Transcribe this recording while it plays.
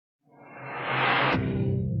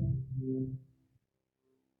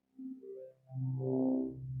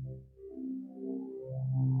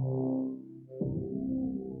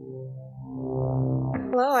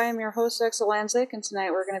I'm your host, Axel Lanzik, and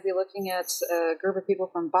tonight we're going to be looking at a group of people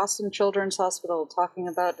from Boston Children's Hospital talking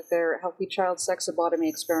about their healthy child sexobotomy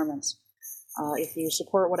experiments. If you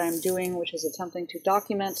support what I'm doing, which is attempting to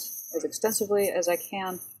document as extensively as I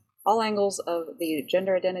can all angles of the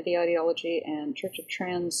gender identity ideology and Church of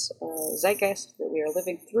Trans zeitgeist that we are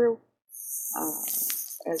living through,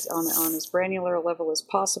 as on as granular a level as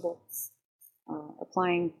possible,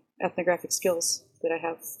 applying ethnographic skills that I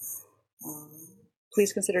have.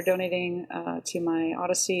 Please consider donating to my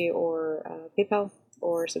Odyssey or PayPal,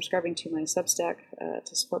 or subscribing to my Substack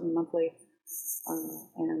to support me monthly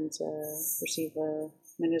and receive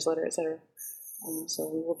my newsletter, etc. So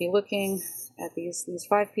we will be looking at these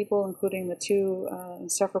 5 people, including the 2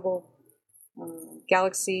 insufferable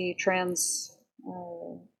Galaxy trans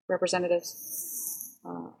representatives.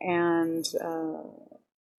 And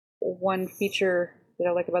one feature that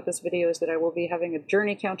I like about this video is that I will be having a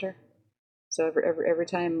journey counter. So every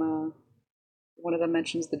time one of them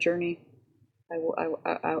mentions the journey, I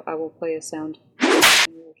will play a sound,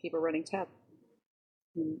 and we will keep a running tab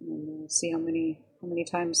and see how many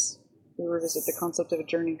times we revisit the concept of a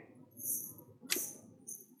journey.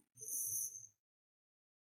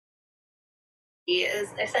 Is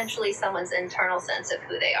essentially someone's internal sense of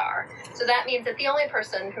who they are. So that means that the only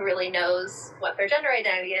person who really knows what their gender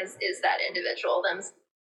identity is that individual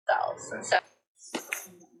themselves. And so,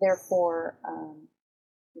 therefore,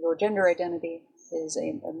 your gender identity is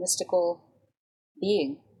a mystical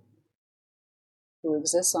being who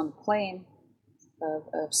exists on a plane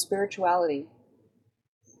of spirituality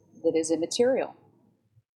that is immaterial,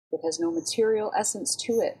 that has no material essence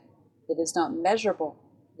to it, that is not measurable,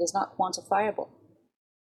 that is not quantifiable,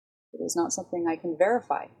 that is not something I can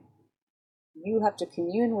verify. You have to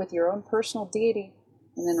commune with your own personal deity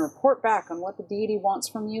and then report back on what the deity wants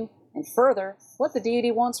from you, and further, what the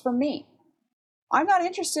deity wants from me. I'm not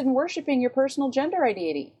interested in worshiping your personal gender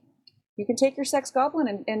identity. You can take your sex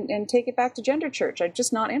goblin and take it back to gender church. I'm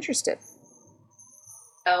just not interested.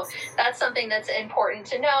 So that's something that's important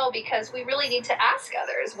to know, because we really need to ask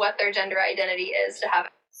others what their gender identity is to have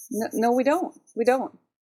No, we don't. We don't.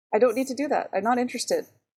 I don't need to do that. I'm not interested.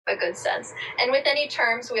 A good sense. And with any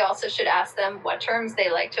terms, we also should ask them what terms they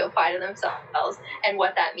like to apply to themselves and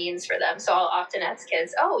what that means for them. So I'll often ask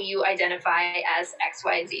kids, oh, you identify as X,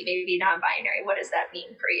 Y, Z, maybe non-binary. What does that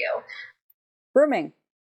mean for you? Grooming.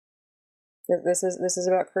 This is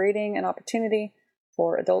about creating an opportunity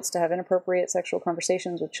for adults to have inappropriate sexual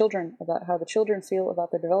conversations with children about how the children feel about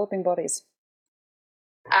their developing bodies.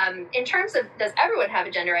 In terms of, does everyone have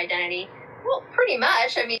a gender identity? Well, pretty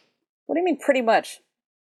much. I mean, what do you mean pretty much?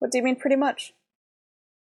 What do you mean pretty much?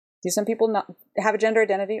 Do some people not have a gender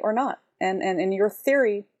identity or not? And in your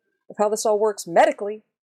theory of how this all works medically,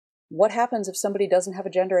 what happens if somebody doesn't have a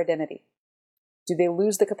gender identity? Do they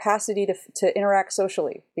lose the capacity to interact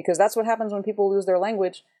socially? Because that's what happens when people lose their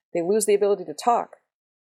language. They lose the ability to talk.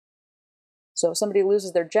 So if somebody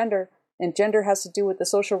loses their gender, and gender has to do with the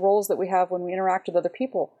social roles that we have when we interact with other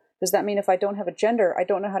people, does that mean if I don't have a gender, I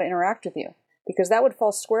don't know how to interact with you? Because that would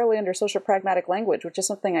fall squarely under social pragmatic language, which is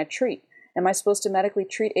something I treat. Am I supposed to medically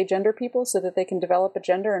treat agender people so that they can develop a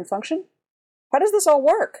gender and function? How does this all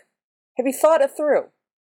work? Have you thought it through?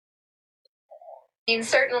 I mean,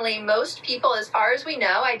 certainly most people, as far as we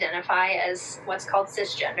know, identify as what's called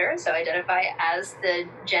cisgender, so identify as the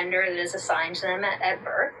gender that is assigned to them at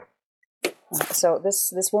birth. So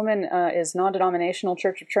this woman is non-denominational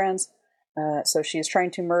Church of Trans. So she's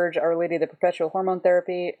trying to merge Our Lady of the Perpetual Hormone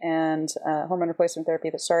Therapy and hormone replacement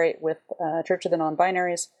therapy, with Church of the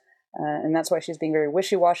Non-Binaries. And that's why she's being very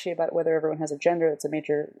wishy-washy about whether everyone has a gender. It's a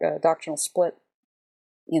major doctrinal split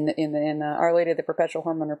in Our Lady of the Perpetual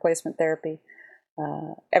Hormone Replacement Therapy.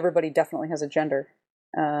 Everybody definitely has a gender,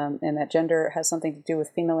 and that gender has something to do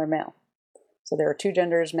with female or male. So there are 2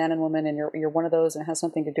 genders, man and woman, and you're one of those, and it has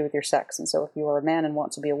something to do with your sex. And so if you are a man and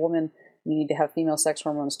want to be a woman, you need to have female sex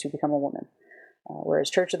hormones to become a woman. Whereas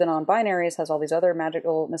Church of the Non-Binaries has all these other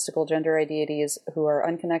magical, mystical gender deities who are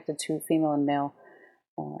unconnected to female and male,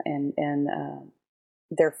 and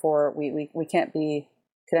therefore we can't be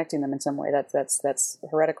connecting them in some way. That's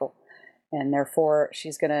heretical. And therefore,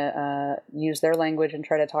 she's going to use their language and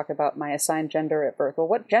try to talk about my assigned gender at birth. Well,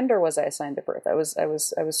 what gender was I assigned at birth? I was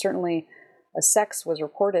certainly, a sex was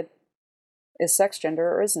reported. Is sex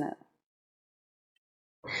gender or isn't it?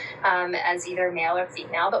 As either male or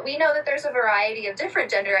female, but we know that there's a variety of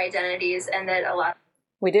different gender identities, and that a lot.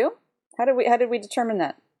 We do? How did we determine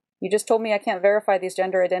that? You just told me I can't verify these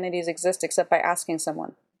gender identities exist except by asking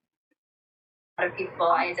someone. A lot of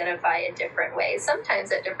people identify in different ways,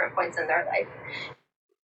 sometimes at different points in their life.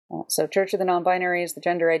 So Church of the Non-Binaries, the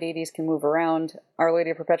gender IDs can move around. Our Lady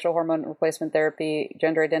of Perpetual Hormone Replacement Therapy,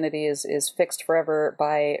 gender identity is fixed forever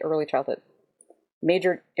by early childhood.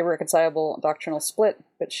 Major irreconcilable doctrinal split,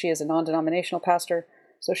 but she is a non-denominational pastor,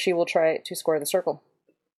 so she will try to square the circle.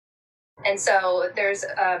 And so there's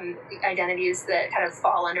identities that kind of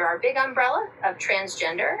fall under our big umbrella of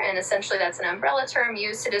transgender, and essentially that's an umbrella term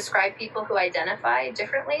used to describe people who identify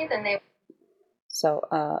differently than they.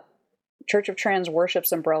 So Church of Trans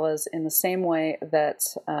worships umbrellas in the same way that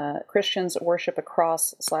Christians worship a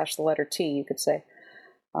cross / the letter T, you could say.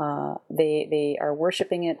 They are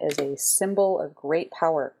worshiping it as a symbol of great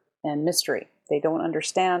power and mystery. They don't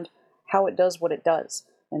understand how it does what it does.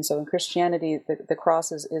 And so in Christianity, the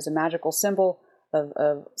cross is a magical symbol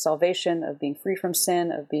of salvation, of being free from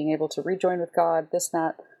sin, of being able to rejoin with God, this,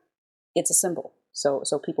 that. It's a symbol. So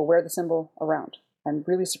people wear the symbol around. I'm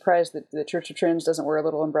really surprised that the Church of Trans doesn't wear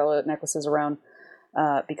little umbrella necklaces around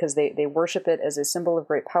because they worship it as a symbol of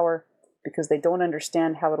great power, because they don't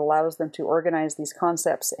understand how it allows them to organize these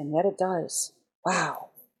concepts, and yet it does.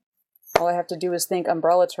 Wow. All I have to do is think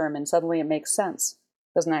umbrella term, and suddenly it makes sense.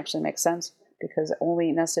 It doesn't actually make sense, because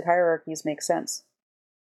only nested hierarchies make sense.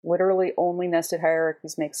 Literally only nested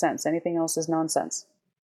hierarchies make sense. Anything else is nonsense.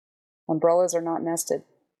 Umbrellas are not nested.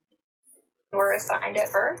 Were assigned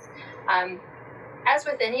at birth. As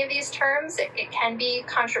with any of these terms, it can be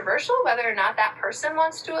controversial whether or not that person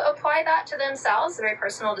wants to apply that to themselves, a very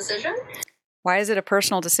personal decision. Why is it a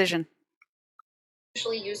personal decision?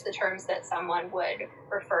 Usually use the terms that someone would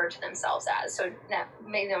refer to themselves as. So that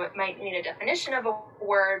might need a definition of a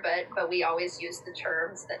word, but we always use the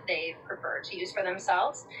terms that they prefer to use for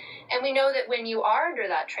themselves. And we know that when you are under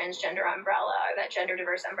that transgender umbrella, or that gender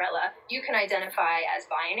diverse umbrella, you can identify as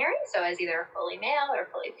binary, so as either fully male or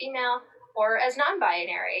fully female, or as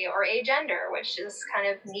non-binary or agender, which is kind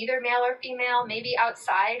of neither male or female, maybe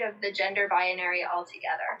outside of the gender binary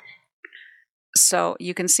altogether. So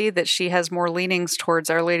you can see that she has more leanings towards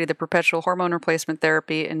Our Lady, the Perpetual Hormone Replacement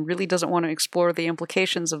Therapy, and really doesn't want to explore the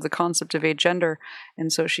implications of the concept of agender.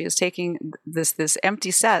 And so she is taking this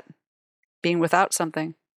empty set, being without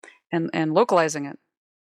something, and localizing it.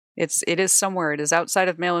 It is somewhere. It is outside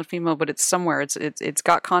of male and female, but it's somewhere. It's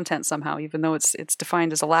got content somehow, even though it's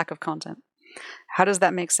defined as a lack of content. How does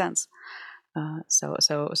that make sense? So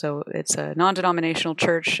it's a non-denominational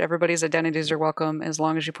church. Everybody's identities are welcome as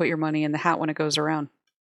long as you put your money in the hat when it goes around.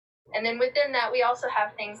 And then within that, we also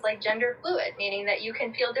have things like gender fluid, meaning that you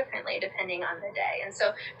can feel differently depending on the day. And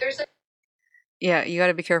so there's Yeah, you got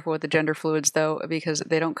to be careful with the gender fluids, though, because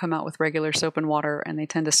they don't come out with regular soap and water, and they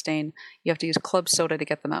tend to stain. You have to use club soda to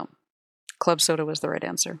get them out. Club soda was the right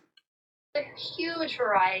answer. A huge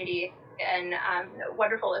variety and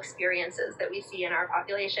wonderful experiences that we see in our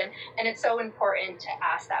population, and it's so important to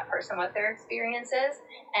ask that person what their experience is,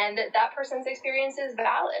 and that person's experience is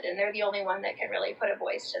valid, and they're the only one that can really put a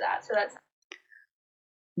voice to that. So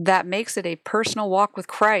that makes it a personal walk with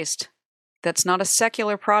Christ. That's not a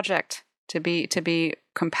secular project to be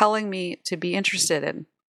compelling me to be interested in.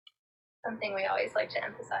 Something we always like to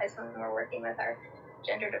emphasize when we're working with our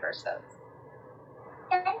gender diverse folks.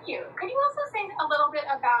 Thank you. Could you also say a little bit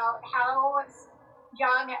about how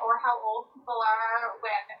young or how old people are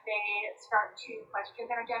when they start to question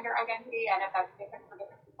their gender identity, and if that's different for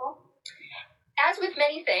different people? As with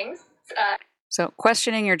many things. So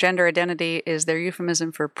questioning your gender identity is their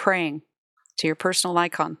euphemism for praying to your personal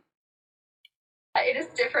icon. It is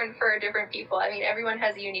different for different people. I mean, everyone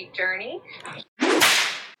has a unique journey.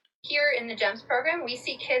 Here in the GEMS program, we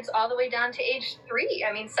see kids all the way down to age 3.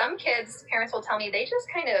 I mean, some kids, parents will tell me they just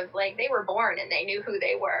kind of like they were born and they knew who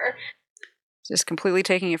they were. Just completely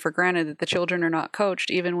taking it for granted that the children are not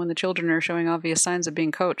coached, even when the children are showing obvious signs of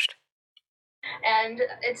being coached. And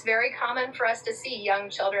it's very common for us to see young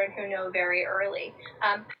children who know very early.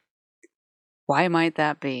 Why might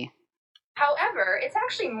that be? However, it's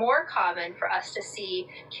actually more common for us to see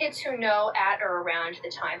kids who know at or around the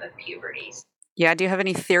time of puberty. Yeah, do you have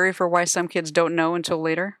any theory for why some kids don't know until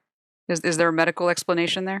later? Is there a medical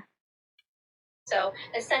explanation there? So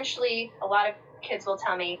essentially, a lot of kids will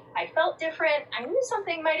tell me, I felt different, I knew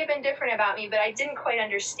something might have been different about me, but I didn't quite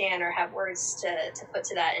understand or have words to put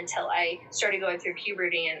to that until I started going through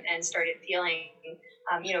puberty and started feeling,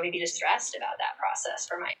 maybe distressed about that process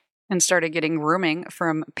for my... And started getting grooming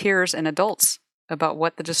from peers and adults about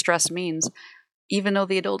what the distress means, even though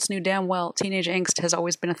the adults knew damn well teenage angst has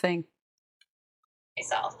always been a thing.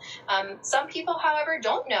 Myself. Some people, however,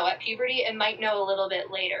 don't know at puberty and might know a little bit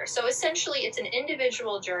later. So essentially, it's an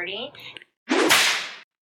individual journey.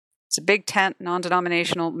 It's a big tent,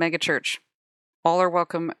 non-denominational megachurch. All are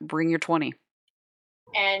welcome. Bring your 20.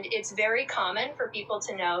 And it's very common for people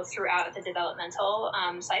to know throughout the developmental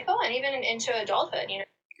cycle and even into adulthood.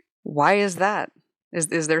 Why is that?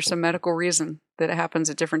 Is there some medical reason that it happens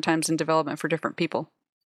at different times in development for different people?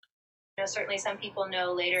 Certainly some people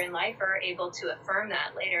know later in life or are able to affirm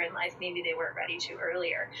that later in life. Maybe they weren't ready to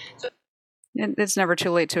earlier. So it's never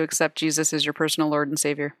too late to accept Jesus as your personal Lord and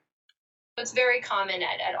Savior. It's very common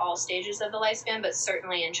at all stages of the lifespan, but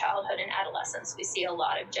certainly in childhood and adolescence, we see a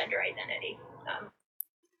lot of gender identity.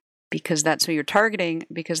 Because that's who you're targeting,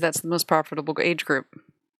 because that's the most profitable age group.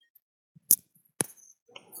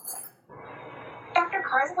 Dr.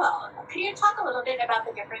 Carswell, could you talk a little bit about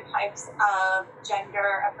the different types of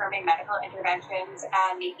gender-affirming medical interventions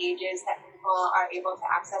and the ages that people are able to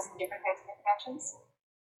access the different types of interventions?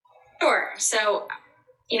 Sure. So,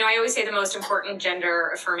 I always say the most important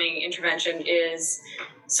gender-affirming intervention is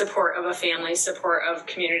support of a family, support of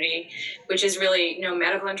community, which is really no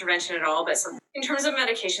medical intervention at all. But in terms of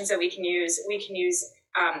medications that we can use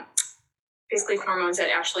basically hormones that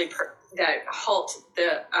actually that halt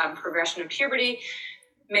the progression of puberty.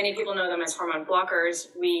 Many people know them as hormone blockers.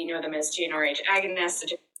 We know them as GnRH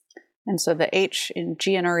agonists. And so the H in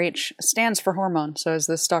GnRH stands for hormone. So as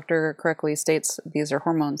this doctor correctly states, these are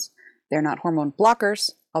hormones. They're not hormone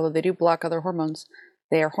blockers, although they do block other hormones.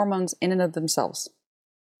 They are hormones in and of themselves.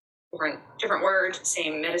 Different word,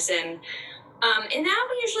 same medicine. And that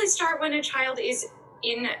we usually start when a child is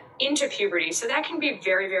into puberty. So that can be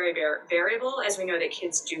very, very variable, as we know that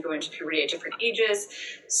kids do go into puberty at different ages.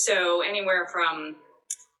 So anywhere from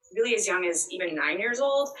really as young as even 9 years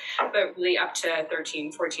old, but really up to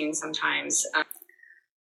 13, 14 sometimes.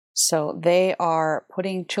 So they are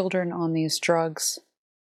putting children on these drugs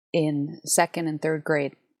in 2nd and 3rd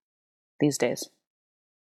grade these days.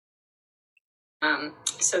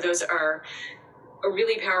 So those are a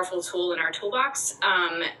really powerful tool in our toolbox.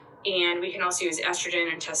 And we can also use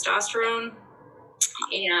estrogen and testosterone.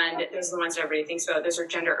 And those are the ones that everybody thinks about. Those are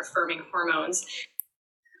gender-affirming hormones.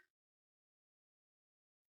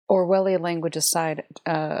 Orwellian language aside,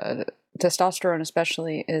 testosterone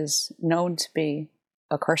especially is known to be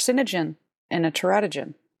a carcinogen and a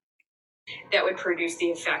teratogen. That would produce the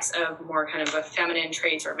effects of more kind of a feminine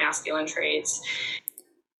traits or masculine traits.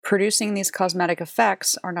 Producing these cosmetic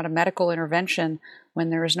effects are not a medical intervention when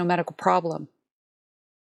there is no medical problem.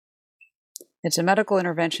 It's a medical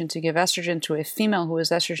intervention to give estrogen to a female who is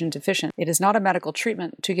estrogen deficient. It is not a medical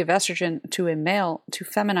treatment to give estrogen to a male to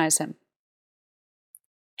feminize him,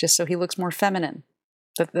 just so he looks more feminine.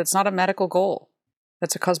 That's not a medical goal.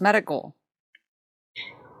 That's a cosmetic goal.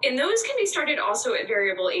 And those can be started also at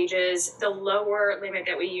variable ages. The lower limit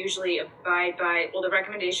that we usually abide by, well, the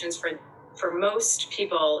recommendations for most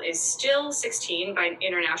people is still 16 by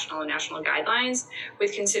international and national guidelines,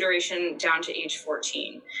 with consideration down to age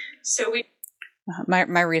 14. So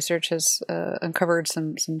my research has uncovered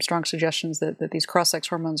some strong suggestions that these cross-sex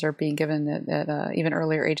hormones are being given at even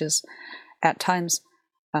earlier ages at times.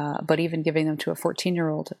 But even giving them to a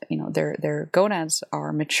 14-year-old, their gonads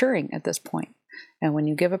are maturing at this point. And when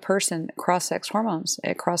you give a person cross-sex hormones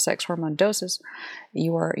at cross-sex hormone doses,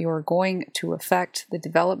 you are going to affect the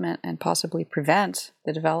development and possibly prevent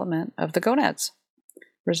the development of the gonads,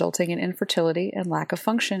 resulting in infertility and lack of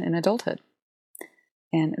function in adulthood.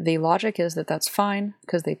 And the logic is that that's fine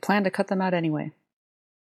because they plan to cut them out anyway.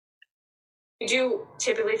 We do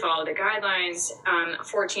typically follow the guidelines.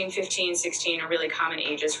 14, 15, 16 are really common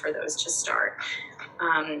ages for those to start.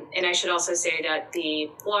 And I should also say that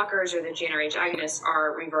the blockers or the GnRH agonists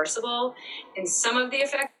are reversible in some of the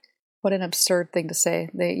effects. What an absurd thing to say.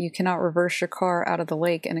 You cannot reverse your car out of the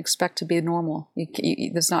lake and expect to be normal.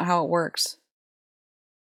 That's not how it works.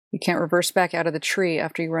 You can't reverse back out of the tree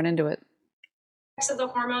after you run into it. Of the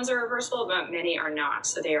hormones are reversible, but many are not,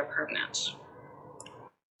 so they are permanent.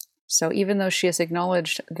 So even though she has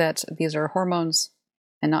acknowledged that these are hormones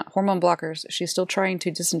and not hormone blockers, she's still trying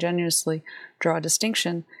to disingenuously draw a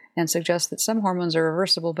distinction and suggest that some hormones are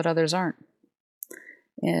reversible but others aren't.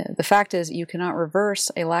 The fact is, you cannot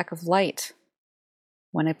reverse a lack of light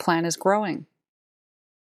when a plant is growing.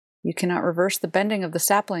 You cannot reverse the bending of the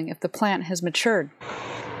sapling if the plant has matured.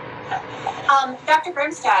 Dr.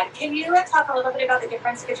 Grimstad, can you talk a little bit about the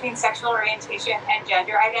difference between sexual orientation and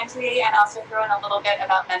gender identity, and also throw in a little bit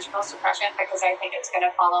about menstrual suppression, because I think it's going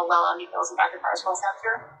to follow well on the heels of Dr. Carswell's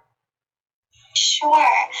answer? Sure.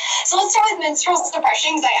 So let's start with menstrual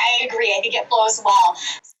suppression, because I agree. I think it flows well.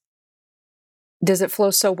 Does it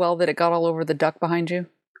flow so well that it got all over the duck behind you?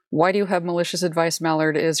 Why do you have malicious advice,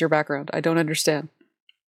 Mallard, as your background? I don't understand.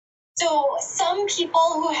 So some people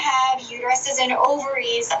who have uteruses and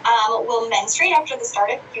ovaries will menstruate after the start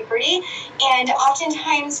of puberty, and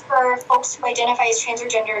oftentimes for folks who identify as trans or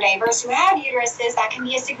gender diverse who have uteruses, that can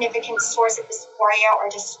be a significant source of dysphoria or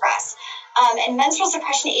distress. And menstrual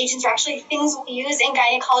suppression agents are actually things we use in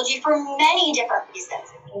gynecology for many different reasons.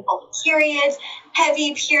 Painful periods,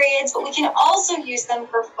 heavy periods, but we can also use them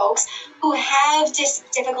for folks who have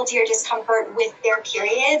difficulty or discomfort with their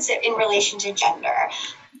periods in relation to gender.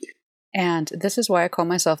 And this is why I call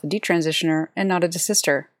myself a detransitioner and not a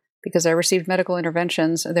desister, because I received medical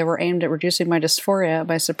interventions that were aimed at reducing my dysphoria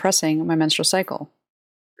by suppressing my menstrual cycle.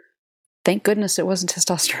 Thank goodness it wasn't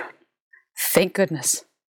testosterone. Thank goodness.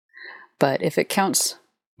 But if it counts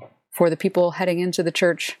for the people heading into the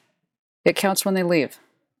church, it counts when they leave.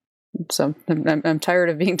 So I'm tired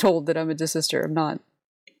of being told that I'm a desister. I'm not.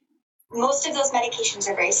 Most of those medications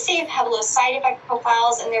are very safe, have low side effect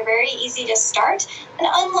profiles, and they're very easy to start. And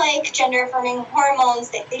unlike gender-affirming hormones,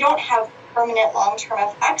 they don't have permanent long-term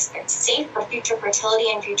effects. They're safe for future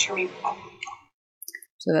fertility and future reproduction.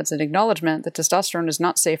 So that's an acknowledgement that testosterone is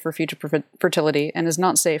not safe for future fertility and is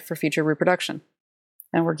not safe for future reproduction.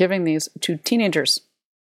 And we're giving these to teenagers,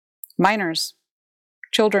 minors,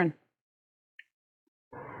 children.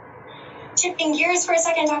 Shifting gears for a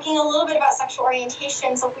second, talking a little bit about sexual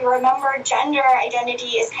orientation. So if we remember, gender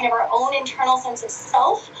identity is kind of our own internal sense of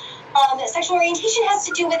self. Sexual orientation has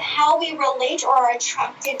to do with how we relate or are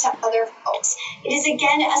attracted to other folks. It is,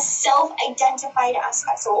 again, a self-identified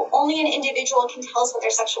aspect. So only an individual can tell us what their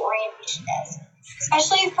sexual orientation is.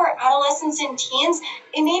 Especially for adolescents and teens,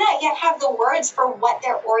 they may not yet have the words for what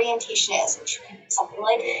their orientation is, which could be something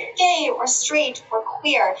like gay or straight or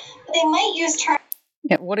queer. But they might use terms.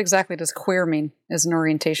 Yeah, what exactly does queer mean as an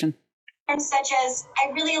orientation? Such as,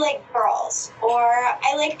 I really like girls, or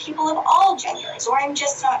I like people of all genders, or I'm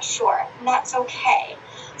just not sure, and that's okay.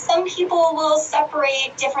 Some people will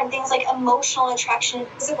separate different things like emotional attraction and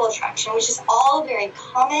physical attraction, which is all very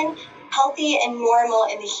common, healthy, and normal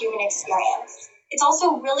in the human experience. It's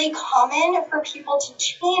also really common for people to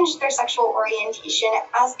change their sexual orientation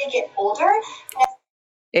as they get older.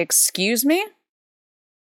 Excuse me?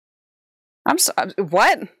 I'm sorry,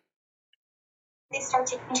 what? They start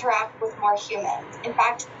to interact with more humans. In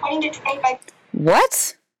fact, 20 to 25%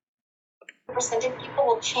 What? of people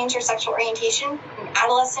will change their sexual orientation from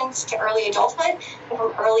adolescence to early adulthood and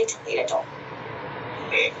from early to late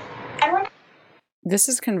adulthood. This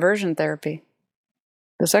is conversion therapy.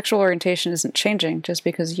 The sexual orientation isn't changing just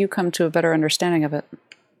because you come to a better understanding of it.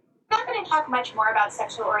 I'm not going to talk much more about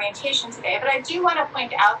sexual orientation today, but I do want to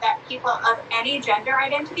point out that people of any gender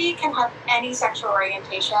identity can have any sexual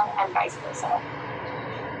orientation and vice versa.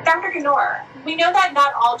 Dr. Gnor, we know that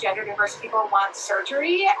not all gender diverse people want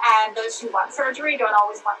surgery, and those who want surgery don't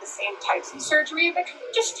always want the same types of surgery, but can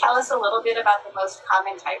you just tell us a little bit about the most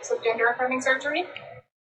common types of gender-affirming surgery?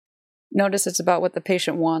 Notice it's about what the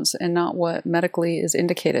patient wants and not what medically is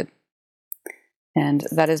indicated. And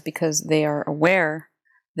that is because they are aware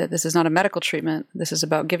that this is not a medical treatment. This is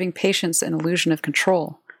about giving patients an illusion of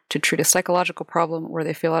control to treat a psychological problem where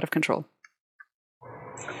they feel out of control.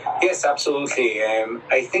 Yes, absolutely.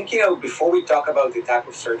 I think, before we talk about the type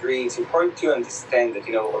of surgery, it's important to understand that,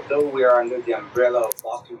 although we are under the umbrella of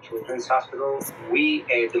Boston Children's Hospital,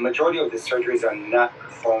 the majority of the surgeries are not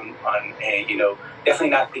performed on,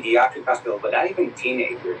 definitely not pediatric hospital, but not even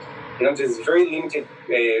teenagers. There's very limited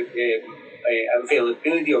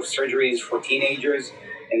availability of surgeries for teenagers,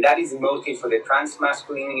 and that is mostly for the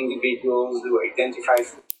trans-masculine individuals who identify.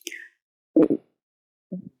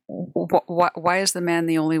 Why is the man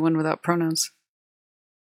the only one without pronouns?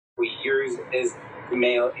 For years is the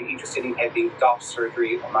male and interested in having top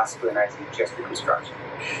surgery or masculinizing chest reconstruction.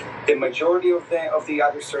 The majority of the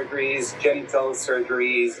other surgeries, genital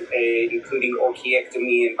surgeries, including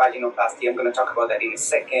orchiectomy and vaginoplasty, I'm going to talk about that in a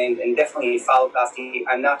second, and definitely phalloplasty,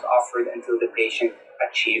 are not offered until the patient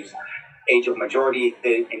achieves age of majority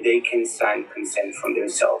and they can sign consent from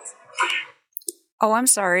themselves. Oh, I'm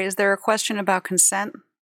sorry. Is there a question about consent?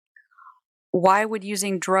 Why would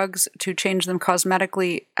using drugs to change them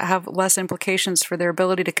cosmetically have less implications for their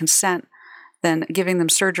ability to consent than giving them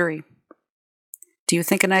surgery? Do you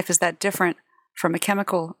think a knife is that different from a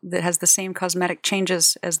chemical that has the same cosmetic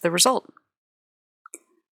changes as the result?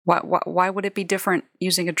 Why would it be different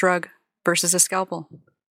using a drug versus a scalpel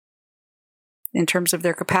in terms of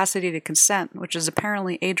their capacity to consent, which is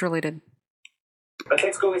apparently age-related? But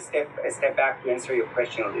let's go a step back to answer your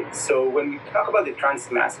question, Liz. So when we talk about the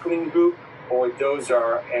trans-masculine group, or those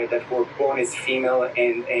are that were born as female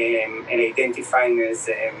and identifying as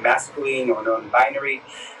masculine or non-binary,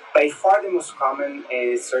 By far the most common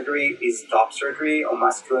surgery is top surgery or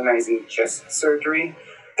masculinizing chest surgery.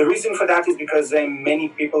 The reason for that is because many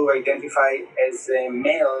people who identify as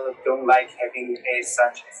male don't like having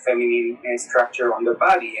such feminine structure on the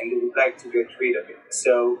body, and they would like to get rid of it.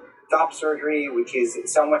 So top surgery, which is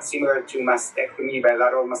somewhat similar to mastectomy,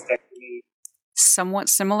 bilateral mastectomy. Somewhat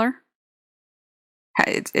similar?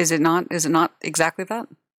 Is it not? Is it not exactly that?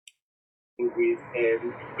 With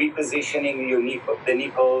repositioning the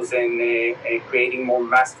nipples and creating more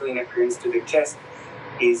masculine appearance to the chest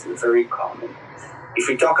is very common. If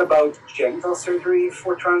we talk about genital surgery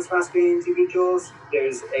for transmasculine individuals,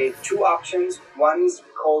 there's two options. One is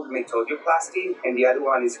called metodioplasty, and the other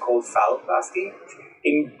one is called phalloplasty.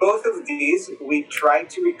 In both of these, we try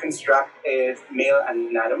to reconstruct a male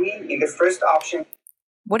anatomy. In the first option,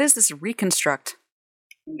 what is this reconstruct?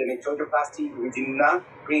 The metodioplasty, we do not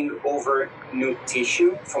bring over new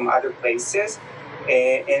tissue from other places,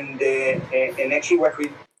 and actually what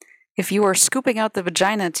we... If you are scooping out the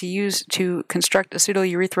vagina to use to construct a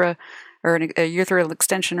pseudourethra, or a urethral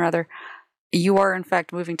extension rather, you are in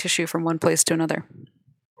fact moving tissue from one place to another.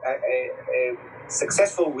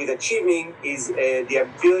 Successful with achieving is the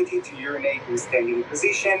ability to urinate in standing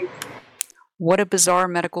position. What a bizarre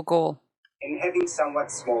medical goal. And having somewhat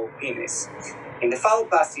small penis. In the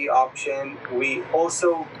phalloplasty option, we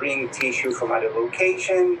also bring tissue from other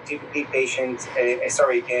locations. Typically,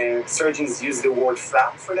 surgeons use the word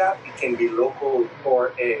flap for that. It can be local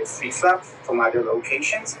or free flap from other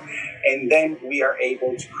locations. And then we are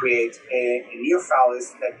able to create a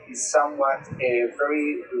neophallus that is somewhat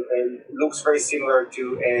looks very similar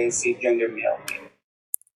to a cisgender male.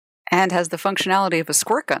 And has the functionality of a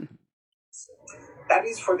squirt gun. That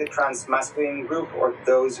is for the transmasculine group, or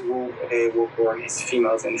those who were born as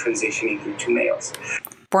females and transitioning into males.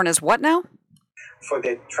 Born as what now? For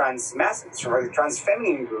the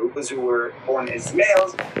transfeminine group, those who were born as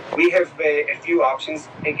males, we have a few options.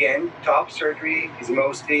 Again, top surgery is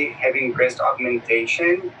mostly having breast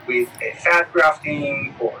augmentation with fat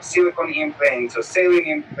grafting or silicone implants or saline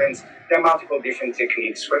implants. There are multiple different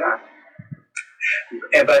techniques for that.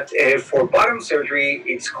 But for bottom surgery,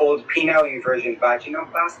 it's called penile inversion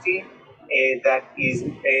vaginoplasty. That is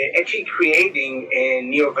actually creating a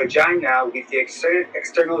neovagina with the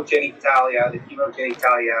external genitalia, the female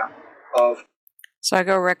genitalia of. So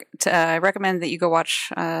I recommend that you go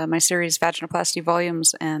watch my series Vaginoplasty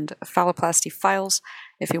Volumes and Phalloplasty Files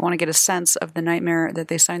if you want to get a sense of the nightmare that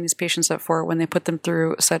they sign these patients up for when they put them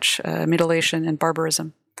through such mutilation and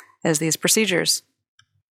barbarism as these procedures.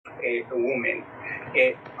 A woman.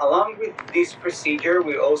 Along with this procedure,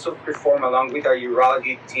 we also perform, along with our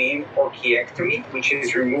urology team, orchiectomy, which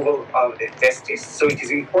is removal of the testis. So it is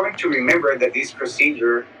important to remember that this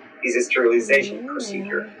procedure is a sterilization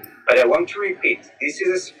procedure. But I want to repeat, this is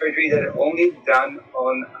a surgery that is only done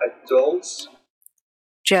on adults.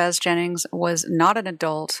 Jazz Jennings was not an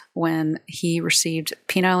adult when he received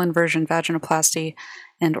penile inversion vaginoplasty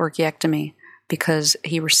and orchiectomy, because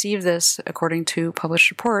he received this, according to published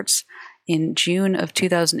reports, in June of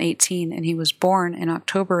 2018, and he was born in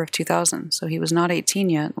October of 2000, so he was not 18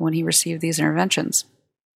 yet when he received these interventions.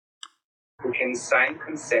 Who can sign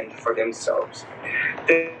consent for themselves.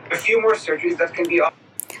 There are a few more surgeries that can be offered.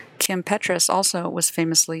 Kim Petras also was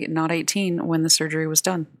famously not 18 when the surgery was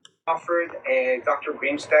done. Dr.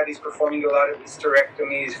 Grimstad is performing a lot of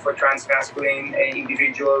hysterectomies for transmasculine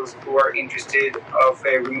individuals who are interested of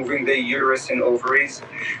removing the uterus and ovaries.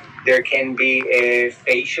 There can be a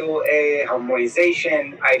facial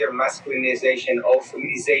harmonization, either masculinization or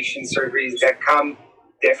feminization surgeries that come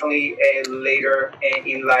definitely later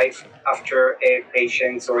in life after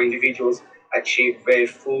patients or individuals achieve a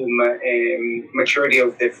full maturity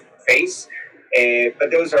of the face.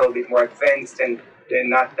 But those are a little bit more advanced and they're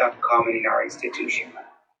not that common in our institution.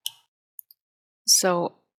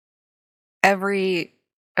 So every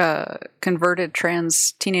converted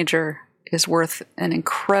trans teenager is worth an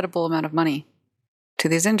incredible amount of money to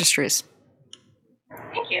these industries.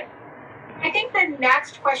 Thank you. I think the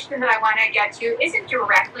next question that I want to get to isn't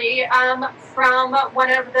directly from one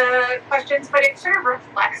of the questions, but it sort of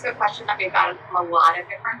reflects a question that we've gotten from a lot of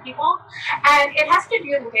different people. And it has to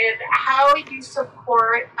do with how you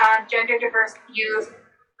support gender diverse youth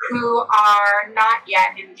who are not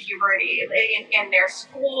yet in puberty, in their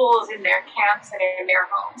schools, in their camps, and in their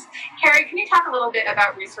homes. Carrie, can you talk a little bit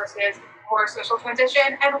about resources for social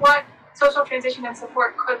transition and what social transition and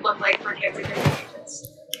support could look like for kids in your patients?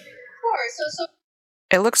 Sure. So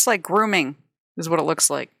it looks like grooming is what it looks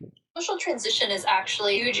like. social transition is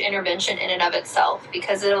actually a huge intervention in and of itself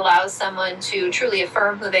because it allows someone to truly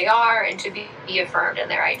affirm who they are and to be affirmed in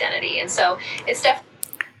their identity. And so it's definitely...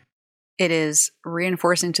 It is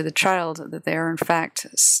reinforcing to the child that they are in fact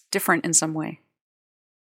different in some way.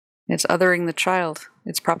 It's othering the child.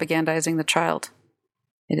 It's propagandizing the child.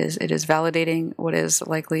 It is validating what is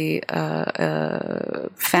likely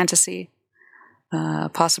fantasy,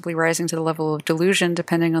 possibly rising to the level of delusion,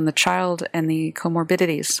 depending on the child and the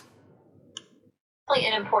comorbidities.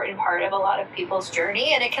 An important part of a lot of people's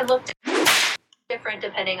journey, and it can look different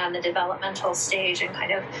depending on the developmental stage and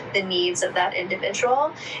kind of the needs of that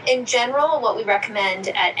individual. In general, what we recommend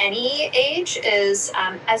at any age is,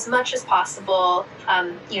 as much as possible,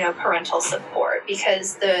 parental support,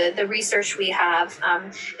 because the research we have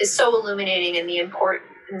is so illuminating in the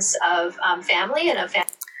importance of family and of family.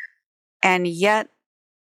 And yet,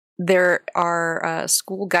 there are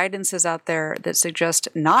school guidances out there that suggest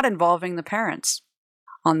not involving the parents,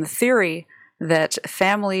 on the theory that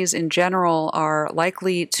families in general are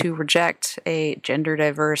likely to reject a gender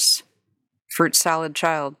diverse fruit salad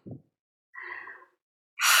child.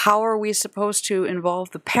 How are we supposed to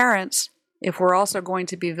involve the parents if we're also going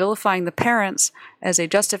to be vilifying the parents as a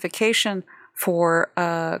justification for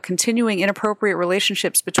continuing inappropriate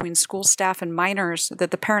relationships between school staff and minors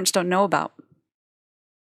that the parents don't know about?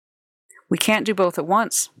 We can't do both at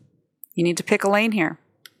once. You need to pick a lane here.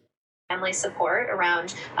 Family support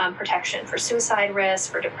around protection for suicide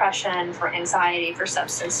risk, for depression, for anxiety, for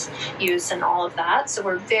substance use, and all of that. So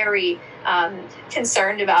we're very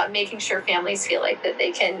concerned about making sure families feel like that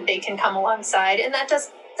they can come alongside, and that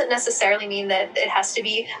doesn't necessarily mean that it has to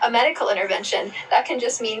be a medical intervention. That can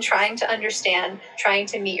just mean trying to understand, trying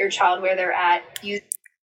to meet your child where they're at.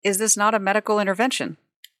 Is this not a medical intervention?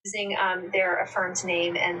 Using their affirmed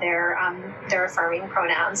name and their affirming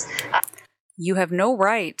pronouns. You have no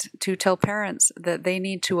right to tell parents that they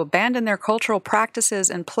need to abandon their cultural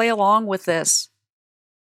practices and play along with this.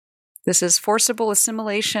 This is forcible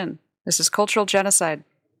assimilation. This is cultural genocide.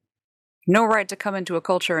 No right to come into a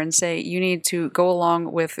culture and say you need to go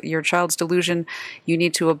along with your child's delusion. You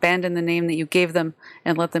need to abandon the name that you gave them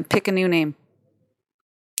and let them pick a new name.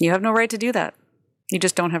 You have no right to do that. You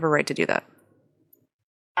just don't have a right to do that.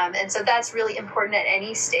 And so that's really important at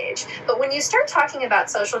any stage. But when you start talking about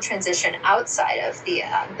social transition outside of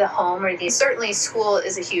the home, certainly school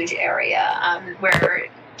is a huge area where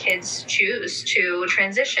kids choose to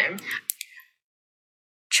transition.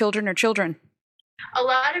 Children are children. A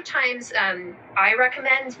lot of times I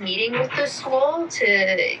recommend meeting with the school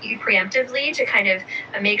preemptively to kind of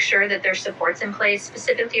make sure that there's supports in place,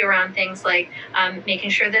 specifically around things like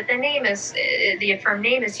making sure that the affirmed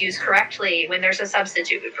name is used correctly when there's a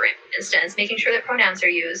substitute, for instance, making sure that pronouns are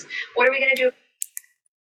used. What are we going to do?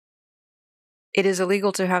 It is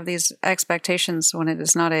illegal to have these expectations when it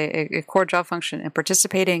is not a core job function, and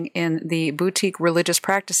participating in the boutique religious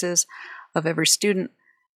practices of every student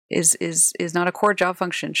is not a core job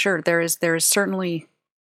function. Sure, there is certainly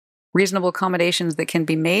reasonable accommodations that can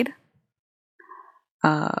be made.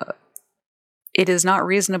 It is not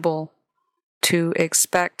reasonable to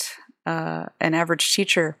expect an average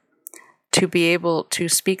teacher to be able to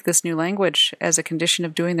speak this new language as a condition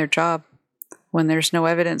of doing their job when there's no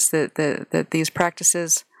evidence that these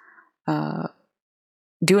practices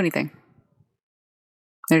do anything.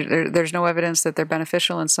 There's no evidence that they're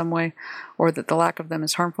beneficial in some way, or that the lack of them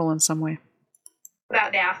is harmful in some way.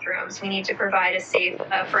 About bathrooms, we need to provide a safe,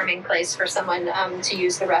 affirming place for someone to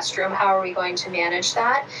use the restroom. How are we going to manage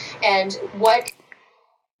that? And what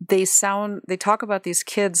they talk about these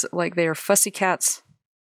kids like they are fussy cats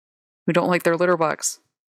who don't like their litter box.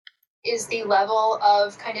 Is the level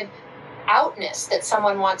of kind of outness that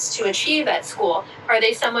someone wants to achieve at school? Are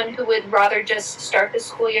they someone who would rather just start the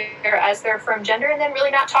school year as their affirmed gender and then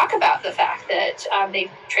really not talk about the fact that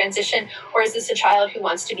they've transitioned? Or is this a child who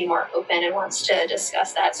wants to be more open and wants to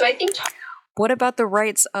discuss that? So I think... What about the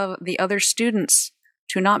rights of the other students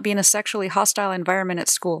to not be in a sexually hostile environment at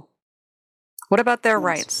school? What about their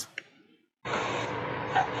rights?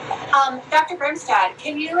 Dr. Grimstad,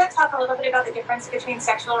 can you talk a little bit about the difference between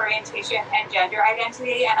sexual orientation and gender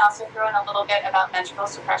identity, and also throw in a little bit about menstrual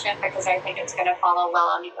suppression, because I think it's going to follow well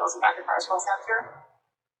on the heels of Dr. Carswell's answer?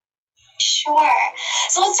 Sure.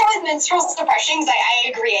 So let's start with menstrual suppression, because I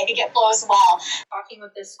agree. I think it flows well. Talking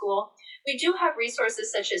with this school, we do have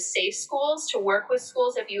resources such as Safe Schools to work with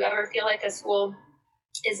schools if you ever feel like a school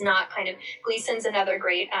is not kind of... Gleason's another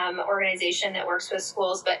great organization that works with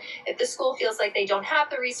schools, but if the school feels like they don't have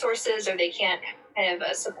the resources or they can't kind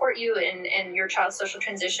of support you in your child's social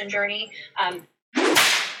transition journey,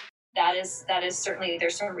 that is certainly,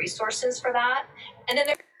 there's some resources for that. And then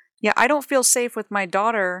yeah, I don't feel safe with my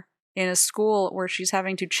daughter in a school where she's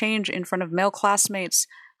having to change in front of male classmates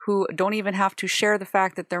who don't even have to share the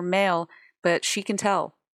fact that they're male, but she can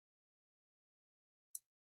tell.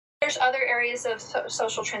 There's other areas of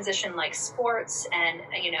social transition like sports and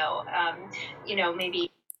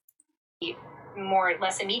maybe more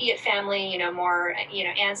less immediate family, more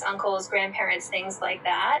aunts, uncles, grandparents, things like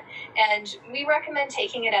that. And we recommend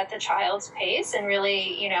taking it at the child's pace and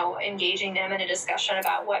really engaging them in a discussion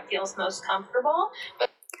about what feels most comfortable.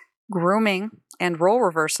 But grooming and role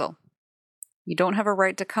reversal. You don't have a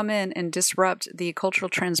right to come in and disrupt the cultural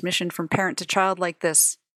transmission from parent to child like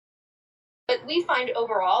this. But we find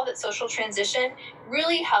overall that social transition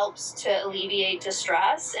really helps to alleviate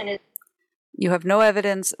distress. And you have no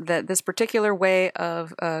evidence that this particular way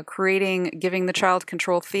of giving the child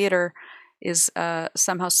control theater is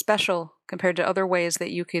somehow special compared to other ways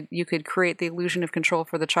that you could create the illusion of control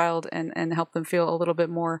for the child and help them feel a little bit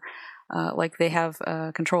more like they have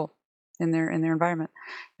control in their environment.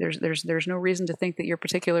 There's no reason to think that your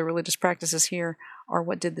particular religious practices here are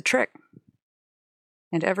what did the trick.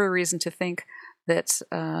 And every reason to think that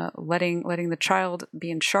letting the child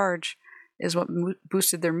be in charge is what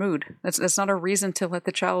boosted their mood. That's not a reason to let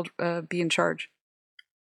the child be in charge.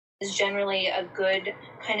 Is generally a good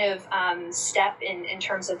kind of step in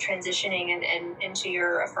terms of transitioning and into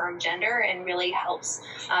your affirmed gender, and really helps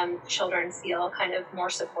children feel kind of more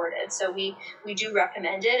supported. So we do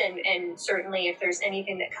recommend it, and certainly if there's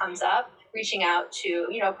anything that comes up, reaching out to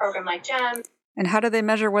a program like GEM. And how do they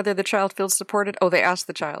measure whether the child feels supported? Oh, they ask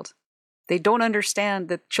the child. They don't understand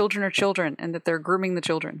that children are children and that they're grooming the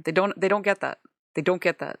children. They don't get that. They don't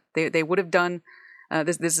get that. They would have done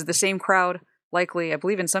this is the same crowd, likely, I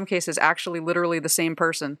believe in some cases actually literally the same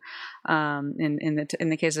person. In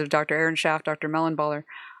the case of Dr. Aaron Schaft, Dr. Mellenballer,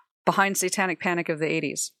 behind Satanic Panic of the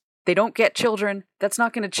 80s. They don't get children. That's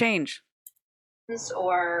not going to change.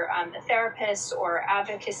 Or a therapist or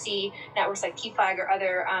advocacy networks like PFAG or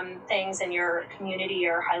other things in your community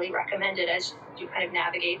are highly recommended as you kind of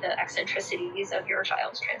navigate the eccentricities of your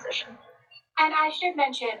child's transition. And I should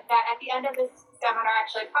mention that at the end of this seminar,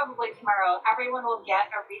 actually probably tomorrow, everyone will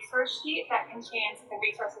get a resource sheet that contains the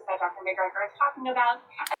resources that Dr. McGregor is talking about.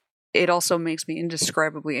 It also makes me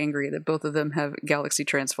indescribably angry that both of them have Galaxy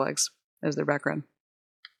trans flags as their background.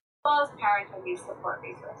 As well as parents and youth support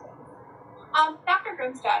resources. Dr.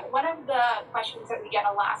 Grimstad, one of the questions that we get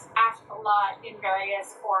asked a lot in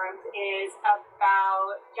various forums is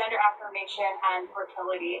about gender affirmation and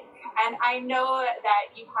fertility. And I know that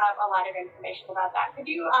you have a lot of information about that.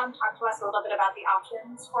 Could you talk to us a little bit about the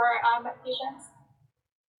options for patients?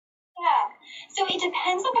 Yeah. So it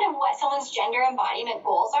depends a bit on what someone's gender embodiment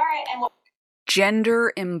goals are and what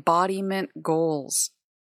gender embodiment goals.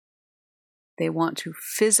 They want to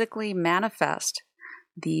physically manifest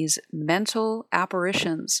these mental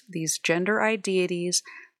apparitions, these gender deities,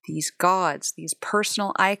 these gods, these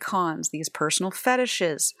personal icons, these personal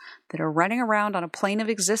fetishes that are running around on a plane of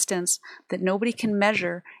existence that nobody can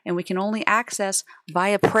measure and we can only access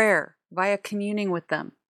via prayer, via communing with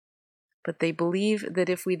them. But they believe that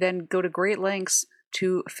if we then go to great lengths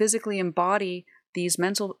to physically embody these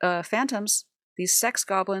mental phantoms, these sex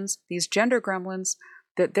goblins, these gender gremlins,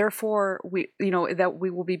 that therefore we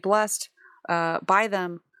will be blessed by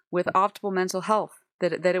them with optimal mental health,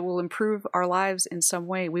 that it will improve our lives in some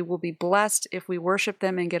way. We will be blessed if we worship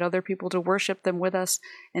them and get other people to worship them with us,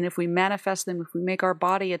 and if we manifest them, if we make our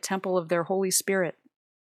body a temple of their Holy Spirit.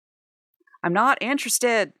 I'm not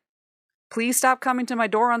interested. Please stop coming to my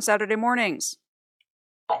door on Saturday mornings.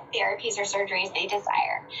 What therapies or surgeries they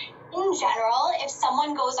desire. In general, if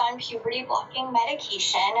someone goes on puberty blocking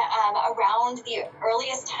medication around the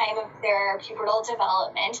earliest time of their pubertal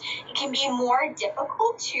development, it can be more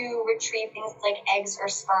difficult to retrieve things like eggs or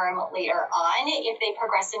sperm later on if they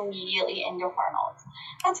progress immediately into hormones.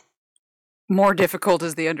 That's more difficult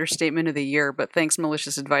is the understatement of the year, but thanks,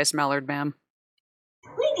 malicious advice, Mallard ma'am.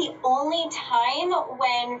 really the only time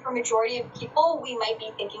when, for majority of people, we might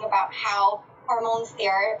be thinking about how hormone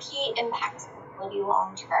therapy impacts fertility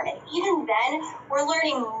long term. And even then, we're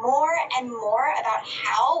learning more and more about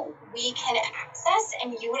how we can access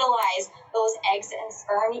and utilize those eggs and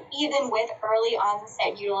sperm, even with early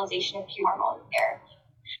onset utilization of hormone therapy.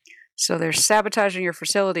 So they're sabotaging your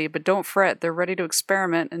fertility, but don't fret, they're ready to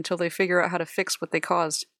experiment until they figure out how to fix what they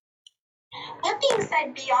caused. That being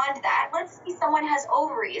said, beyond that, let's say someone has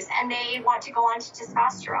ovaries and they want to go on to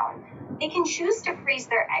testosterone. They can choose to freeze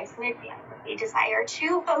their eggs in advance if they desire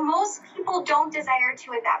to, but most people don't desire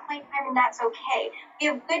to at that point in time, and that's okay. We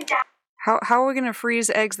have good data. How are we going to freeze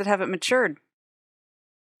eggs that haven't matured?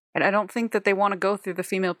 And I don't think that they want to go through the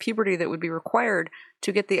female puberty that would be required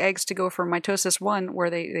to get the eggs to go from mitosis 1, where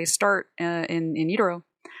they start in utero,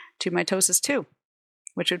 to mitosis 2,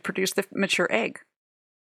 which would produce the mature egg.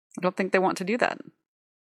 I don't think they want to do that.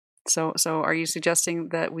 So are you suggesting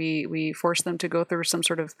that we force them to go through some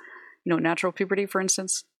sort of, natural puberty, for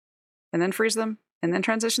instance, and then freeze them and then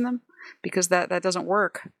transition them? Because that doesn't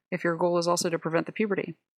work if your goal is also to prevent the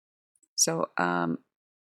puberty. So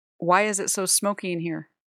why is it so smoky in here?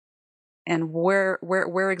 And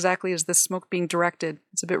where exactly is this smoke being directed?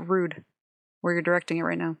 It's a bit rude where you're directing it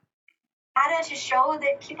right now. Data to show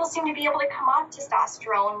that people seem to be able to come off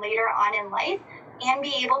testosterone later on in life and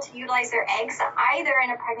be able to utilize their eggs either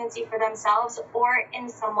in a pregnancy for themselves or in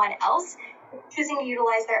someone else. Choosing to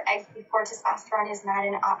utilize their eggs before testosterone is not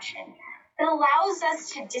an option. It allows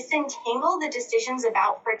us to disentangle the decisions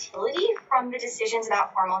about fertility from the decisions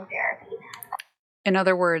about hormone therapy. In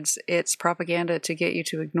other words, it's propaganda to get you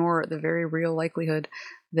to ignore the very real likelihood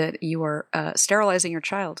that you are sterilizing your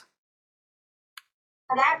child.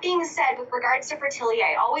 That being said, with regards to fertility,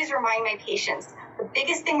 I always remind my patients, the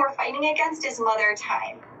biggest thing we're fighting against is mother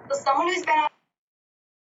time. So someone who's been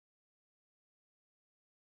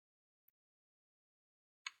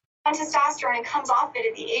on testosterone and comes off it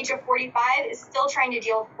at the age of 45 is still trying to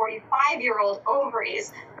deal with 45-year-old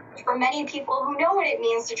ovaries. For many people who know what it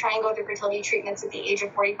means to try and go through fertility treatments at the age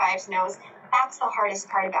of 45 knows that's the hardest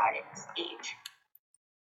part about it, this age.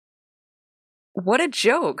 What a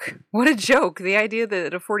joke. What a joke. The idea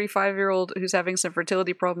that a 45-year-old who's having some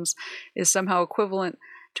fertility problems is somehow equivalent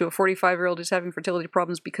to a 45-year-old who's having fertility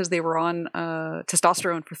problems because they were on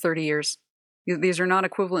testosterone for 30 years. These are not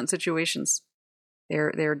equivalent situations.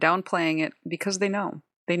 They're downplaying it because they know.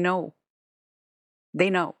 They know. They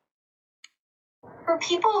know. For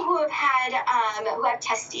people who have had, who have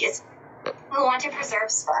testes, who want to preserve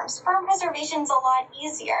sperm preservation is a lot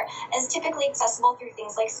easier, as typically accessible through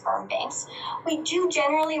things like sperm banks. We do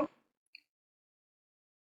generally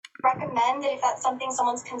recommend that if that's something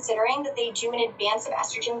someone's considering, that they do in advance of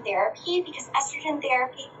estrogen therapy, because estrogen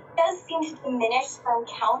therapy does seem to diminish sperm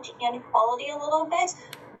count and quality a little bit.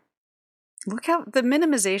 Look how the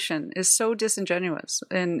minimization is so disingenuous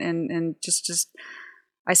and just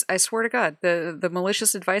I swear to God, the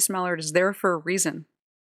malicious advice Mallard is there for a reason.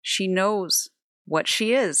 She knows what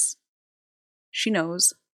she is. She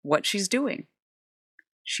knows what she's doing.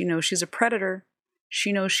 She knows she's a predator.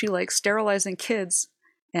 She knows she likes sterilizing kids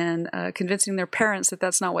and convincing their parents that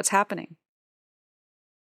that's not what's happening.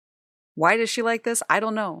 Why does she like this? I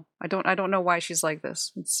don't know. I don't know why she's like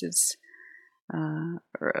this. It's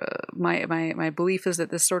my belief is that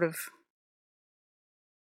this sort of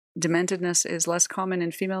dementedness is less common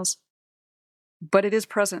in females, but it is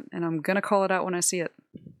present, and I'm going to call it out when I see it.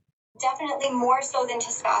 Definitely more so than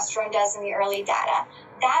testosterone does in the early data.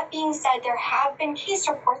 That being said, there have been case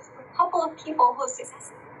reports of a couple of people who have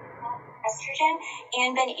successfully estrogen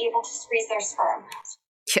and been able to freeze their sperm.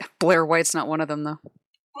 Yeah, Blair White's not one of them, though.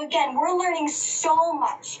 Again, we're learning so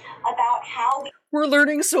much about how We're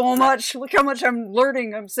learning so much. Look how much I'm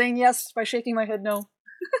learning. I'm saying yes by shaking my head no.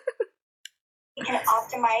 we can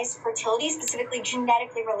optimize fertility, specifically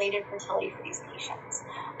genetically related fertility for these patients.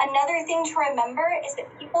 Another thing to remember is that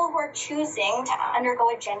people who are choosing to undergo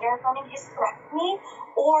a gender-affirming hysterectomy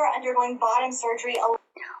or undergoing bottom surgery.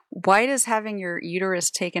 Why does having your uterus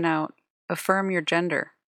taken out affirm your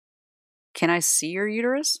gender? Can I see your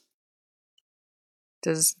uterus?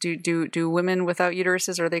 Do women without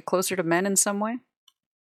uteruses, are they closer to men in some way?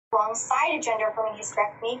 Alongside a gender-affirming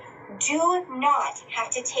hysterectomy, do not have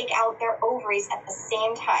to take out their ovaries at the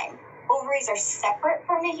same time. Ovaries are separate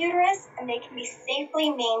from the uterus, and they can be safely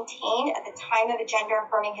maintained at the time of a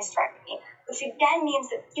gender-affirming hysterectomy, which again means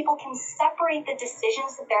that people can separate the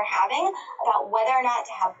decisions that they're having about whether or not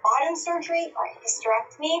to have bottom surgery or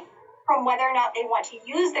hysterectomy from whether or not they want to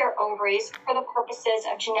use their ovaries for the purposes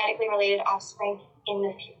of genetically related offspring in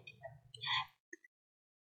the future.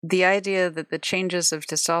 The idea that the changes of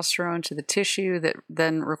testosterone to the tissue that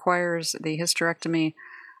then requires the hysterectomy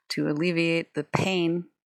to alleviate the pain,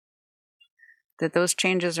 that those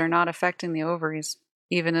changes are not affecting the ovaries,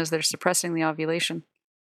 even as they're suppressing the ovulation.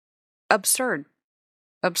 Absurd.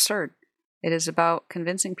 Absurd. It is about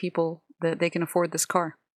convincing people that they can afford this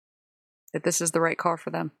car, that this is the right car for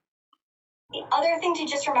them. The other thing to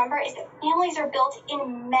just remember is that families are built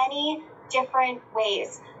in many different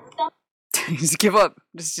ways. Just give up.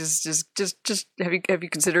 Just have you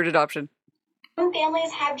considered adoption? Some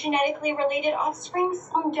families have genetically related offspring,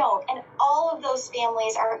 some don't, and all of those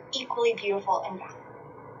families are equally beautiful and valuable.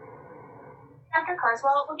 Dr.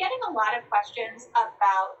 Carswell, we're getting a lot of questions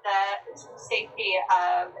about the safety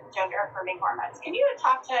of gender-affirming hormones. Can you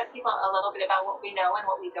talk to people a little bit about what we know and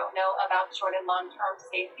what we don't know about short and long-term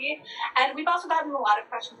safety? And we've also gotten a lot of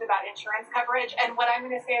questions about insurance coverage. And what I'm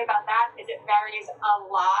going to say about that is it varies a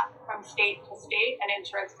lot from state to state and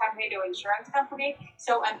insurance company to insurance company.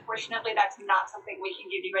 So unfortunately, that's not something we can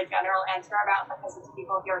give you a general answer about because it's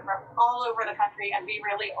people here from all over the country, and we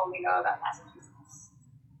really only know about Massachusetts.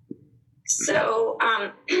 So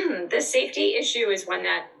the safety issue is one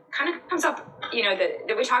that kind of comes up,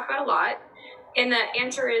 that we talk about a lot. And the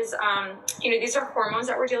answer is, these are hormones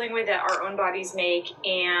that we're dealing with that our own bodies make.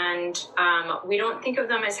 And we don't think of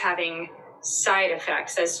them as having side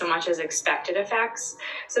effects as so much as expected effects.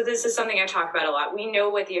 So this is something I talk about a lot. We know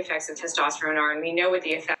what the effects of testosterone are, and we know what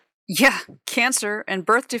the effects. Yeah, cancer and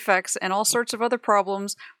birth defects and all sorts of other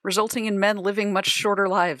problems resulting in men living much shorter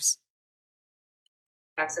lives.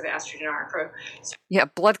 Of estrogen are. Yeah,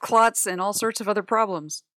 blood clots and all sorts of other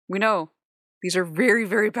problems. We know. These are very,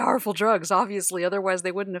 very powerful drugs, obviously. Otherwise,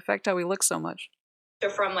 they wouldn't affect how we look so much.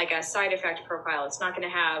 So from like a side effect profile, it's not going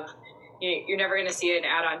to have, you're never going to see an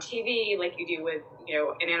ad on TV like you do with,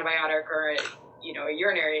 an antibiotic or a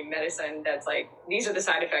urinary medicine that's like, these are the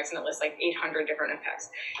side effects, and it lists like 800 different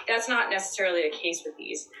effects. That's not necessarily the case with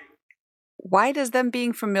these. Why does them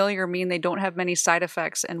being familiar mean they don't have many side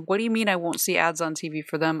effects? And what do you mean I won't see ads on TV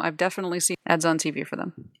for them? I've definitely seen ads on TV for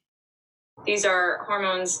them. These are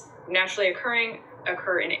hormones naturally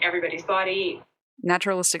occur in everybody's body.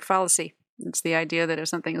 Naturalistic fallacy. It's the idea that if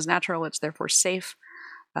something is natural, it's therefore safe.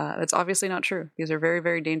 That's obviously not true. These are very,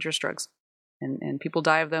 very dangerous drugs. And people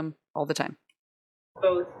die of them all the time.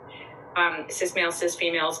 Both cis males, cis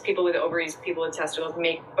females, people with ovaries, people with testicles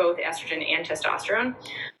make both estrogen and testosterone.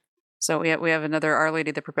 So we have another Our Lady,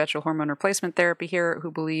 the Perpetual Hormone Replacement Therapy here, who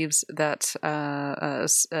believes that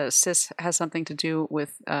cis has something to do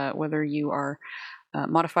with whether you are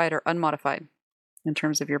modified or unmodified in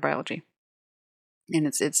terms of your biology. And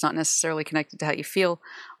it's not necessarily connected to how you feel,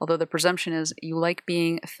 although the presumption is you like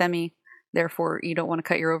being femi, therefore you don't want to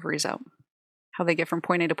cut your ovaries out. How they get from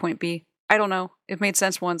point A to point B, I don't know. It made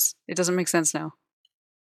sense once. It doesn't make sense now.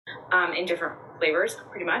 In different flavors,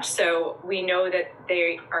 pretty much. So we know that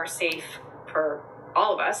they are safe for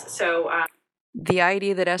all of us. So the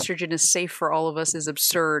idea that estrogen is safe for all of us is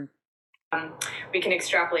absurd. We can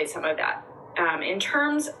extrapolate some of that. In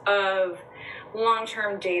terms of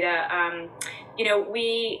long-term data,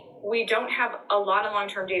 we don't have a lot of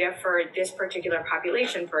long-term data for this particular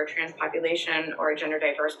population, for a trans population or a gender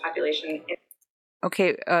diverse population.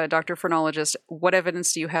 Okay, Dr. Phrenologist, what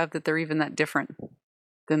evidence do you have that they're even that different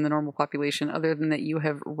than the normal population, other than that you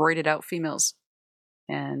have roided out females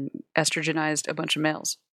and estrogenized a bunch of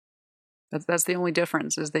males? That's the only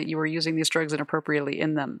difference, is that you are using these drugs inappropriately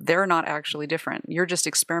in them. They're not actually different. You're just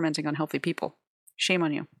experimenting on healthy people. Shame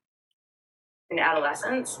on you. In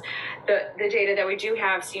adolescence, the data that we do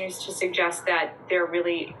have seems to suggest that there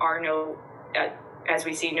really are no, as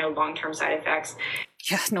we see, no long-term side effects.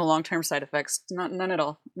 Yeah, no long-term side effects. None at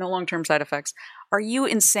all. No long-term side effects. Are you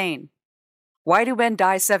insane? Why do men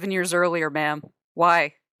die 7 years earlier, ma'am?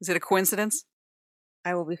 Why? Is it a coincidence?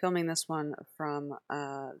 I will be filming this one from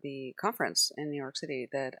the conference in New York City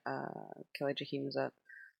that Kelly Jaheen was at,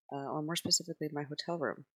 or more specifically my hotel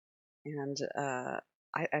room. And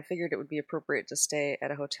I figured it would be appropriate to stay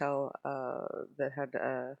at a hotel that had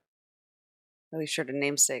really shared a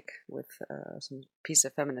namesake with some piece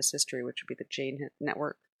of feminist history, which would be the Jane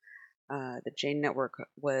Network. The Jane Network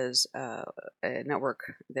was a network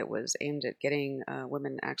that was aimed at getting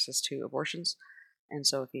women access to abortions. And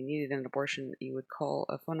so if you needed an abortion, you would call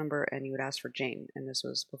a phone number and you would ask for Jane. And this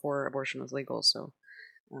was before abortion was legal, so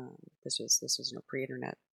this was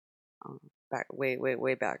pre-internet, back way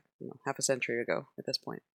back, half a century ago at this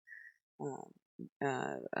point,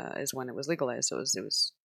 is when it was legalized. So it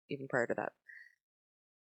was even prior to that.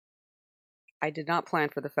 I did not plan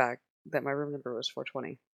for the fact that my room number was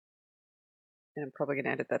 420. And I'm probably going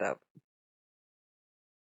to edit that out.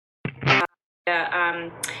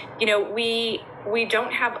 We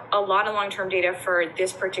don't have a lot of long-term data for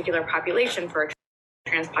this particular population, for a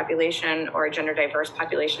trans population or a gender diverse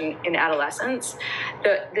population in adolescence.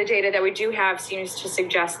 The data that we do have seems to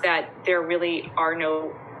suggest that there really are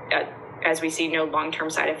no, as we see, no long-term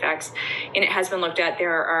side effects. And it has been looked at.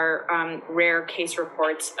 There are rare case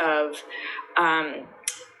reports of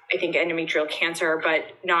I think endometrial cancer, but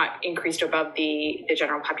not increased above the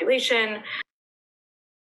general population.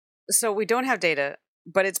 So we don't have data,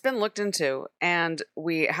 but it's been looked into, and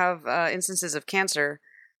we have instances of cancer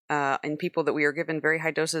in people that we are given very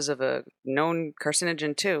high doses of a known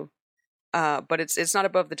carcinogen too. but it's not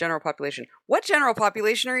above the general population. What general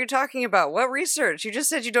population are you talking about? What research? You just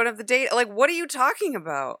said you don't have the data. Like, what are you talking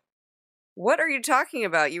about? What are you talking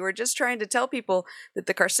about? You were just trying to tell people that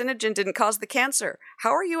the carcinogen didn't cause the cancer.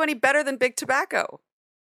 How are you any better than big tobacco?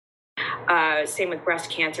 Same with breast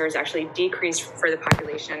cancer is actually decreased for the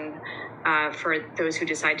population for those who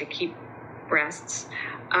decide to keep breasts.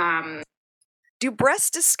 Do breasts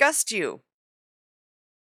disgust you?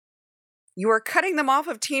 You are cutting them off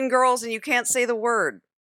of teen girls and you can't say the word.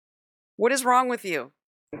 What is wrong with you?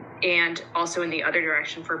 And also in the other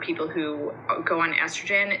direction, for people who go on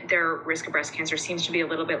estrogen, their risk of breast cancer seems to be a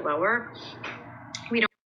little bit lower.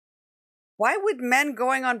 Why would men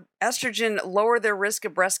going on estrogen lower their risk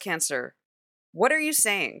of breast cancer? What are you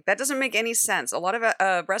saying? That doesn't make any sense. A lot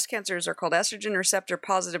of breast cancers are called estrogen receptor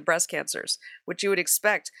positive breast cancers, which you would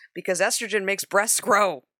expect because estrogen makes breasts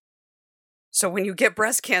grow. So when you get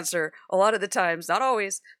breast cancer, a lot of the times, not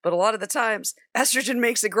always, but a lot of the times, estrogen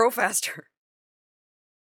makes it grow faster.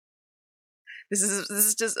 This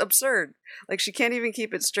is just absurd. Like, she can't even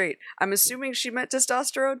keep it straight. I'm assuming she meant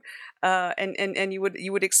testosterone, and you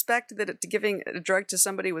would expect that giving a drug to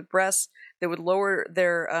somebody with breasts that would lower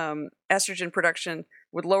their estrogen production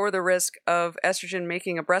would lower the risk of estrogen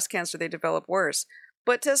making a breast cancer they develop worse.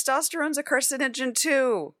 But testosterone's a carcinogen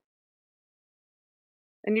too.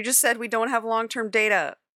 And you just said we don't have long-term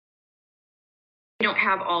data. We don't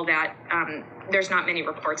have all that. There's not many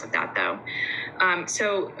reports of that, though.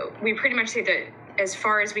 So we pretty much say that as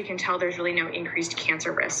far as we can tell, there's really no increased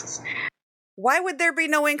cancer risks. Why would there be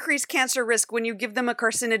no increased cancer risk when you give them a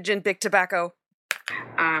carcinogen, big tobacco?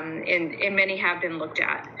 And many have been looked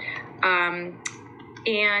at.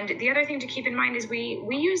 And the other thing to keep in mind is we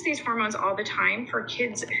use these hormones all the time for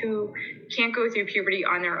kids who can't go through puberty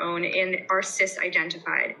on their own and are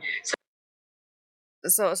cis-identified.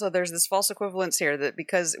 So there's this false equivalence here that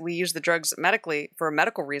because we use the drugs medically for a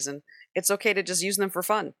medical reason, it's okay to just use them for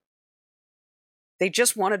fun. They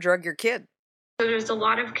just want to drug your kid. So there's a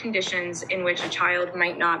lot of conditions in which a child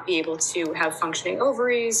might not be able to have functioning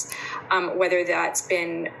ovaries, whether that's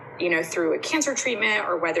been, through a cancer treatment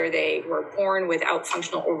or whether they were born without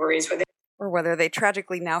functional ovaries, or whether they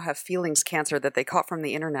tragically now have feelings cancer that they caught from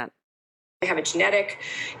the internet. They have a genetic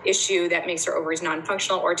issue that makes their ovaries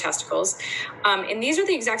non-functional or testicles. And these are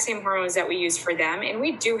the exact same hormones that we use for them. And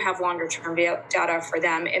we do have longer term data for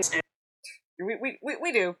them. And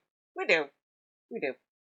we do.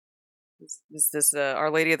 This Our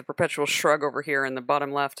Lady of the Perpetual Shrug over here in the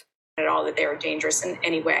bottom left. At all that they are dangerous in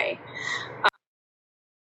any way.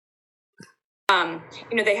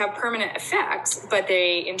 They have permanent effects, but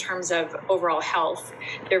in terms of overall health,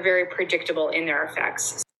 they're very predictable in their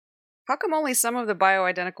effects. How come only some of the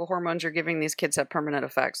bioidentical hormones you're giving these kids have permanent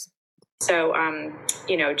effects? So,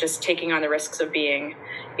 just taking on the risks of being,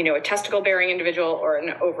 a testicle-bearing individual or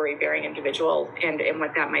an ovary-bearing individual and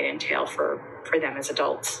what that might entail for them as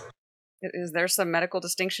adults. Is there some medical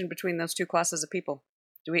distinction between those two classes of people?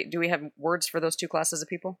 Do we have words for those two classes of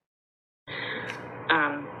people?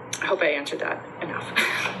 I hope I answered that enough.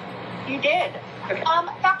 You did. Okay.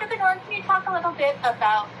 Dr. Gnor, can you talk a little bit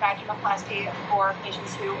about vaginoplasty for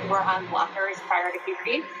patients who were on blockers prior to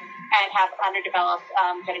puberty and have underdeveloped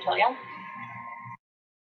genitalia?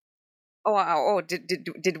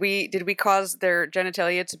 Did we cause their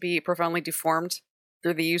genitalia to be profoundly deformed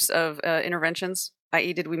through the use of interventions?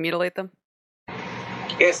 I.e., did we mutilate them?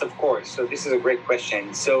 Yes, of course. So this is a great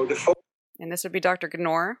question. So and this would be Dr.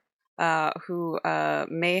 Gnor, who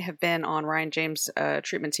may have been on Ryan James'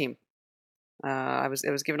 treatment team. I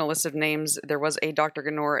was given a list of names. There was a Dr.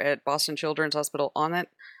 Gnor at Boston Children's Hospital on it.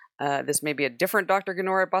 This may be a different Dr.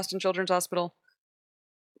 Gnor at Boston Children's Hospital.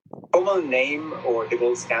 Common name or the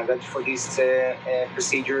gold standard for this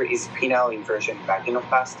procedure is penile inversion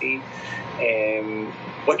vaginoplasty.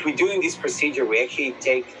 What we do in this procedure, we actually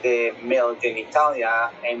take the male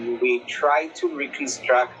genitalia and we try to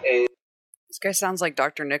reconstruct a... This guy sounds like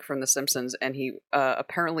Dr. Nick from The Simpsons, and he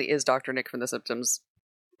apparently is Dr. Nick from The Simpsons.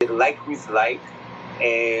 Like with like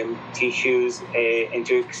tissues and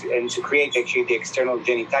to create actually the external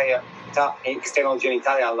genitalia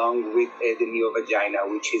along with the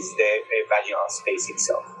neovagina, which is the vaginal space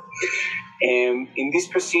itself. In this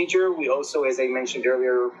procedure, we also, as I mentioned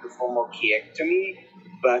earlier, perform orchiectomy.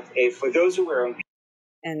 But for those who were on...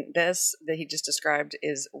 And this that he just described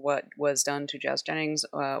is what was done to Jazz Jennings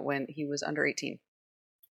when he was under 18.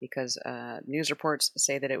 Because news reports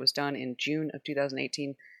say that it was done in June of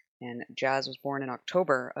 2018, and Jazz was born in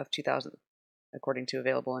October of 2000, according to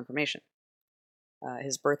available information.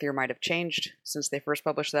 His birth year might have changed since they first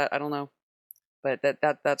published that. I don't know, but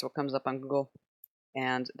that's what comes up on Google.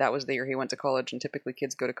 and that was the year he went to college, and typically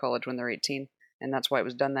kids go to college when they're 18, and that's why it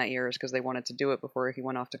was done that year, is because they wanted to do it before he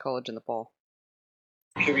went off to college in the fall.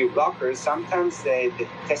 Period blockers, sometimes the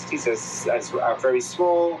testes are very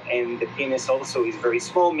small, and the penis also is very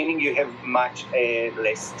small, meaning you have much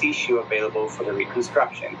less tissue available for the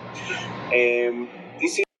reconstruction.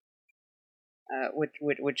 This is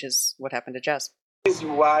which is what happened to Jess. This is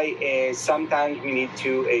why sometimes we need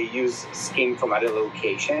to use skin from other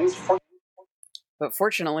locations. But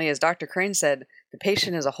fortunately, as Dr. Crane said, the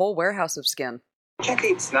patient is a whole warehouse of skin. Actually,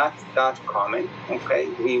 it's not that common, okay?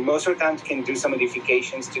 We most of the times can do some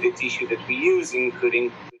modifications to the tissue that we use,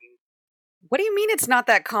 including... What do you mean it's not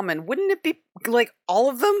that common? Wouldn't it be, like, all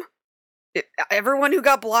of them? Everyone who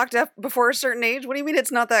got blocked up before a certain age? What do you mean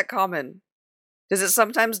it's not that common? Does it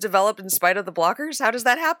sometimes develop in spite of the blockers? How does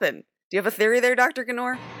that happen? Do you have a theory there, Dr.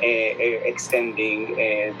 Ganor? Extending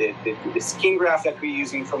the skin graft that we're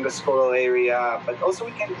using from the scrotal area, but also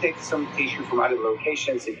we can take some tissue from other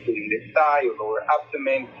locations, including the thigh or lower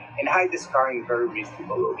abdomen, and hide the scar in very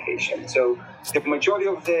reasonable location. So the majority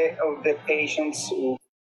of the patients...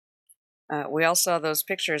 We all saw those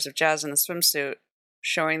pictures of Jazz in the swimsuit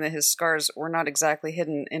showing that his scars were not exactly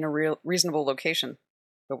hidden in a reasonable location,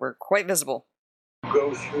 but were quite visible.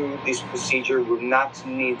 Go through this procedure will not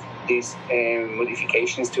need these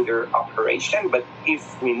modifications to their operation, but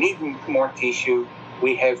if we need more tissue,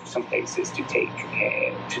 we have some places to take.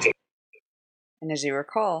 And as you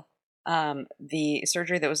recall, the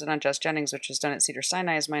surgery that was done on Jess Jennings, which was done at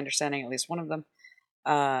Cedars-Sinai, is my understanding, at least one of them,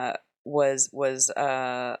 was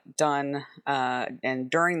done, and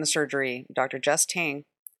during the surgery, Dr. Jess Tang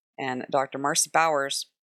and Dr. Marcy Bowers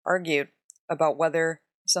argued about whether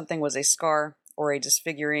something was a scar or a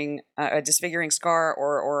disfiguring scar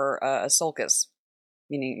or a sulcus,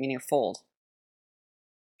 meaning a fold.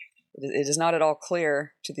 It is not at all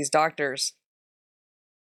clear to these doctors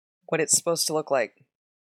what it's supposed to look like,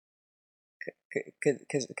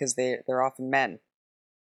 because they're often men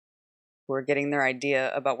who are getting their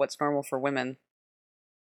idea about what's normal for women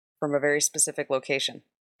from a very specific location.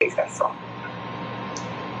 Take that from.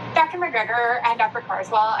 Dr. McGregor and Dr.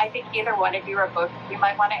 Carswell, I think either one of you or both of you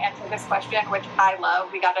might want to answer this question, which I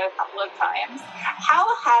love. We got it a couple of times. How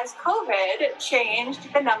has COVID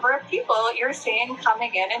changed the number of people you're seeing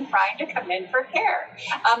coming in and trying to come in for care?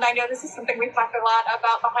 I know this is something we've talked a lot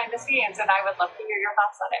about behind the scenes, and I would love to hear your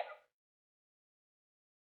thoughts on it.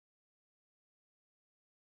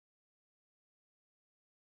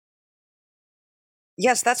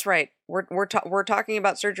 Yes, that's right. We're talking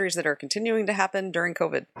about surgeries that are continuing to happen during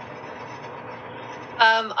COVID.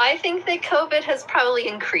 I think that COVID has probably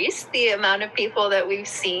increased the amount of people that we've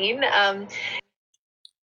seen.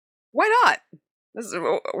 Why not?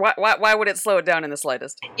 Why would it slow it down in the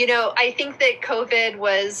slightest? You know, I think that COVID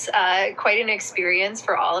was quite an experience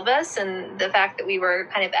for all of us, and the fact that we were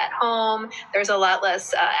kind of at home, there's a lot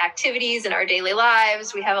less activities in our daily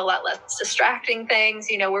lives. We have a lot less distracting things.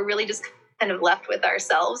 You know, we're really just kind of left with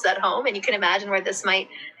ourselves at home, and you can imagine where this might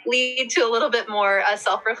lead to a little bit more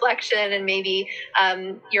self-reflection, and maybe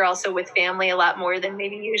you're also with family a lot more than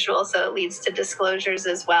maybe usual, so it leads to disclosures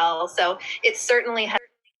as well. So it certainly has.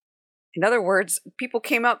 In other words, people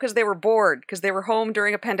came out because they were bored, because they were home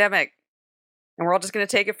during a pandemic. And we're all just going to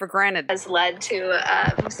take it for granted. Has led to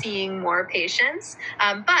seeing more patients.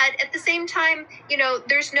 But at the same time, you know,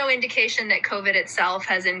 there's no indication that COVID itself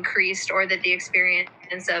has increased, or that the experience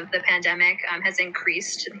of the pandemic has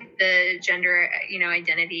increased the gender,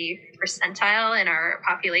 identity percentile in our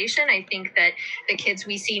population. I think that the kids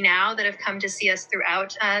we see now that have come to see us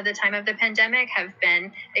throughout the time of the pandemic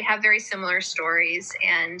they have very similar stories,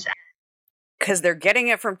 and because they're getting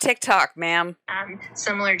it from TikTok, ma'am.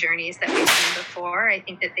 Similar journeys that we've seen before. I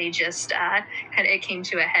think that they just it came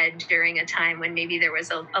to a head during a time when maybe there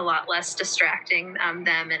was a lot less distracting them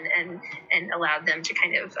and allowed them to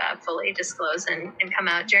kind of fully disclose and come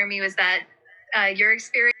out. Jeremy, was that your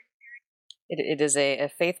experience? It is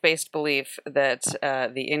a faith-based belief that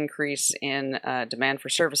the increase in demand for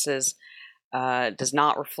services does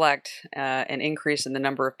not reflect an increase in the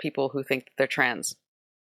number of people who think that they're trans,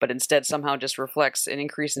 but instead somehow just reflects an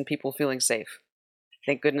increase in people feeling safe.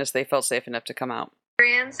 Thank goodness they felt safe enough to come out.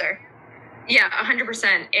 Answer. Yeah,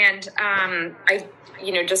 100%. And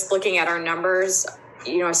just looking at our numbers,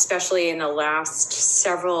 especially in the last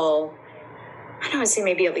several, I would say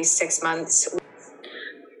maybe at least 6 months,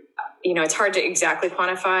 it's hard to exactly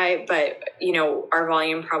quantify, but, our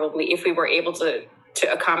volume probably, if we were able to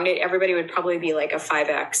accommodate everybody, would probably be like a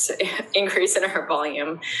 5x increase in our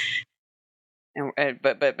volume.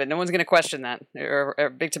 But no one's going to question that.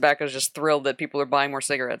 Big Tobacco is just thrilled that people are buying more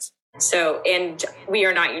cigarettes. So, and we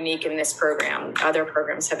are not unique in this program. Other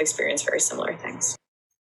programs have experienced very similar things.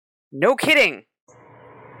 No kidding.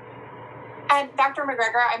 And Dr.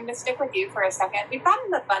 McGregor, I'm going to stick with you for a second. We've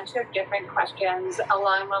gotten a bunch of different questions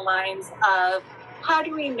along the lines of, how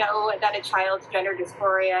do we know that a child's gender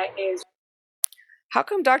dysphoria is How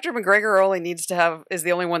come Dr. McGregor is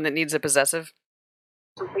the only one that needs a possessive?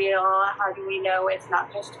 real? How do we know it's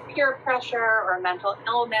not just peer pressure or mental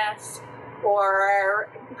illness or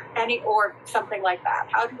something like that?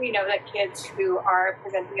 How do we know that kids who are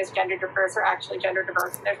presenting as gender diverse are actually gender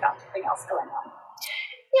diverse and there's not something else going on?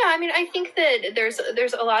 Yeah, I mean, I think that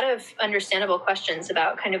there's a lot of understandable questions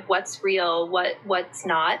about kind of what's real, what's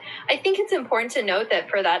not. I think it's important to note that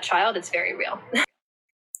for that child, it's very real.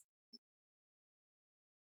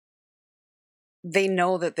 They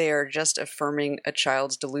know that they are just affirming a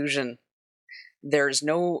child's delusion. There's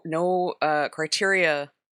no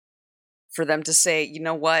criteria for them to say, you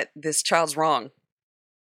know what, this child's wrong.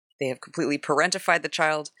 They have completely parentified the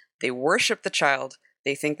child. They worship the child.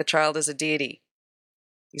 They think the child is a deity.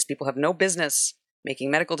 These people have no business making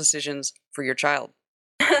medical decisions for your child.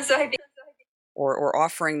 So I think, or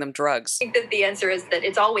offering them drugs. I think that the answer is that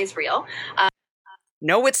it's always real.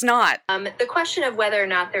 No, it's not. The question of whether or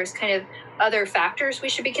not there's kind of other factors we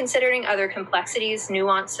should be considering, other complexities,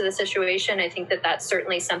 nuance to the situation, I think that that's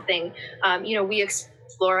certainly something, we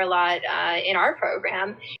explore a lot in our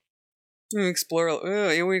program. We explore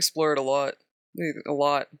it a lot. A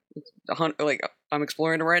lot. I'm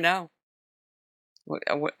exploring it right now.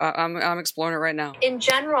 I'm exploring it right now. In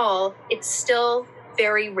general, it's still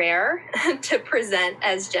very rare to present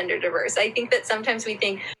as gender diverse. I think that sometimes we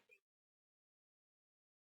think,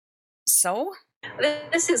 so?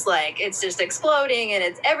 This is it's just exploding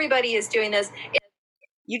and everybody is doing this.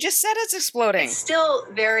 You just said it's exploding. It's still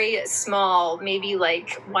very small, maybe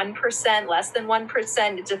 1%, less than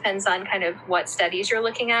 1%. It depends on kind of what studies you're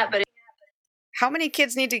looking at. But how many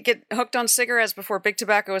kids need to get hooked on cigarettes before big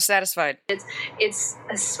tobacco is satisfied? It's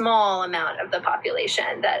a small amount of the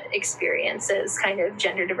population that experiences kind of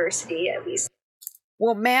gender diversity, at least.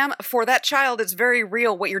 Well, ma'am, for that child, it's very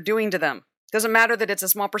real what you're doing to them. Doesn't matter that it's a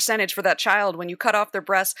small percentage for that child when you cut off their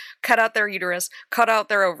breasts, cut out their uterus, cut out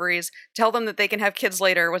their ovaries, tell them that they can have kids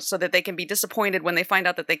later so that they can be disappointed when they find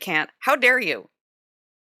out that they can't. How dare you?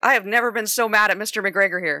 I have never been so mad at Mr.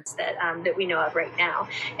 McGregor here. That we know of right now.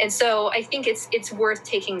 And so I think it's worth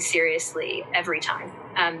taking seriously every time.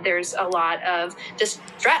 There's a lot of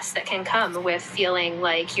distress that can come with feeling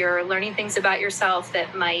like you're learning things about yourself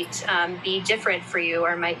that might be different for you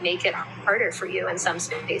or might make it harder for you in some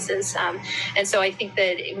spaces. And so I think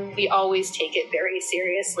that we always take it very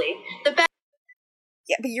seriously.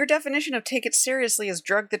 Yeah, but your definition of take it seriously is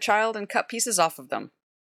drug the child and cut pieces off of them.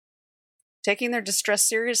 Taking their distress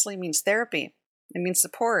seriously means therapy. It means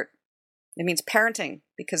support. It means parenting,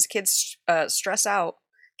 because kids stress out.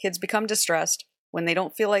 Kids become distressed when they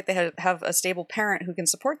don't feel like they have a stable parent who can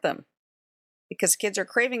support them, because kids are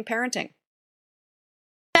craving parenting.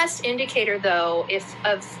 Best indicator, though,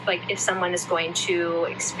 if someone is going to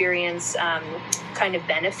experience kind of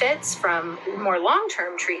benefits from more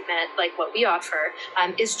long-term treatment, like what we offer,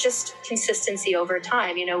 is just consistency over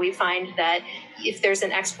time. We find that if there's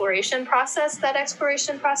an exploration process, that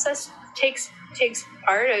exploration process takes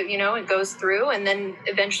part. It goes through, and then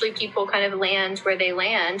eventually people kind of land where they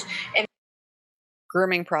land. And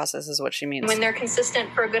grooming process is what she means. When they're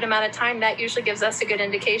consistent for a good amount of time, that usually gives us a good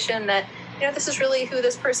indication that, this is really who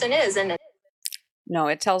this person is. And no,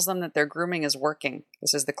 it tells them that their grooming is working.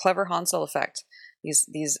 This is the clever Hansel effect.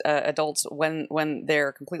 These adults, when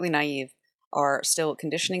they're completely naive, are still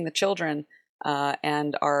conditioning the children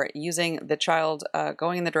and are using the child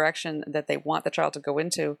going in the direction that they want the child to go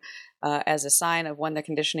into as a sign of when the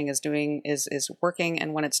conditioning is working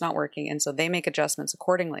and when it's not working. And so they make adjustments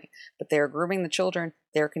accordingly. But they are grooming the children,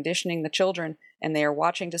 they are conditioning the children, and they are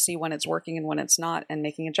watching to see when it's working and when it's not and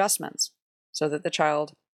making adjustments so that the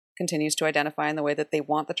child continues to identify in the way that they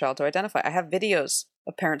want the child to identify. I have videos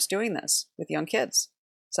of parents doing this with young kids.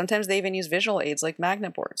 Sometimes they even use visual aids like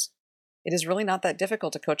magnet boards. It is really not that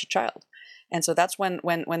difficult to coach a child. And so that's when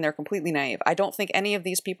they're completely naive. I don't think any of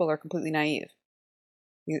these people are completely naive.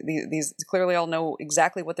 These clearly all know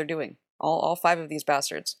exactly what they're doing. All 5 of these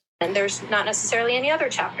bastards. And there's not necessarily any other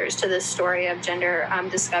chapters to this story of gender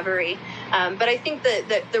discovery. But I think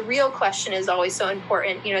that the real question is always so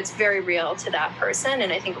important. It's very real to that person.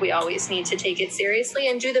 And I think we always need to take it seriously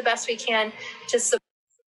and do the best we can to support.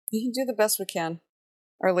 You can do the best we can.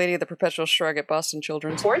 Our Lady of the Perpetual Shrug at Boston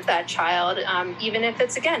Children's. Support that child, even if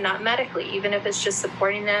it's, again, not medically, even if it's just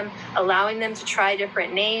supporting them, allowing them to try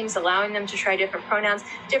different names, allowing them to try different pronouns,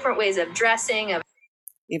 different ways of dressing.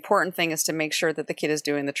 The important thing is to make sure that the kid is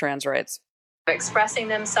doing the trans rights. Expressing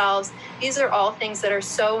themselves. These are all things that are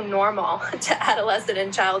so normal to adolescent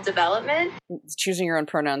and child development. Choosing your own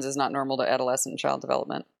pronouns is not normal to adolescent and child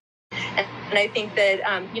development. And I think that,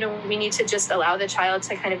 we need to just allow the child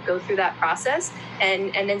to kind of go through that process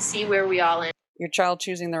and then see where we all end. Your child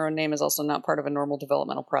choosing their own name is also not part of a normal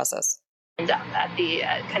developmental process. At the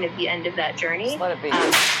kind of the end of that journey. Just let it be.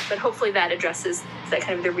 But hopefully that addresses that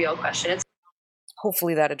kind of the real question.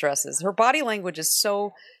 Hopefully that addresses. Her body language is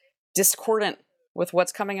so discordant with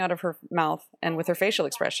what's coming out of her mouth and with her facial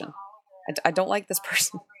expression. I don't like this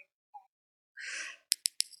person.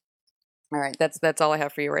 All right, that's all I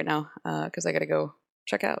have for you right now, because I got to go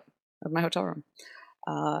check out of my hotel room.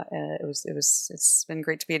 It's been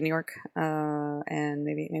great to be in New York, and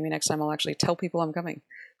maybe next time I'll actually tell people I'm coming.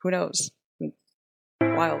 Who knows?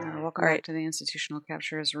 Wild. Welcome back to The Institutional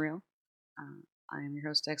Capture is Real. I am your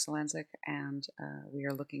host, Dex Alanzik, and we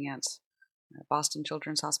are looking at Boston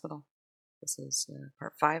Children's Hospital. This is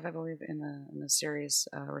part 5, I believe, in the series,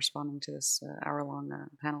 responding to this hour-long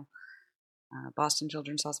panel. Boston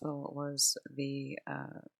Children's Hospital was the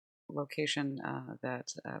location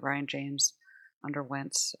that Ryan James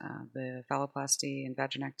underwent the phalloplasty and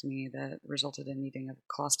vaginectomy that resulted in needing a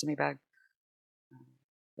colostomy bag.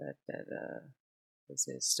 This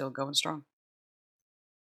is still going strong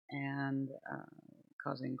and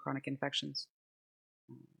causing chronic infections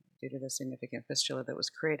due to the significant fistula that was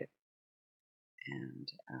created.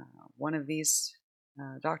 And one of these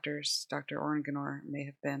doctors, Dr. Oren Ganor, may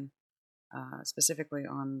have been specifically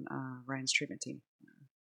on Ryan's treatment team.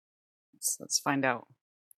 Let's find out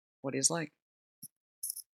what he's like.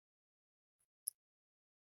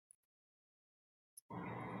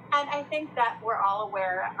 And I think that we're all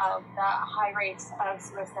aware of the high rates of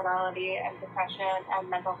suicidality and depression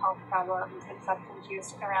and mental health problems and substance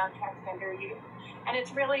use around transgender youth. And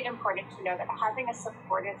it's really important to know that having a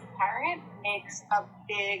supportive parent makes a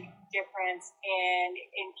big difference in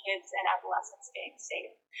kids and adolescents staying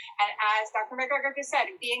safe. And as Dr. McGregor just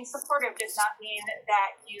said, being supportive does not mean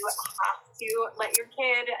that you have to let your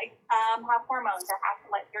kid have hormones or have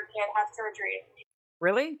to let your kid have surgery.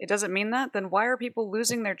 Really? It doesn't mean that? Then why are people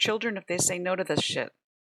losing their children if they say no to this shit?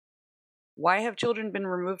 Why have children been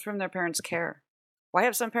removed from their parents' care? Why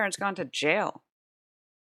have some parents gone to jail?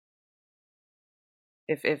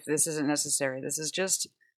 If this isn't necessary, this is just,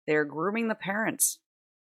 they're grooming the parents.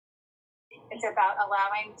 It's about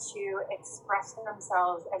allowing to express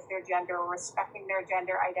themselves as their gender, respecting their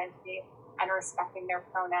gender identity, and respecting their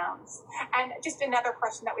pronouns. And just another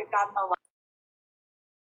question that we've gotten a lot.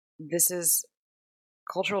 This is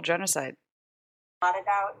cultural genocide.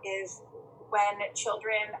 About is when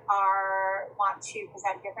children want to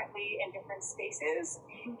present differently in different spaces.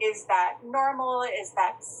 Is that normal? Is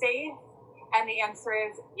that safe? And the answer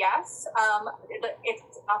is yes.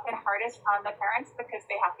 It's often hardest on the parents because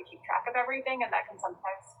they have to keep track of everything, and that can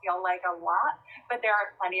sometimes feel like a lot. But there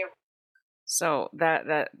are plenty of. So that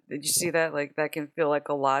did you see that? Like, that can feel like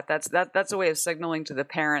a lot. That's a way of signaling to the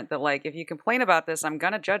parent that, like, if you complain about this, I'm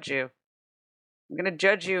gonna judge you. I'm gonna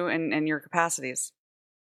judge you and your capacities,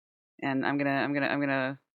 and I'm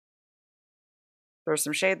gonna throw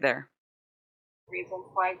some shade there. Reasons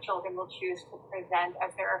why children will choose to present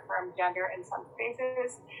as their affirmed gender in some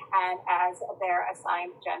spaces and as their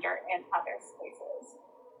assigned gender in other spaces.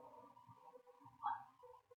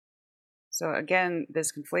 So again,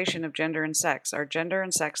 this conflation of gender and sex. Are gender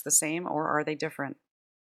and sex the same, or are they different?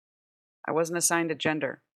 I wasn't assigned a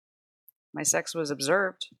gender. My sex was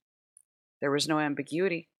observed. There was no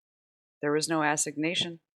ambiguity. There was no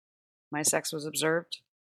assignation. My sex was observed,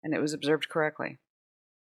 and it was observed correctly.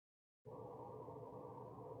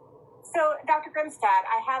 So, Dr. Grimstad,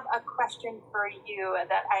 I have a question for you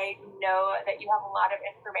that I know that you have a lot of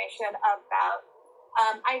information about.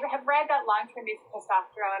 I have read that long-term use of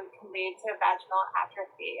testosterone can lead to vaginal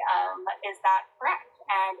atrophy. Is that correct?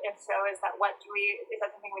 And if so, is that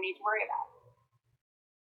something we need to worry about?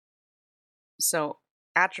 So,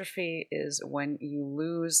 atrophy is when you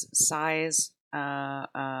lose size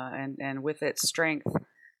and with it strength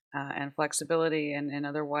and flexibility and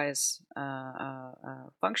otherwise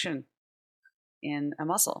function in a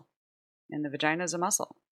muscle. And the vagina is a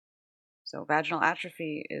muscle. So vaginal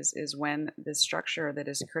atrophy is when this structure that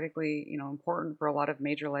is critically important for a lot of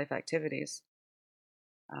major life activities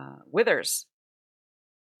withers.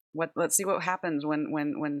 Let's see what happens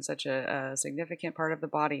when such a significant part of the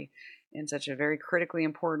body in such a very critically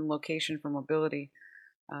important location for mobility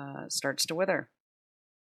starts to wither.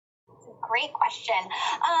 Great question.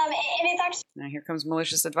 And it's actually. Now here comes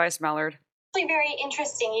malicious advice, Mallard. Actually very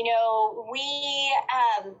interesting. You know,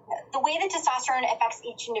 the way that testosterone affects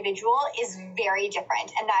each individual is very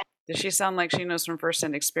different, and that Does she sound like she knows from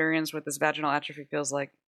first-hand experience what this vaginal atrophy feels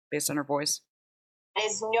like, based on her voice?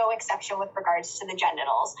 is no exception with regards to the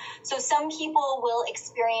genitals. So some people will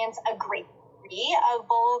experience a great degree of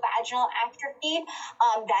vulvovaginal atrophy.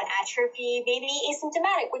 That atrophy may be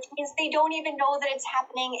asymptomatic, which means they don't even know that it's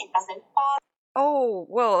happening. It doesn't bother. Oh,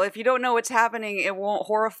 well, if you don't know what's happening, it won't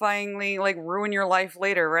horrifyingly, like, ruin your life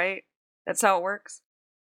later, right? That's how it works.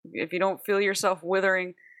 If you don't feel yourself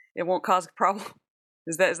withering, it won't cause a problem.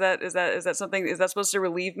 Is that something, is that supposed to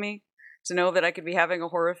relieve me? To know that I could be having a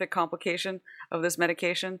horrific complication of this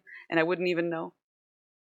medication, and I wouldn't even know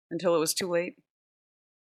until it was too late?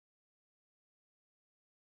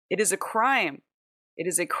 It is a crime. It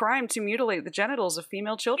is a crime to mutilate the genitals of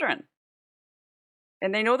female children.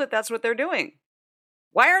 And they know that that's what they're doing.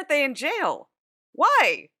 Why aren't they in jail?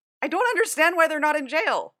 Why? I don't understand why they're not in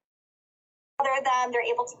jail. Them, they're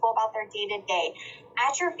able to go about their day-to-day.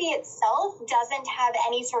 Atrophy itself doesn't have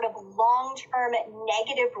any sort of long-term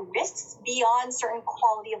negative risks beyond certain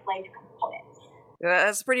quality of life components.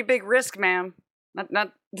 That's a pretty big risk, ma'am.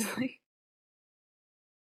 Not.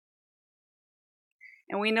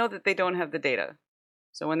 And we know that they don't have the data.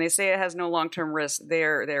 So when they say it has no long-term risk,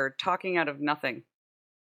 they're talking out of nothing.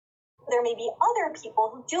 There may be other people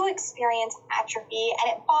who do experience atrophy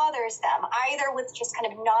and it bothers them, either with just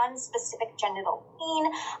kind of non-specific genital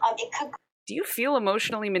pain. It could. Do you feel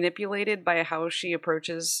emotionally manipulated by how she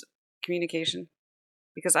approaches communication?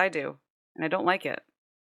 Because I do, and I don't like it.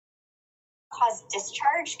 Cause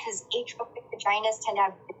discharge, because atrophic vaginas tend to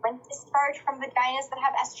have different discharge from vaginas that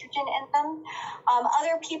have estrogen in them.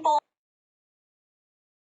 Other people.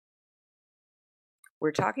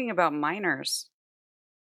 We're talking about minors.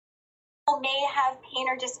 May have pain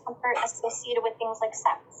or discomfort associated with things like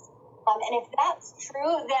sex. And if that's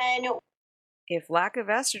true, then if lack of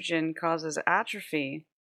estrogen causes atrophy,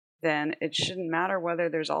 then it shouldn't matter whether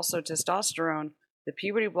there's also testosterone. The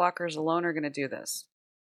puberty blockers alone are going to do this.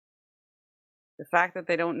 The fact that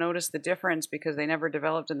they don't notice the difference because they never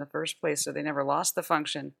developed in the first place, so they never lost the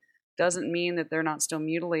function, doesn't mean that they're not still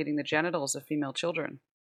mutilating the genitals of female children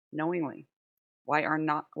knowingly. Why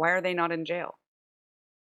are they not in jail?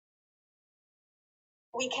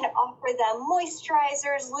 We can offer them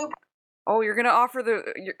moisturizers, lubricants. Oh, you're going to offer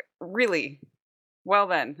really? Well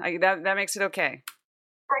then, that makes it okay.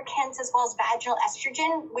 Lubricants as well as vaginal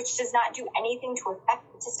estrogen, which does not do anything to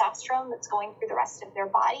affect the testosterone that's going through the rest of their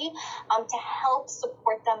body, to help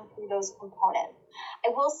support them through those components. I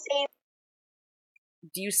will say.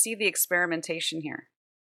 Do you see the experimentation here?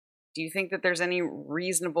 Do you think that there's any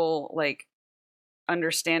reasonable,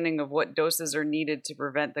 understanding of what doses are needed to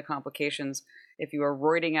prevent the complications if you are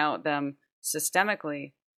roiding out them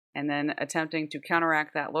systemically and then attempting to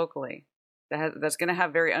counteract that locally? That's going to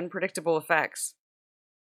have very unpredictable effects.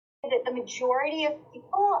 The majority of people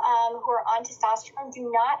who are on testosterone do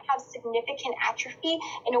not have significant atrophy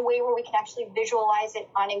in a way where we can actually visualize it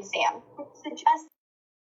on exam, which suggests.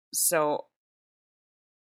 So,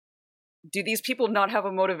 do these people not have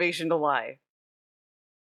a motivation to lie?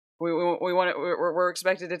 We're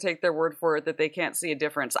expected to take their word for it that they can't see a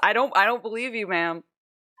difference. I don't believe you, ma'am.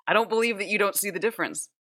 I don't believe that you don't see the difference.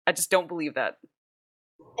 I just don't believe that.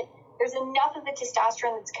 There's enough of the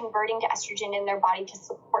testosterone that's converting to estrogen in their body to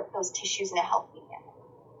support those tissues in a healthy manner.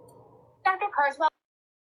 Dr. Carswell.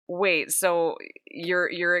 Wait, so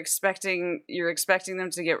you're expecting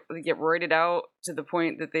them to get roided out to the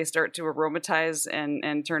point that they start to aromatize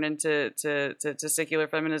and turn into testicular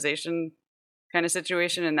feminization kind of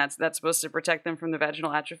situation, and that's supposed to protect them from the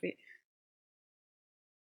vaginal atrophy?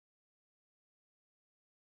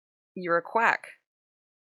 You're a quack.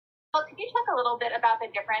 Well, could you talk a little bit about the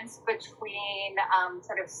difference between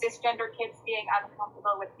sort of cisgender kids being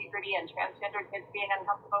uncomfortable with puberty and transgender kids being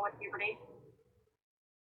uncomfortable with puberty?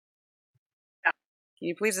 Can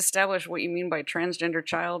you please establish what you mean by transgender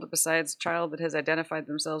child besides child that has identified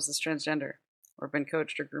themselves as transgender or been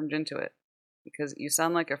coached or groomed into it? Because you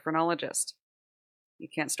sound like a phrenologist. You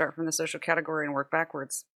can't start from the social category and work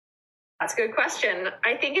backwards. That's a good question.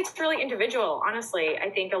 I think it's really individual, honestly. I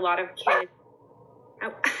think a lot of kids...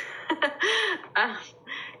 Oh.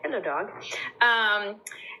 Hello, dog.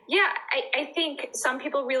 I think some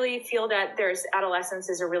people really feel that adolescence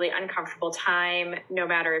is a really uncomfortable time, no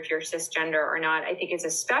matter if you're cisgender or not. I think it's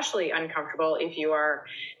especially uncomfortable if you are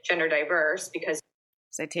gender diverse, because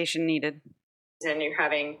citation needed. And you're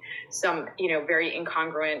having some, very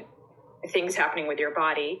incongruent things happening with your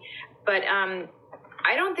body. But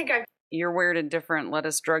I don't think You're weird and different. Let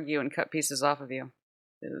us drug you and cut pieces off of you.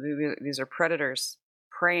 These are predators.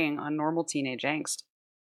 preying on normal teenage angst.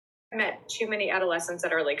 I met too many adolescents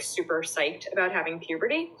that are like super psyched about having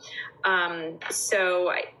puberty. I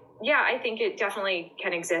think it definitely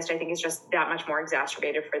can exist. I think it's just that much more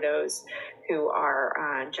exacerbated for those who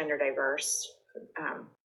are gender diverse.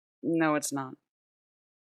 No, it's not.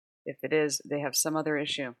 If it is, they have some other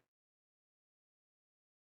issue.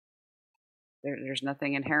 There's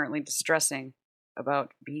nothing inherently distressing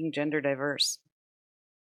about being gender diverse.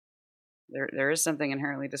 There is something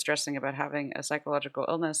inherently distressing about having a psychological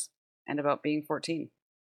illness and about being 14.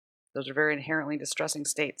 Those are very inherently distressing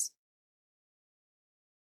states.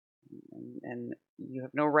 And you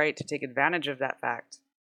have no right to take advantage of that fact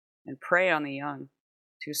and prey on the young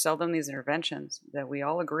to sell them these interventions that we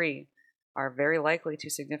all agree are very likely to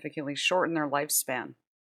significantly shorten their lifespan,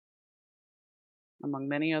 among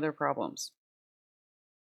many other problems.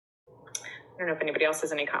 I don't know if anybody else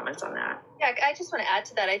has any comments on that. Yeah, I just want to add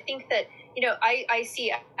to that. I think that, I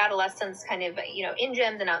see adolescents kind of, in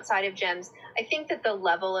gyms and outside of gyms. I think that the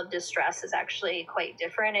level of distress is actually quite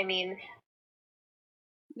different. I mean,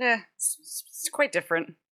 yeah, it's quite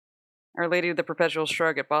different. Our Lady of the Perpetual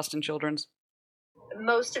Shrug at Boston Children's.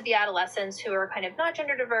 Most of the adolescents who are kind of not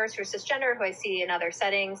gender diverse or cisgender, who I see in other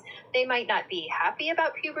settings, they might not be happy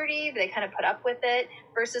about puberty. They kind of put up with it,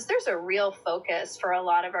 versus there's a real focus for a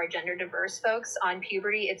lot of our gender diverse folks on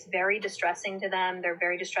puberty. It's very distressing to them. They're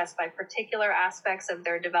very distressed by particular aspects of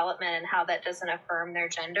their development and how that doesn't affirm their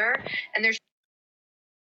gender. And there's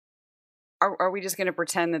Are we just going to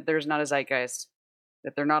pretend that there's not a zeitgeist?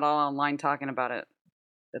 That they're not all online talking about it?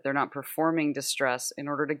 That they're not performing distress in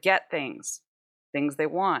order to get things they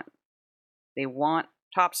want? They want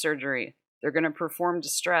top surgery. They're going to perform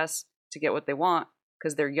distress to get what they want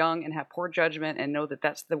because they're young and have poor judgment and know that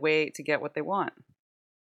that's the way to get what they want.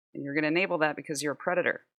 And you're going to enable that because you're a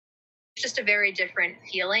predator. It's just a very different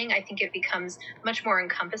feeling. I think it becomes much more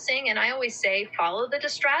encompassing. And I always say, follow the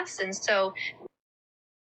distress. And so,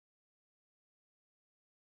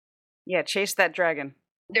 yeah, chase that dragon.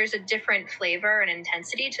 There's a different flavor and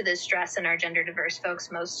intensity to the stress in our gender diverse folks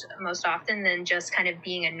most often than just kind of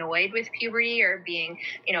being annoyed with puberty or being,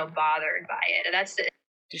 bothered by it.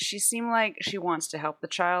 Does she seem like she wants to help the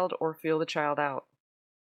child or feel the child out?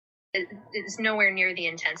 It's nowhere near the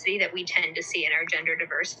intensity that we tend to see in our gender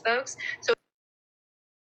diverse folks. So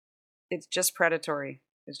it's just predatory.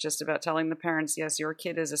 It's just about telling the parents, yes, your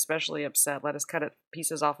kid is especially upset. Let us cut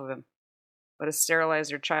pieces off of him. Let us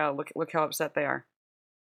sterilize your child. Look how upset they are.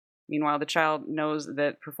 Meanwhile, the child knows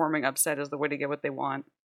that performing upset is the way to get what they want.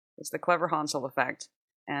 It's the clever Hansel effect,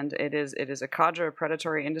 and it is a cadre of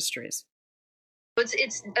predatory industries.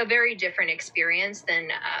 It's a very different experience than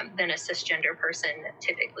a cisgender person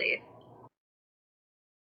typically.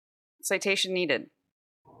 Citation needed.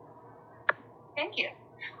 Thank you.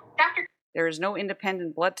 Dr. There is no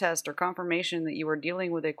independent blood test or confirmation that you are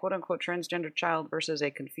dealing with a quote-unquote transgender child versus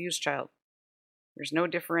a confused child. There's no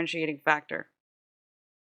differentiating factor.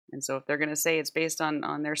 And so if they're going to say it's based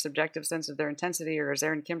on their subjective sense of their intensity, or as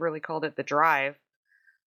Erin Kimberly called it, the drive,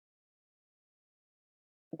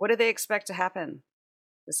 what do they expect to happen?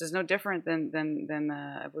 This is no different than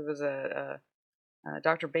I believe it was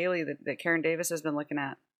Dr. Bailey that Karen Davis has been looking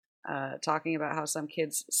at, talking about how some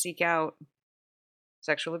kids seek out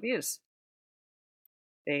sexual abuse.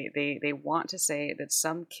 They want to say that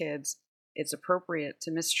some kids it's appropriate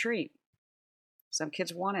to mistreat. Some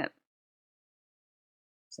kids want it.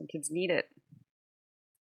 Some kids need it.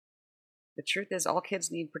 The truth is, all kids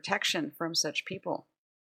need protection from such people.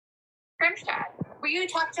 Grimstad, will you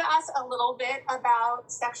talk to us a little bit about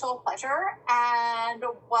sexual pleasure and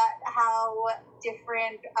how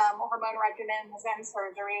different hormone regimens and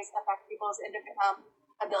surgeries affect people's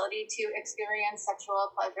ability to experience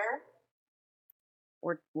sexual pleasure?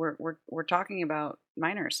 We're talking about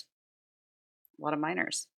minors. A lot of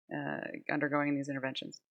minors undergoing these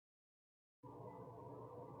interventions.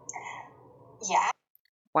 Yeah.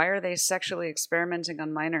 Why are they sexually experimenting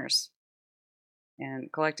on minors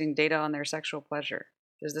and collecting data on their sexual pleasure?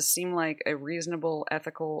 Does this seem like a reasonable,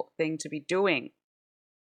 ethical thing to be doing?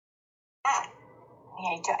 Yeah.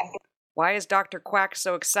 I think why is Dr. Quack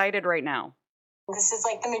so excited right now? This is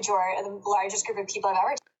like the largest group of people I've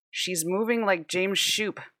ever She's moving like James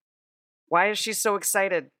Shoop. Why is she so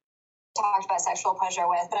excited? Talked about sexual pleasure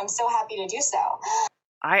with, but I'm so happy to do so.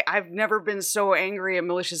 I've never been so angry at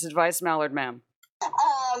malicious advice, Mallard, ma'am.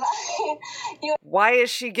 Why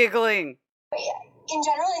is she giggling? In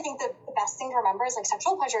general, I think that the best thing to remember is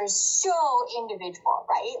sexual pleasure is so individual,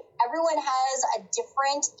 right? Everyone has a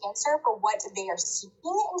different answer for what they are seeking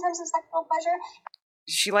in terms of sexual pleasure.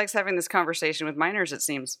 She likes having this conversation with minors, it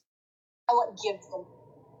seems. And what gives them.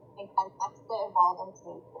 And that's the evolve into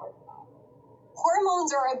move towards that.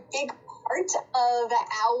 Hormones are a big part of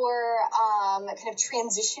our kind of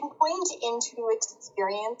transition point into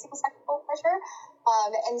experiencing sexual pleasure.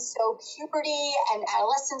 And so puberty and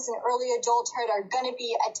adolescence and early adulthood are going to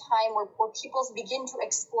be a time where people begin to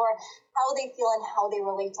explore how they feel and how they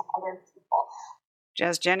relate to other people.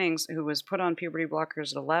 Jazz Jennings, who was put on puberty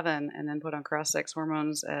blockers at 11 and then put on cross-sex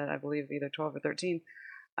hormones at, I believe, either 12 or 13,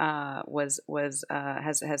 has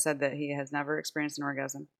said that he has never experienced an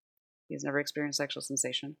orgasm. He's never experienced sexual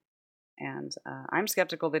sensation. And I'm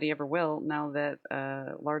skeptical that he ever will now that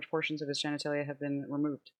large portions of his genitalia have been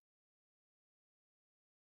removed.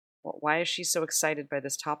 Why is she so excited by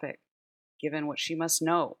this topic, given what she must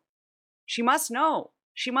know? She must know.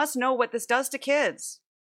 She must know what this does to kids.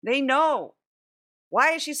 They know.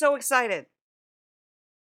 Why is she so excited?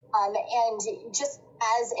 And just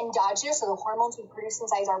as endogenous, so the hormones we produce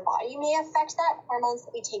inside our body may affect that, hormones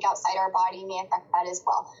that we take outside our body may affect that as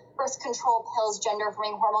well. Birth control pills,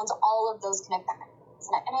 gender-affirming hormones, all of those can affect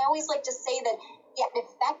it. And I always like to say that the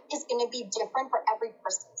effect is going to be different for every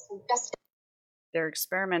person. So just they're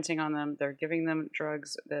experimenting on them. They're giving them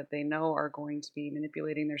drugs that they know are going to be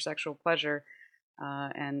manipulating their sexual pleasure,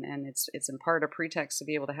 and it's in part a pretext to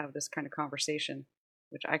be able to have this kind of conversation,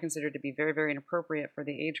 which I consider to be very, very inappropriate for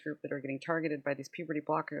the age group that are getting targeted by these puberty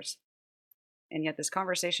blockers. And yet this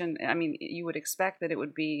conversation, I mean, you would expect that it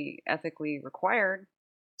would be ethically required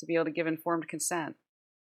to be able to give informed consent.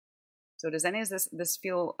 So does any of this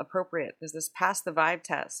feel appropriate? Does this pass the vibe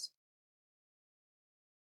test?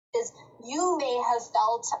 Is you may have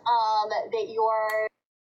felt that you're...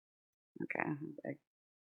 Okay, I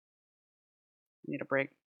need a break.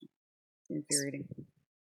 It's infuriating.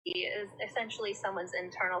 Is essentially someone's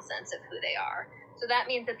internal sense of who they are. So that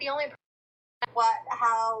means that the only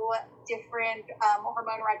how different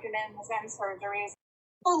hormone regimens and surgeries.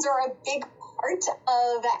 Hormones are a big part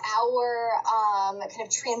of our kind of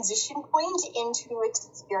transition point into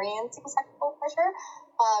experiencing sexual pleasure.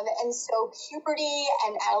 And so puberty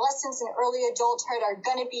and adolescence and early adulthood are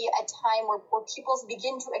going to be a time where people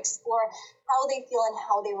begin to explore how they feel and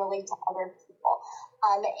how they relate to other people.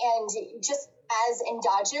 And just as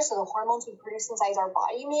endogenous, so the hormones we produce inside our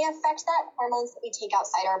body may affect that, hormones that we take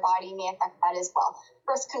outside our body may affect that as well.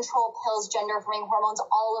 Birth control pills, gender-affirming hormones,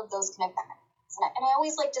 all of those can affect it. And I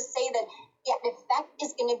always like to say that the effect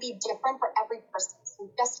is going to be different for every person. So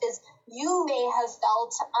just as you may have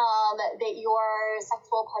felt that your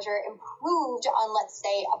sexual pleasure improved on, let's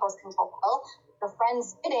say, a birth control pill, your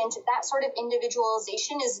friends didn't, that sort of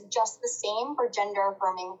individualization is just the same for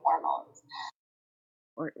gender-affirming hormones.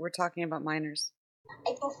 We're talking about minors.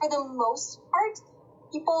 I think for the most part,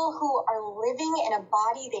 people who are living in a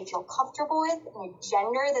body they feel comfortable with, in a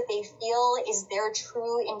gender that they feel is their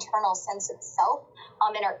true internal sense of self,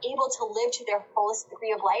 and are able to live to their fullest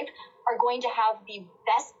degree of life, are going to have the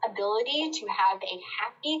best ability to have a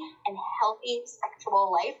happy and healthy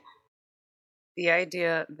sexual life. The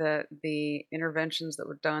idea that the interventions that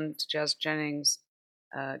were done to Jazz Jennings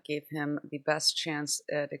gave him the best chance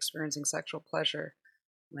at experiencing sexual pleasure.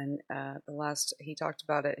 When the last he talked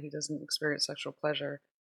about it, he doesn't experience sexual pleasure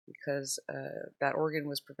because that organ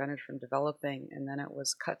was prevented from developing and then it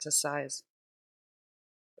was cut to size.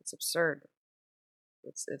 It's absurd.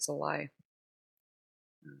 It's a lie.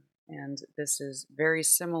 And this is very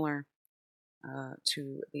similar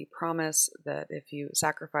to the promise that if you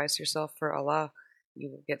sacrifice yourself for Allah, you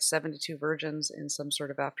will get 72 virgins in some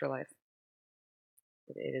sort of afterlife.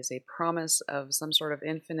 It is a promise of some sort of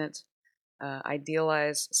infinite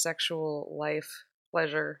idealized sexual life,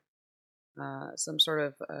 pleasure, some sort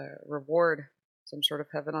of reward, some sort of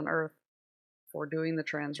heaven on earth for doing the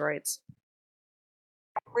trans rites.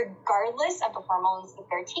 Regardless of the hormones that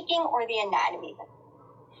they're taking or the anatomy.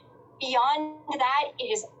 Beyond that, it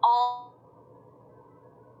is all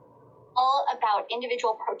about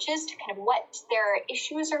individual approaches to kind of what their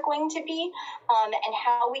issues are going to be, and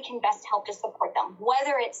how we can best help to support them,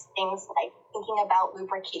 whether it's things like thinking about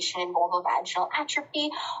lubrication and vulvovaginal atrophy,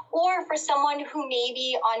 or for someone who may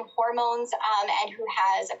be on hormones and who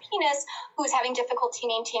has a penis, who's having difficulty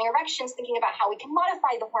maintaining erections, thinking about how we can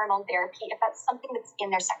modify the hormone therapy if that's something that's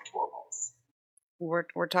in their sexual goals.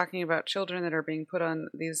 We're talking about children that are being put on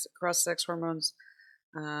these cross-sex hormones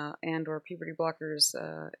and or puberty blockers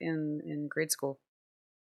in grade school.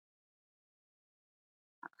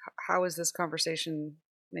 How does this conversation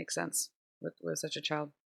make sense with such a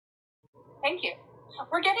child? Thank you.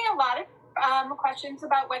 We're getting a lot of questions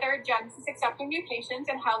about whether GEMS is accepting new patients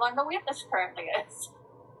and how long the wait list currently is.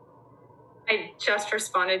 I just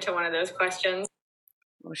responded to one of those questions.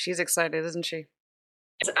 Well, she's excited, isn't she?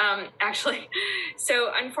 Actually,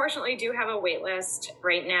 so unfortunately, do have a wait list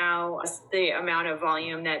right now. The amount of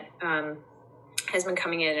volume that has been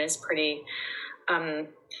coming in is pretty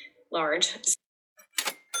large.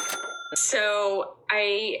 So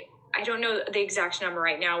I don't know the exact number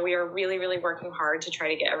right now. We are really, really working hard to try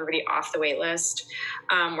to get everybody off the wait list.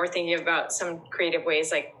 We're thinking about some creative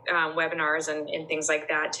ways like webinars and things like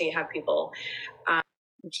that to have people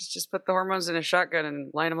just put the hormones in a shotgun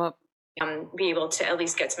and line them up. Be able to at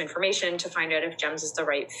least get some information to find out if GEMS is the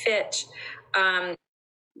right fit.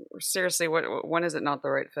 Seriously, when is it not the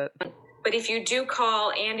right fit? But if you do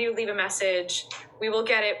call and you leave a message, we will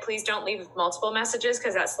get it. Please don't leave multiple messages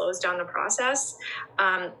because that slows down the process.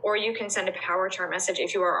 Or you can send a power chart message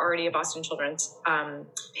if you are already a Boston Children's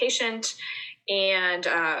patient. And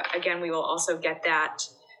again, we will also get that.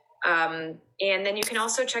 And then you can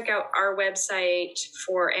also check out our website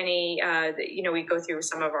for any, we go through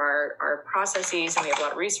some of our processes and we have a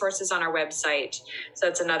lot of resources on our website. So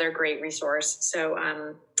that's another great resource. So,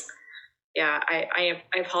 I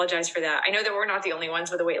apologize for that. I know that we're not the only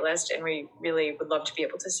ones with a wait list, and we really would love to be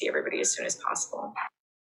able to see everybody as soon as possible.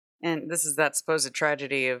 And this is that supposed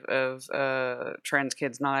tragedy of trans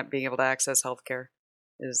kids not being able to access healthcare,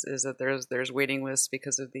 is that there's waiting lists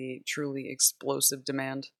because of the truly explosive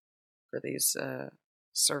demand for these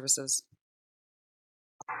services.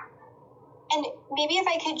 And maybe if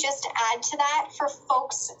I could just add to that, for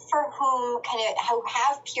folks for whom who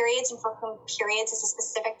have periods and for whom periods is a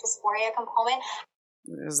specific dysphoria component.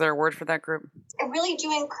 Is there a word for that group? I really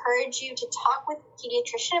do encourage you to talk with a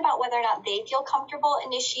pediatrician about whether or not they feel comfortable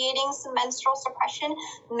initiating some menstrual suppression.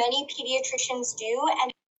 Many pediatricians do.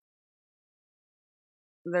 And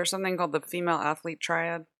there's something called the female athlete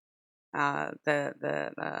triad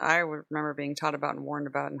that I remember being taught about and warned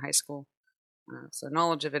about in high school. So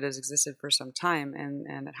knowledge of it has existed for some time, and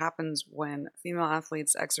it happens when female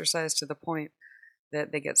athletes exercise to the point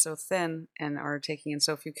that they get so thin and are taking in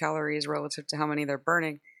so few calories relative to how many they're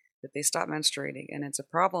burning that they stop menstruating. And it's a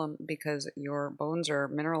problem because your bones are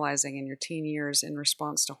mineralizing in your teen years in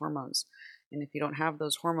response to hormones. And if you don't have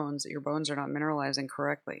those hormones, your bones are not mineralizing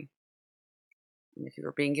correctly. And if you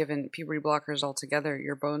were being given puberty blockers altogether,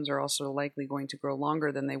 your bones are also likely going to grow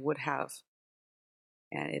longer than they would have.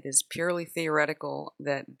 And it is purely theoretical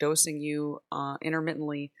that dosing you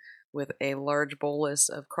intermittently with a large bolus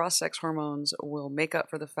of cross-sex hormones will make up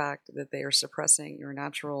for the fact that they are suppressing your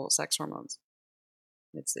natural sex hormones.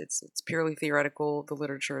 It's purely theoretical. The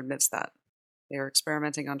literature admits that. They are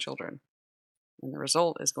experimenting on children. And the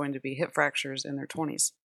result is going to be hip fractures in their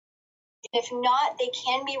 20s. If not, they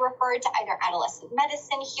can be referred to either adolescent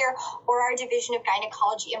medicine here or our division of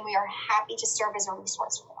gynecology, and we are happy to serve as a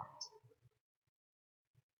resource for that.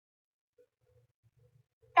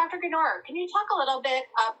 Dr. Gnor, can you talk a little bit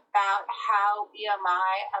about how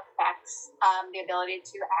BMI affects the ability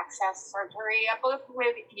to access surgery, both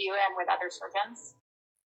with you and with other surgeons?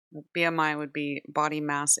 BMI would be body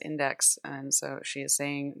mass index, and so she is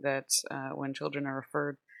saying that when children are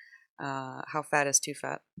referred, how fat is too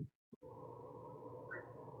fat?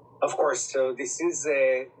 Of course, so this is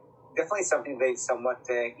definitely something that is somewhat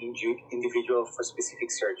individual for specific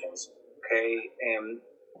surgeons, okay?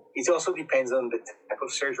 It also depends on the type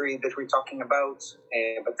of surgery that we're talking about,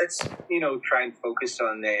 but let's, try and focus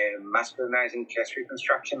on masculinizing chest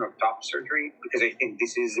reconstruction or top surgery, because I think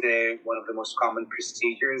this is one of the most common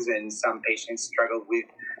procedures, and some patients struggle with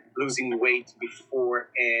losing weight before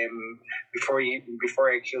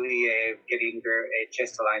actually getting their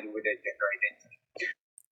chest aligned with their gender identity.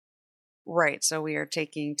 Right, so we are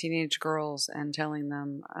taking teenage girls and telling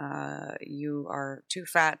them, you are too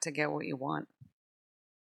fat to get what you want.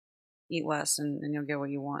 Eat less and you'll get what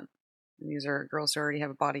you want. And these are girls who already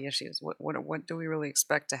have body issues. What do we really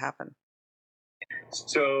expect to happen?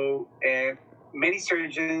 So many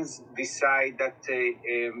surgeons decide that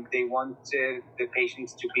they want the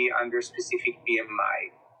patients to be under specific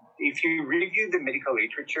BMI. If you review the medical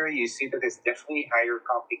literature, you see that there's definitely higher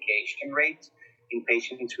complication rate in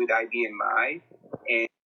patients with high BMI.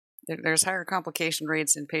 And there's higher complication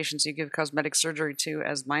rates in patients you give cosmetic surgery to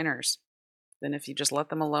as minors than if you just let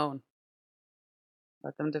them alone.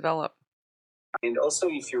 Let them develop. And also,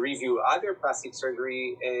 if you review other plastic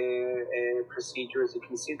surgery procedures, you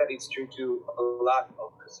can see that it's true to a lot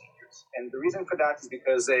of procedures. And the reason for that is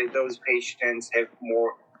because those patients have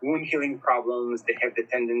more wound healing problems. They have the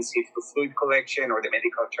tendency for fluid collection, or the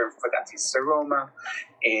medical term for that is seroma.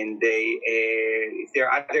 And if there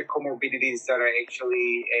are other comorbidities that are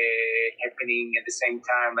actually happening at the same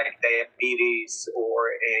time, like diabetes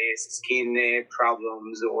or skin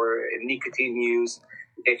problems or nicotine use,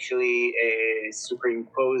 it actually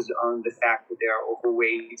superimposed on the fact that they are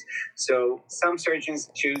overweight. So some surgeons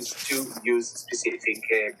choose to use specific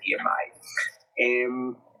BMI.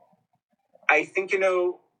 I think,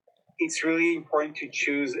 it's really important to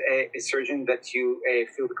choose a surgeon that you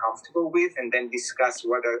feel comfortable with, and then discuss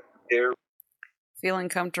whether their Feeling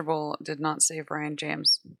comfortable did not save Ryan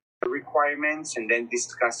James. requirements, and then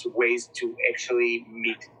discuss ways to actually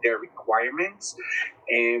meet their requirements.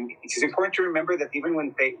 And it is important to remember that even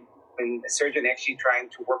when a surgeon actually trying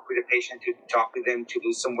to work with a patient to talk with them to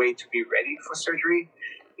lose some weight to be ready for surgery,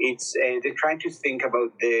 it's they're trying to think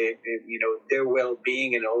about their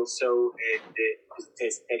well-being and also the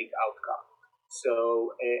aesthetic outcome.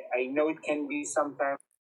 So I know it can be sometimes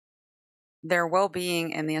Their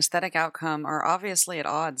well-being and the aesthetic outcome are obviously at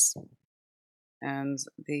odds, and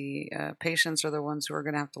the patients are the ones who are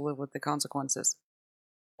going to have to live with the consequences.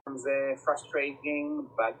 Frustrating,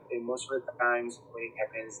 but most of the times when it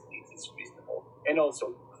happens, it is reasonable. And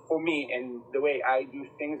also, for me and the way I do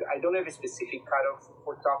things, I don't have a specific cutoff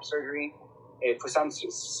for top surgery. For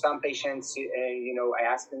some patients, I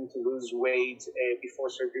ask them to lose weight before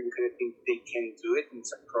surgery because I think they can do it and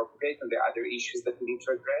it's appropriate, and there are other issues that we need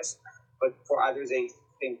to address. But for others, I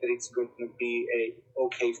think that it's going to be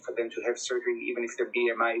okay for them to have surgery even if their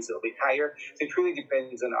BMI is a little bit higher. So it really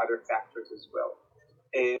depends on other factors as well.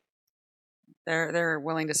 They're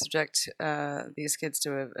willing to subject these kids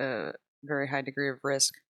to a very high degree of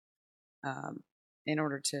risk in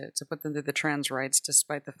order to put them through the trans rites,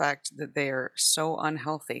 despite the fact that they are so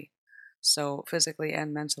unhealthy, so physically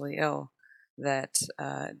and mentally ill, that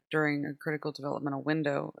during a critical developmental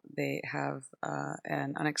window, they have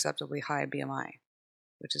an unacceptably high BMI,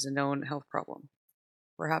 which is a known health problem.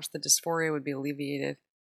 Perhaps the dysphoria would be alleviated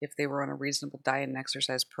if they were on a reasonable diet and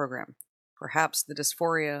exercise program. Perhaps the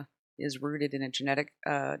dysphoria is rooted in a genetic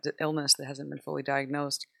illness that hasn't been fully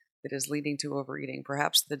diagnosed that is leading to overeating.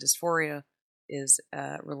 Perhaps the dysphoria is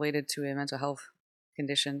related to a mental health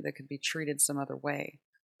condition that could be treated some other way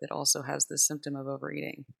that also has the symptom of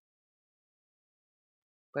overeating.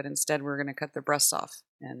 But instead, we're going to cut their breasts off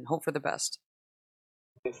and hope for the best.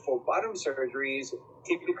 For bottom surgeries,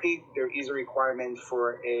 typically there is a requirement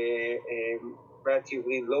for a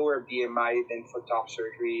relatively lower BMI than for top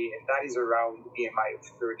surgery, and that is around BMI of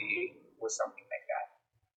 30 or something like that.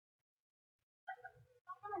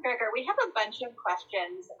 McGregor, we have a bunch of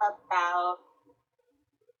questions about,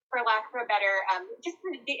 for lack of a better, just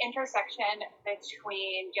the intersection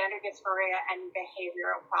between gender dysphoria and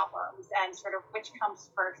behavioral problems, and sort of which comes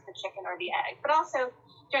first, the chicken or the egg, but also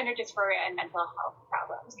gender dysphoria and mental health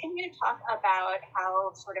problems. Can you talk about how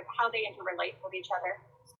they interrelate with each other?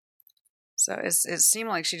 So it seemed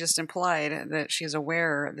like she just implied that she's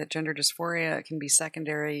aware that gender dysphoria can be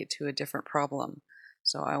secondary to a different problem.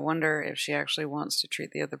 So I wonder if she actually wants to treat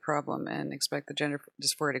the other problem and expect the gender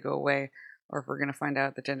dysphoria to go away, or if we're going to find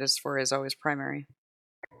out that gender dysphoria is always primary.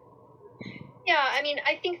 Yeah, I mean,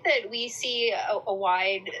 I think that we see a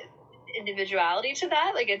wide individuality to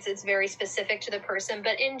that. Like it's very specific to the person,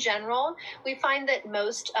 but in general, we find that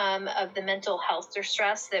most of the mental health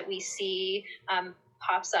distress that we see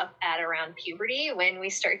pops up at around puberty, when we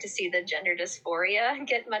start to see the gender dysphoria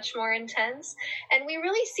get much more intense. And we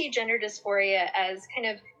really see gender dysphoria as kind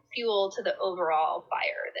of fuel to the overall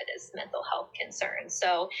fire that is mental health concerns.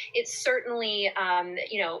 So it's certainly,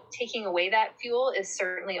 taking away that fuel is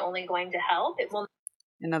certainly only going to help. It will.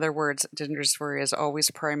 In other words, gender dysphoria is always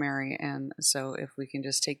primary, and so if we can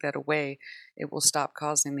just take that away, it will stop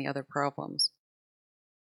causing the other problems.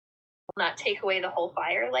 Not take away the whole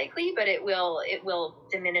fire likely, but it will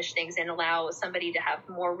diminish things and allow somebody to have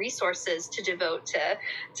more resources to devote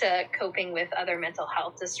to coping with other mental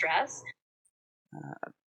health distress.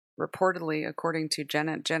 Reportedly, according to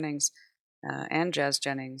Janet Jennings and Jazz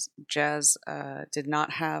Jennings, Jazz did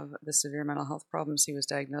not have the severe mental health problems he was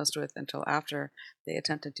diagnosed with until after they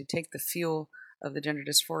attempted to take the fuel of the gender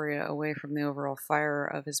dysphoria away from the overall fire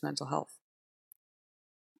of his mental health.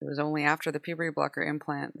 It was only after the puberty blocker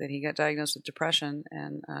implant that he got diagnosed with depression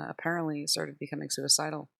and apparently started becoming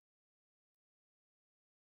suicidal.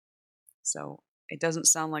 So it doesn't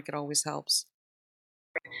sound like it always helps.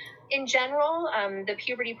 In general, the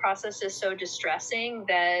puberty process is so distressing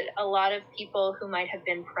that a lot of people who might have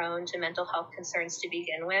been prone to mental health concerns to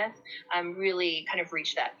begin with really kind of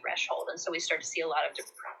reach that threshold. And so we start to see a lot of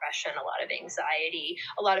depression, a lot of anxiety,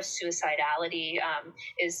 a lot of suicidality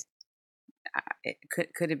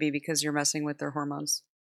Could it be because you're messing with their hormones?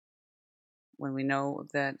 When we know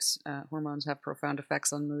that hormones have profound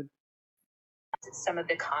effects on mood. some of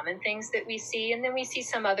the common things that we see, and then we see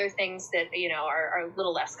some other things that are a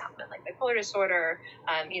little less common, like bipolar disorder,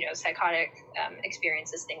 psychotic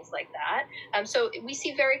experiences, things like that. So we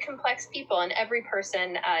see very complex people, and every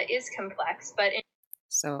person is complex, but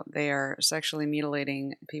so they are sexually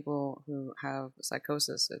mutilating people who have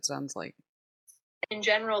psychosis, it sounds like. In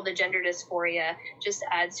general, the gender dysphoria just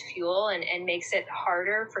adds fuel and makes it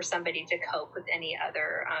harder for somebody to cope with any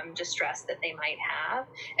other distress that they might have.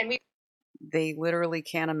 And they literally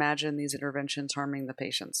can't imagine these interventions harming the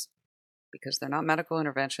patients because they're not medical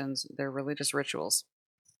interventions, they're religious rituals.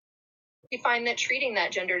 We find that treating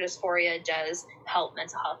that gender dysphoria does help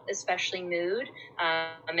mental health, especially mood,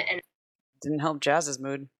 and didn't help Jazz's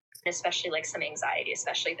mood. Especially like some anxiety,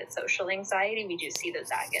 especially the social anxiety. We do see that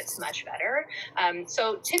gets much better.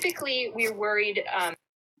 So typically we're worried.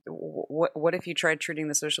 What if you tried treating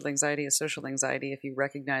the social anxiety as social anxiety if you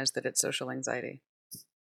recognize that it's social anxiety?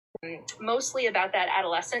 Mostly about that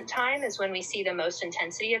adolescent time is when we see the most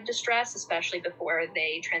intensity of distress, especially before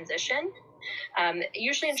they transition.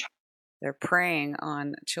 Usually in they're preying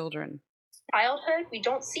on children. Childhood, we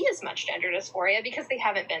don't see as much gender dysphoria because they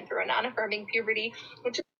haven't been through a non-affirming puberty,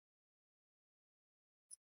 which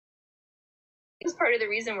is part of the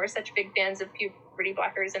reason we're such big fans of puberty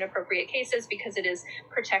blockers in appropriate cases, because it is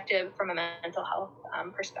protective from a mental health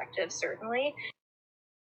perspective, certainly.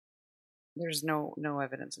 There's no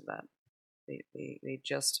evidence of that. They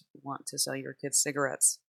just want to sell your kids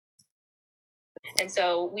cigarettes. And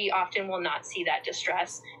so we often will not see that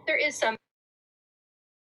distress. There is some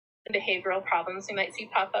behavioral problems we might see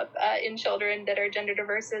pop up in children that are gender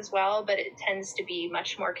diverse as well, but it tends to be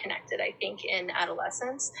much more connected, I think, in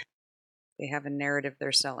adolescence. They have a narrative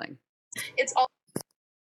they're selling. It's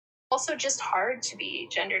also just hard to be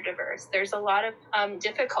gender diverse. There's a lot of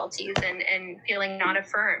difficulties and feeling not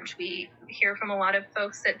affirmed. We hear from a lot of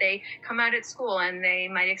folks that they come out at school and they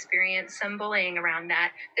might experience some bullying around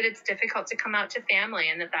that it's difficult to come out to family,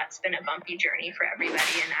 and that's been a bumpy journey for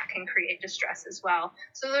everybody, and that can create distress as well.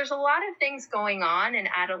 So there's a lot of things going on in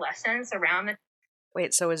adolescence around the.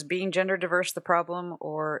 Wait, so is being gender diverse the problem,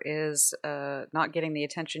 or is not getting the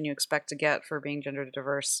attention you expect to get for being gender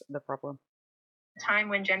diverse the problem? Time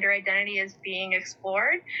when gender identity is being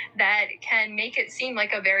explored that can make it seem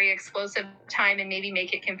like a very explosive time and maybe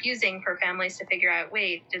make it confusing for families to figure out,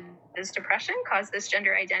 wait, did this depression cause this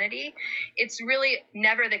gender identity? It's really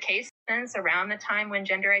never the case around the time when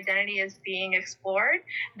gender identity is being explored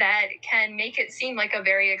that can make it seem like a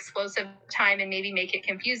very explosive time and maybe make it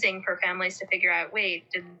confusing for families to figure out, wait,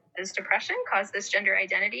 did this depression cause this gender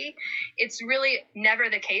identity? It's really never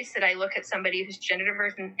the case that I look at somebody who's gender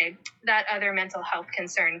diverse and say that other mental health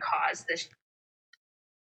concern caused this.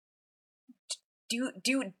 Do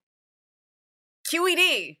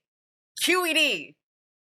QED.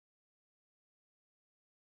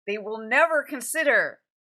 They will never consider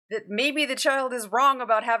that maybe the child is wrong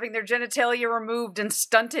about having their genitalia removed and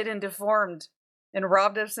stunted and deformed and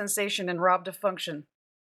robbed of sensation and robbed of function.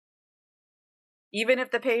 Even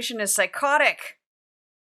if the patient is psychotic,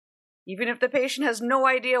 even if the patient has no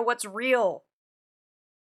idea what's real,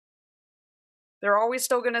 they're always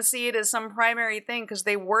still going to see it as some primary thing because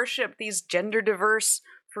they worship these gender diverse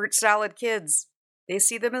fruit salad kids. They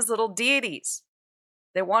see them as little deities.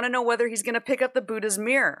 They want to know whether he's going to pick up the Buddha's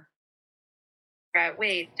mirror.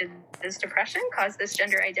 Wait, did this depression cause this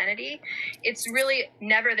gender identity? It's really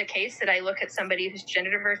never the case that I look at somebody who's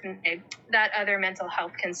gender diverse and say that other mental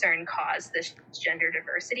health concern caused this gender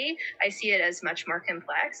diversity. I see it as much more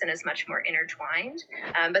complex and as much more intertwined.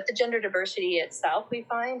 But the gender diversity itself, we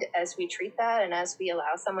find, as we treat that and as we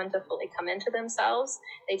allow someone to fully come into themselves,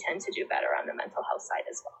 they tend to do better on the mental health side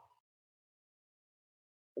as well.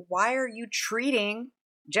 Why are you treating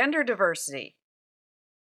gender diversity?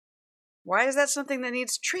 Why is that something that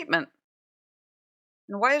needs treatment?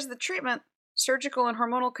 And why is the treatment surgical and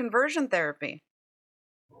hormonal conversion therapy?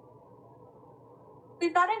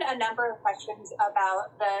 We've gotten a number of questions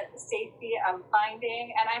about the safety of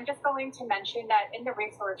binding, and I'm just going to mention that in the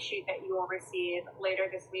resource sheet that you will receive later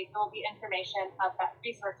this week, there will be information about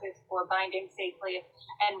resources for binding safely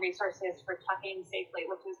and resources for tucking safely,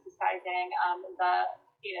 which is disguising the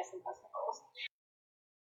penis and testicles.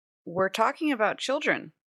 We're talking about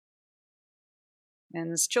children.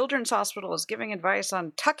 And this children's hospital is giving advice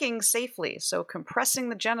on tucking safely, so compressing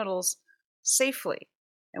the genitals safely.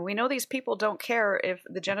 And we know these people don't care if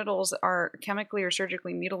the genitals are chemically or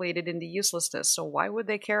surgically mutilated into uselessness, so why would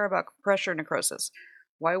they care about pressure necrosis?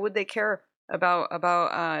 Why would they care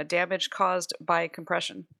about damage caused by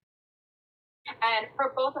compression? And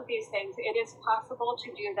for both of these things, it is possible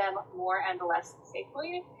to do them more and less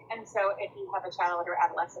safely. And so if you have a child or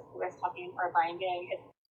adolescent who is tucking or binding,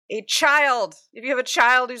 it If you have a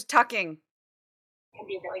child who's tucking. can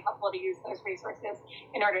be really helpful to use those resources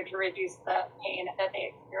in order to reduce the pain that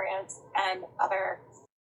they experience and other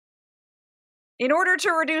In order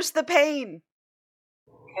to reduce the pain.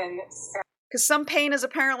 concerns. Because some pain is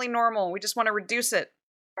apparently normal. We just want to reduce it.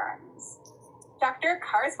 Dr.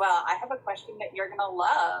 Carswell, I have a question that you're going to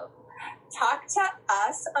love. Talk to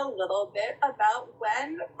us a little bit about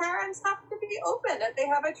when parents have to be open that they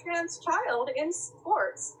have a trans child in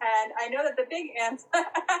sports. And I know that the big answer,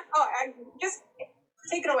 just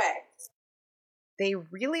take it away. They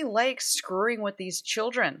really like screwing with these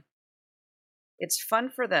children. It's fun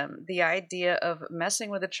for them, the idea of messing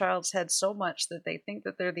with a child's head so much that they think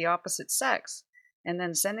that they're the opposite sex, and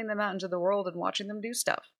then sending them out into the world and watching them do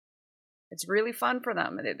stuff. It's really fun for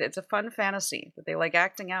them. It's a fun fantasy that they like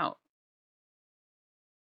acting out.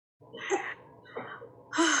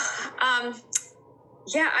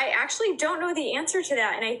 Yeah, I actually don't know the answer to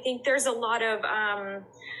that. And I think there's a lot of, I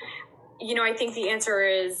think the answer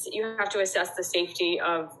is you have to assess the safety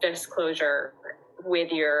of disclosure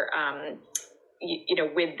with your,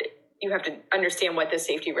 you have to understand what the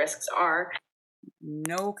safety risks are.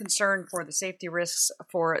 No concern for the safety risks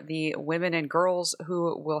for the women and girls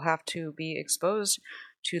who will have to be exposed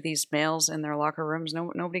to these males in their locker rooms.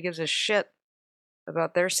 Nobody gives a shit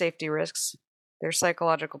about their safety risks, their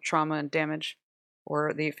psychological trauma and damage,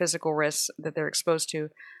 or the physical risks that they're exposed to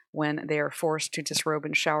when they are forced to disrobe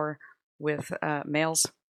and shower with males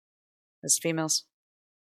as females.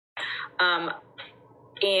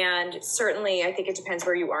 And certainly, I think it depends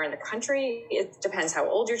where you are in the country. It depends how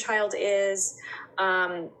old your child is.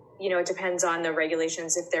 It depends on the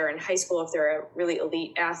regulations. If they're in high school, if they're a really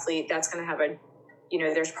elite athlete, that's going to have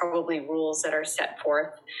there's probably rules that are set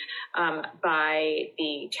forth by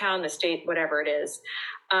the town, the state, whatever it is.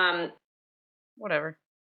 Whatever.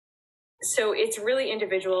 So it's really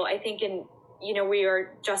individual. I think we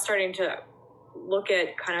are just starting to look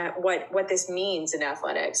at kind of what this means in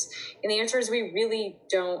athletics. And the answer is we really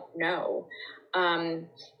don't know.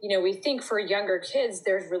 We think for younger kids,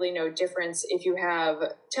 there's really no difference if you have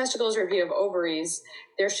testicles or if you have ovaries.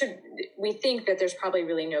 We think that there's probably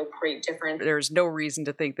really no great difference. There's no reason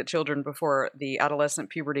to think that children before the adolescent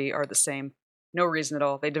puberty are the same. No reason at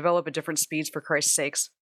all. They develop at different speeds, for Christ's sakes.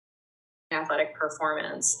 Athletic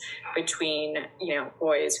performance between,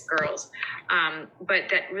 boys, girls. But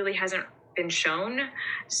that really hasn't been shown.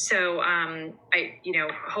 So,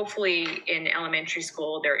 hopefully in elementary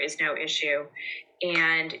school, there is no issue.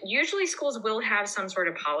 And usually schools will have some sort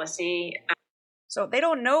of policy. So they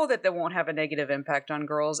don't know that they won't have a negative impact on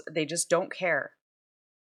girls. They just don't care.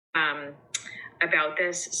 About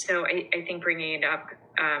this. So I think bringing it up,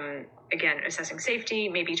 again, assessing safety,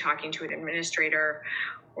 maybe talking to an administrator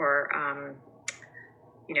or,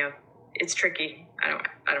 it's tricky.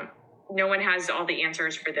 No one has all the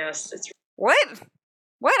answers for this. What?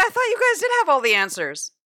 I thought you guys did have all the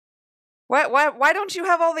answers. Why don't you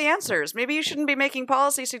have all the answers? Maybe you shouldn't be making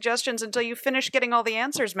policy suggestions until you finish getting all the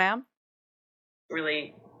answers, ma'am.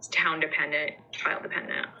 Really town dependent, child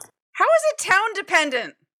dependent. How is it town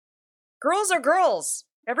dependent? Girls are girls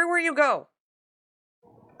everywhere you go.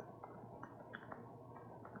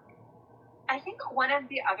 I think one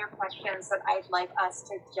of the other questions that I'd like us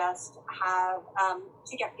to just have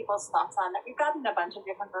to get people's thoughts on that we've gotten a bunch of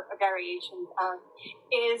different variations of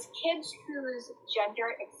is kids whose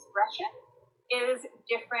gender expression is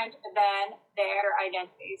different than their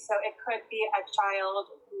identity. So it could be a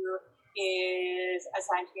child who is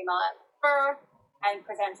assigned female at birth and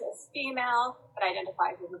presents as female but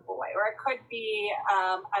identifies as a boy, or it could be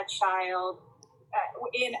a child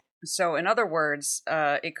So, in other words,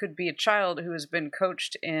 it could be a child who has been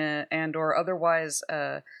coached and or otherwise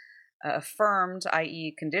affirmed,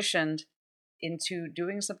 i.e. conditioned, into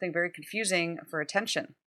doing something very confusing for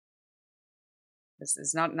attention. This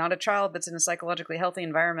is not a child that's in a psychologically healthy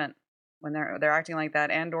environment when they're acting like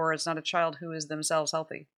that, and or it's not a child who is themselves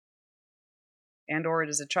healthy. And or it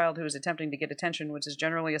is a child who is attempting to get attention, which is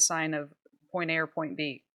generally a sign of point A or point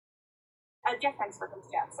B. A different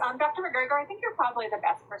circumstance. Dr. McGregor, I think you're probably the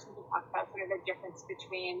best person to talk about sort of the difference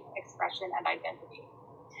between expression and identity.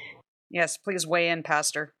 Yes, please weigh in,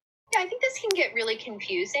 Pastor. Yeah, I think this can get really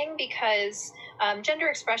confusing because gender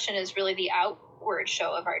expression is really the outward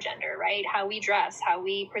show of our gender, right? How we dress, how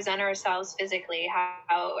we present ourselves physically,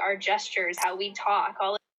 how our gestures, how we talk,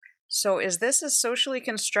 all. So is this a socially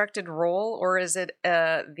constructed role, or is it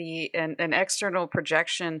an external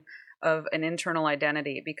projection of an internal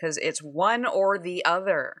identity? Because it's one or the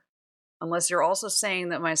other. Unless you're also saying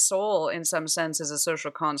that my soul, in some sense, is a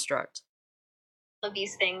social construct. Of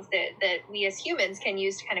these things that we as humans can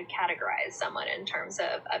use to kind of categorize someone in terms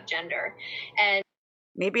of gender. And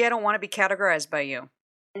maybe I don't want to be categorized by you.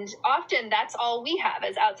 And often that's all we have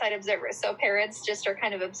as outside observers. So parents just are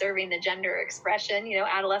kind of observing the gender expression.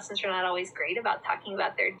 Adolescents are not always great about talking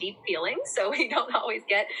about their deep feelings, so we don't always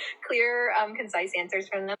get clear, concise answers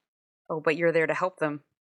from them. Oh, but you're there to help them.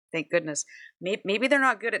 Thank goodness. Maybe they're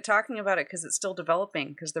not good at talking about it because it's still developing,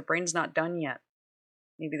 because their brain's not done yet.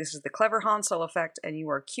 Maybe this is the clever Hansel effect, and you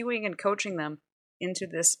are cueing and coaching them into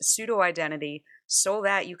this pseudo-identity so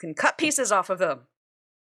that you can cut pieces off of them,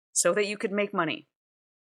 so that you could make money.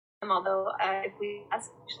 Although if we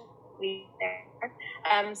actually there,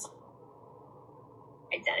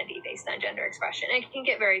 identity based on gender expression, it can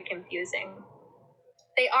get very confusing.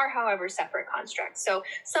 They are, however, separate constructs. So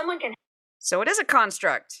someone can. So it is a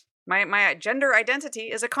construct. My gender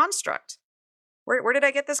identity is a construct. Where did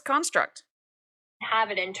I get this construct?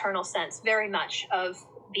 Have an internal sense, very much, of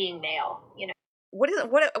being male. What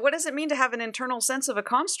does it mean to have an internal sense of a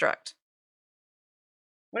construct?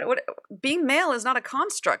 What being male is not a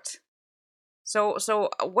construct. So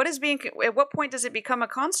what is being? At what point does it become a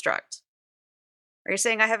construct? Are you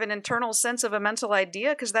saying I have an internal sense of a mental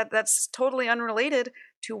idea? Because that's totally unrelated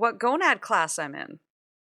to what gonad class I'm in.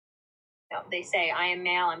 They say I am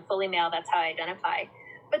male, I'm fully male. That's how I identify.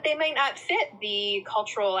 But they might not fit the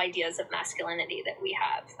cultural ideas of masculinity that we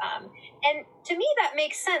have. And to me, that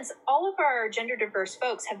makes sense. All of our gender diverse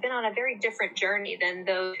folks have been on a very different journey than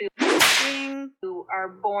those who are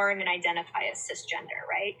born and identify as cisgender,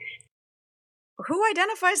 right? Who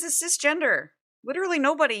identifies as cisgender? Literally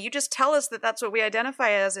nobody. You just tell us that that's what we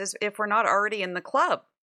identify as if we're not already in the club.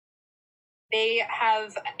 They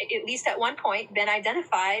have, at least at one point, been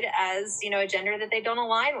identified as, a gender that they don't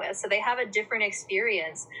align with. So they have a different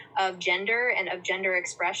experience of gender and of gender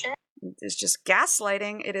expression. It's just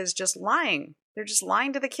gaslighting. It is just lying. They're just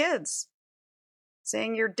lying to the kids,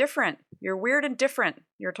 saying you're different. You're weird and different.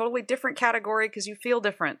 You're a totally different category because you feel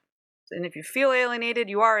different. And if you feel alienated,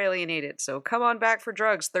 you are alienated. So come on back for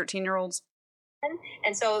drugs, 13-year-olds.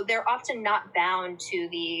 And so they're often not bound to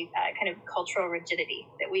the kind of cultural rigidity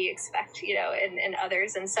that we expect, in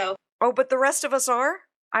others. And so. Oh, but the rest of us are?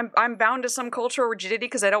 I'm bound to some cultural rigidity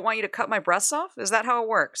because I don't want you to cut my breasts off? Is that how it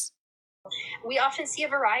works? We often see a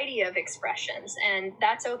variety of expressions, and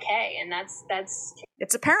that's okay. And that's.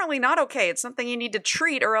 It's apparently not okay. It's something you need to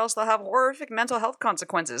treat, or else they'll have horrific mental health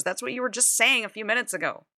consequences. That's what you were just saying a few minutes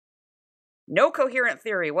ago. No coherent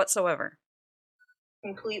theory whatsoever.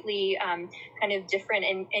 Completely kind of different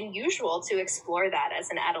and usual to explore that as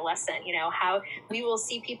an adolescent. How we will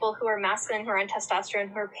see people who are masculine, who are on testosterone,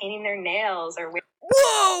 who are painting their nails or.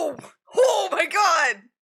 Whoa! Oh my god!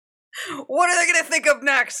 What are they going to think of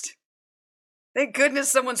next? Thank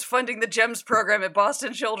goodness someone's funding the GEMS program at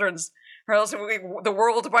Boston Children's, or else the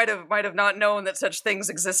world might have not known that such things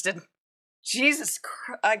existed. Jesus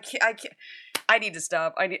Christ! I can't. I need to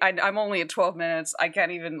stop. I'm only at 12 minutes. I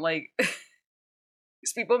can't even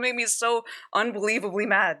These people make me so unbelievably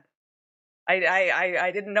mad.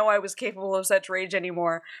 I didn't know I was capable of such rage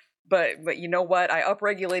anymore, but you know what? I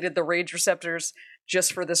upregulated the rage receptors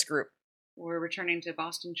just for this group. We're returning to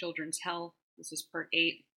Boston Children's Hell. This is part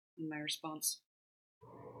 8 in my response.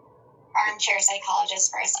 Armchair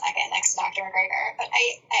psychologist for a second next to Dr. McGregor, but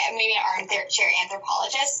I'm maybe an armchair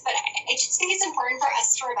anthropologist, but I just think it's important for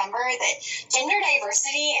us to remember that gender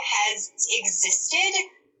diversity has existed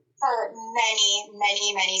for many,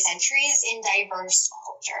 many, many centuries in diverse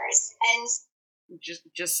cultures. And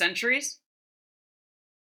just centuries?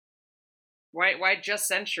 Why just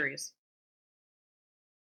centuries?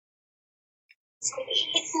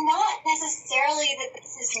 It's not necessarily that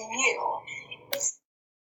this is new. It's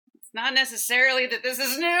not necessarily that this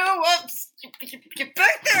is new. Whoops! Get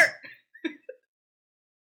back there!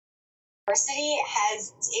 Diversity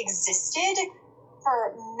has existed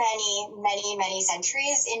for many, many, many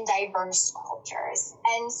centuries in diverse cultures.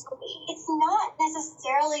 And it's not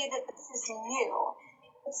necessarily that this is new.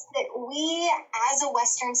 It's that we, as a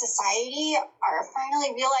Western society, are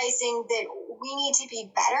finally realizing that we need to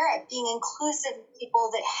be better at being inclusive of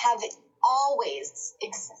people that have always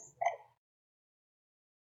existed.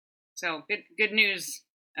 So, good news,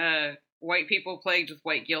 white people plagued with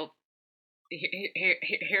white guilt.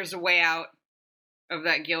 Here's a way out of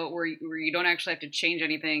that guilt where you don't actually have to change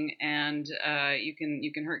anything, and you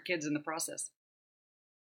can hurt kids in the process.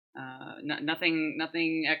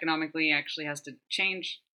 Nothing economically actually has to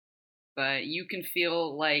change, but you can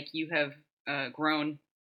feel like you have grown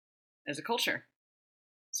as a culture.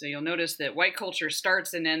 So you'll notice that white culture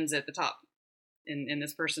starts and ends at the top. in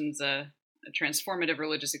this person's a transformative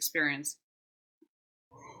religious experience.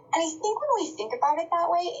 And I think when we think about it that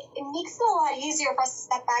way, it makes it a lot easier for us to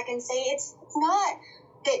step back and say it's not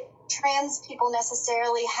that trans people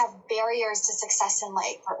necessarily have barriers to success in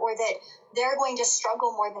life or that they're going to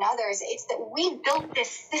struggle more than others. It's that we built this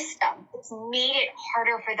system that's made it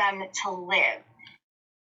harder for them to live.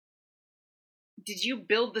 Did you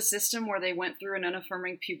build the system where they went through an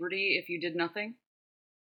unaffirming puberty if you did nothing?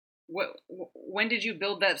 When did you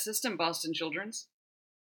build that system, Boston Children's?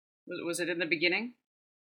 Was it in the beginning?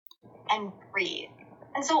 And breathe.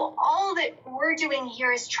 And so all that we're doing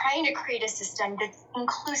here is trying to create a system that's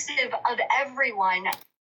inclusive of everyone.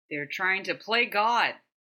 They're trying to play God.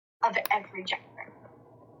 Of every gender.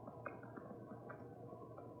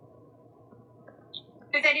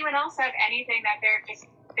 Does anyone else have anything that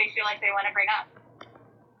they feel like they want to bring up?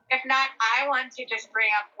 If not, I want to just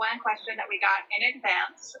bring up one question that we got in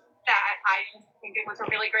advance that I think it was a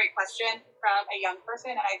really great question from a young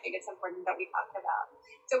person, and I think it's important that we talked about.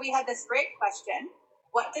 So we had this great question: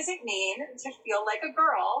 what does it mean to feel like a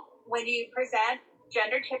girl when you present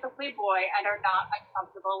gender typically boy and are not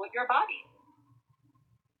uncomfortable with your body?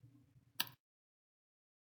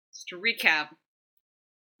 Just to recap,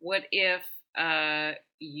 what if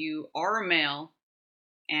you are a male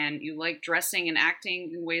and you like dressing and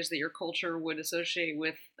acting in ways that your culture would associate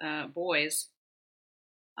with boys,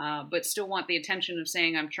 but still want the attention of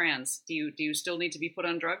saying I'm trans? Do you still need to be put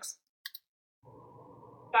on drugs?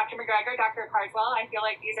 Dr. McGregor, Dr. Carswell, I feel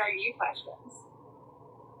like these are you questions.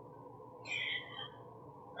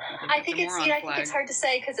 I think it's hard to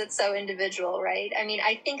say because it's so individual, right? I mean,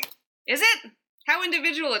 I think... Is it? How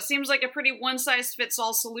individual? It seems like a pretty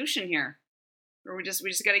one-size-fits-all solution here. Or we just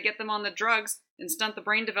got to get them on the drugs and stunt the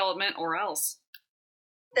brain development, or else.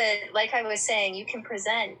 That, like I was saying, you can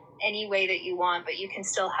present any way that you want, but you can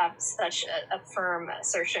still have such a firm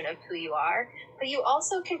assertion of who you are. But you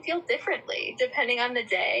also can feel differently depending on the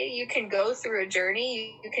day. You can go through a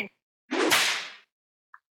journey. You can.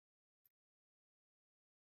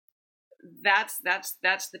 That's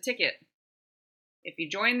the ticket. If you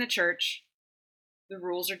join the church, the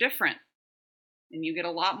rules are different, and you get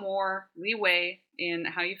a lot more leeway in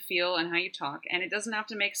how you feel and how you talk. And it doesn't have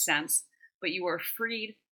to make sense, but you are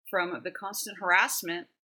freed from the constant harassment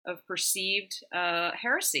of perceived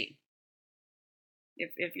heresy.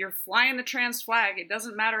 If you're flying the trans flag, it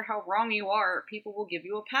doesn't matter how wrong you are, people will give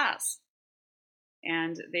you a pass.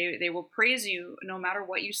 And they will praise you no matter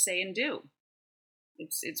what you say and do.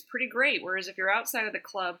 It's pretty great. Whereas if you're outside of the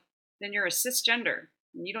club, then you're a cisgender,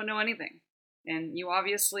 and you don't know anything. And you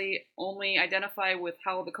obviously only identify with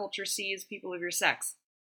how the culture sees people of your sex.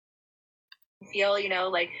 Feel,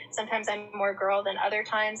 like sometimes I'm more girl than other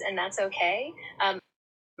times, and that's okay. I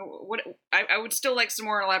would still like some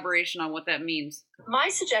more elaboration on what that means. My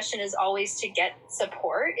suggestion is always to get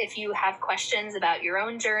support if you have questions about your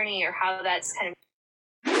own journey or how that's kind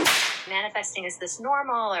of manifesting. Is this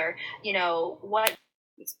normal, or what?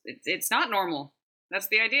 It's not normal. That's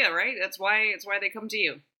the idea, right? It's why they come to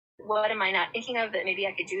you. What am I not thinking of that maybe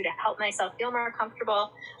I could do to help myself feel more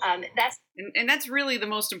comfortable? And that's really the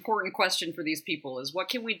most important question for these people: is what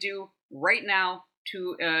can we do right now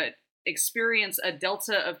to experience a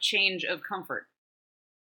delta of change of comfort?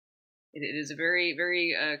 It is a very,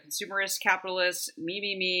 very consumerist, capitalist,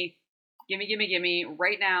 me, gimme,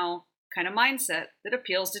 right now kind of mindset that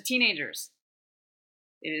appeals to teenagers.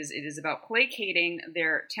 It is about placating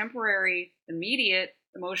their temporary, immediate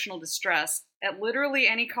emotional distress at literally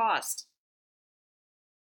any cost.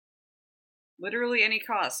 Literally any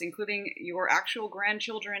cost, including your actual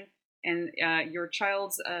grandchildren and your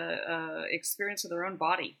child's experience of their own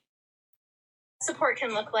body. Support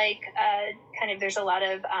can look like there's a lot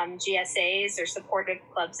of GSAs, there's supportive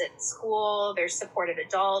clubs at school, there's supportive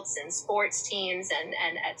adults and sports teams and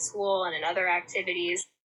at school and in other activities.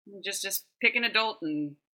 Just pick an adult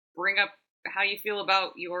and bring up how you feel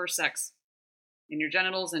about your sex and your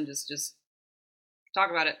genitals and just talk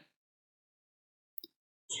about it.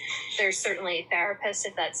 There's certainly therapists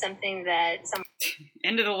if that's something that someone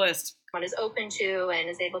end of the list. Is open to and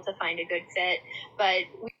is able to find a good fit, but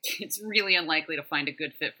it's really unlikely to find a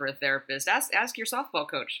good fit for a therapist. Ask your softball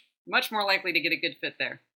coach. Much more likely to get a good fit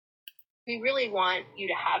there. We really want you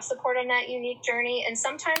to have support on that unique journey, and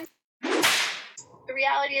sometimes the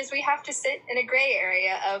reality is we have to sit in a gray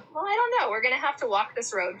area of, well, I don't know, we're going to have to walk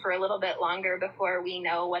this road for a little bit longer before we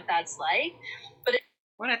know what that's like. But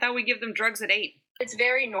I thought we'd give them drugs at 8. It's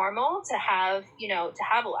very normal to have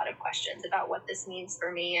a lot of questions about what this means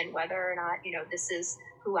for me and whether or not, this is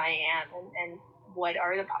who I am and what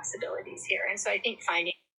are the possibilities here. And so I think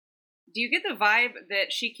finding... Do you get the vibe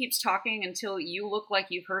that she keeps talking until you look like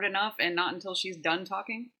you've heard enough and not until she's done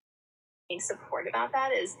talking? Support about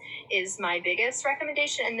that is my biggest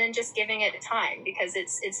recommendation, and then just giving it time, because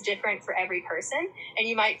it's different for every person, and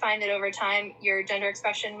you might find that over time your gender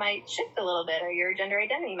expression might shift a little bit, or your gender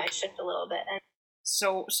identity might shift a little bit, and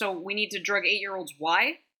so we need to drug 8-year-olds.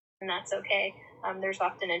 Why? And that's okay. There's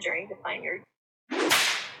often a journey to find your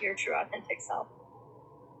true authentic self.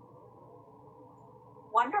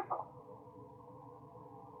 Wonderful.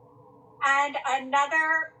 And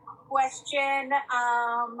another question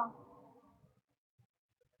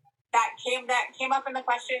that came up in the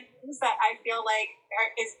questions that I feel like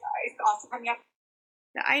is also coming up.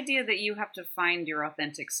 The idea that you have to find your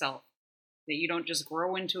authentic self, that you don't just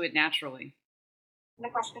grow into it naturally. In the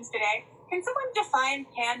questions today, can someone define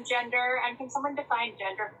pangender, and can someone define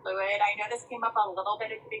gender fluid? I know this came up a little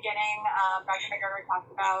bit at the beginning. Dr. McGregor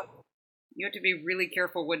talked about. You have to be really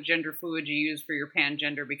careful what gender fluid you use for your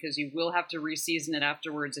pangender, because you will have to reseason it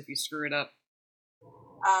afterwards if you screw it up.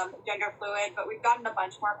 Gender fluid, but we've gotten a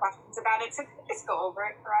bunch more questions about it, so just go over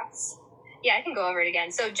it for us. Yeah, I can go over it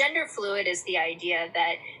again. So gender fluid is the idea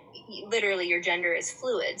that literally your gender is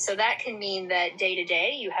fluid. So that can mean that day to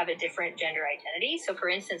day you have a different gender identity. So for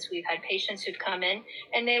instance, we've had patients who've come in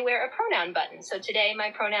and they wear a pronoun button. So today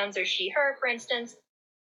my pronouns are she, her, for instance.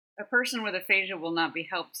 A person with aphasia will not be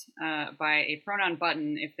helped by a pronoun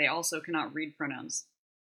button if they also cannot read pronouns.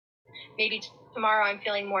 Maybe tomorrow I'm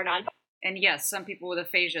feeling more non-binary. And yes, some people with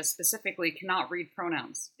aphasia specifically cannot read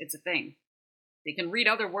pronouns. It's a thing. They can read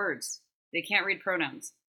other words. They can't read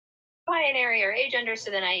pronouns. Binary or agender,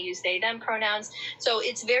 so then I use they, them pronouns. So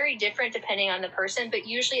it's very different depending on the person, but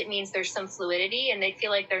usually it means there's some fluidity and they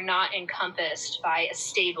feel like they're not encompassed by a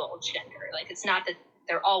stable gender. Like it's not that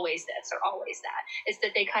they're always this or always that. It's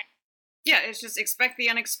that they kind of... Yeah, it's just expect the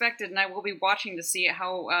unexpected, and I will be watching to see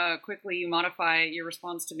how quickly you modify your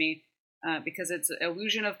response to me, because it's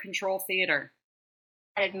illusion of control theater.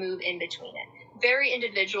 Kind of move in between it. Very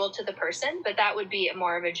individual to the person, but that would be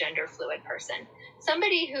more of a gender fluid person.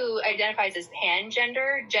 Somebody who identifies as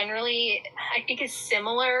pangender generally, I think, is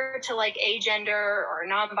similar to like agender or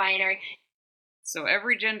non-binary. So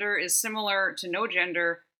every gender is similar to no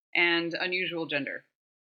gender and unusual gender.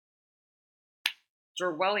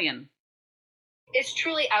 Orwellian. It's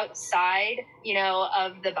truly outside,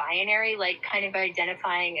 of the binary, like kind of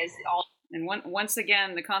identifying as all. And once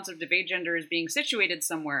again, the concept of agender is being situated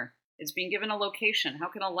somewhere. It's being given a location. How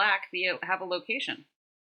can a lack have a location?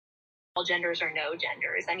 All genders or no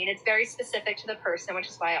genders. I mean, it's very specific to the person, which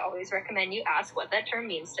is why I always recommend you ask what that term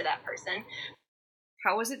means to that person.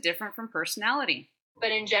 How is it different from personality?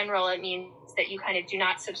 But in general, it means that you kind of do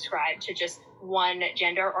not subscribe to just one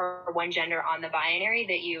gender or one gender on the binary,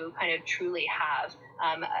 that you kind of truly have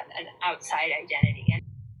an outside identity.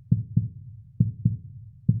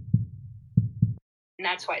 And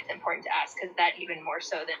that's why it's important to ask, because that even more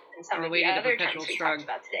so than some of the other terms we talked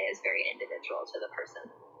about today is very individual to the person.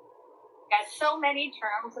 Yeah, so many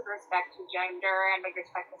terms with respect to gender and with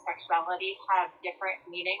respect to sexuality have different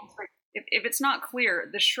meanings for if it's not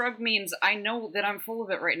clear, the shrug means I know that I'm full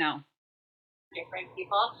of it right now. Different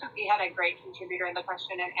people. We had a great contributor in the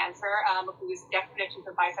question and answer whose definitions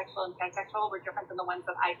of bisexual and pansexual were different than the ones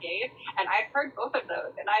that I gave. And I've heard both of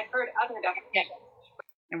those, and I've heard other definitions.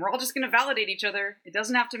 And we're all just going to validate each other. It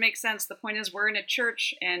doesn't have to make sense. The point is we're in a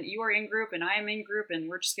church, and you are in group, and I am in group, and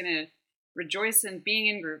we're just going to rejoice in being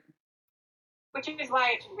in group. Which is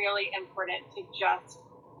why it's really important to just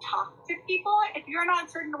talk to people if you're not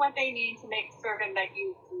certain what they mean, to make certain that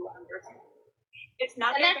you do understand. It's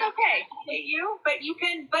not and that's okay. But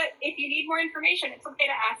if you need more information, it's okay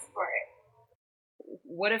to ask for it.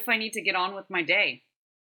 What if I need to get on with my day?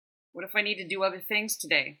 What if I need to do other things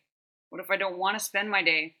today? What if I don't want to spend my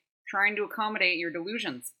day trying to accommodate your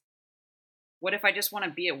delusions? What if I just want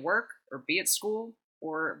to be at work or be at school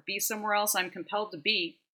or be somewhere else I'm compelled to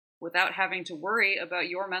be without having to worry about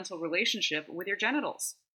your mental relationship with your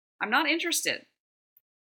genitals? I'm not interested.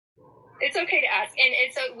 It's okay to ask, and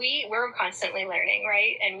we're constantly learning,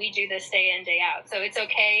 right? And we do this day in, day out. So it's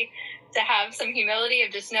okay to have some humility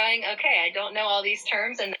of just knowing, okay, I don't know all these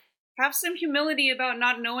terms, and have some humility about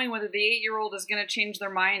not knowing whether the 8-year-old is going to change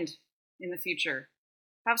their mind in the future.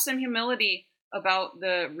 Have some humility about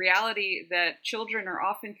the reality that children are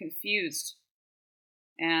often confused,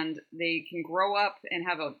 and they can grow up and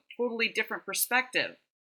have a totally different perspective.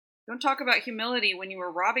 Don't talk about humility when you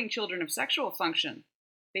are robbing children of sexual function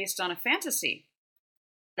based on a fantasy.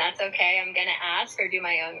 That's okay. I'm going to ask or do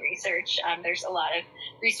my own research. There's a lot of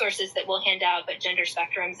resources that we'll hand out, but Gender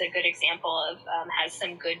Spectrum is a good example of, has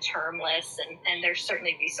some good term lists, and there's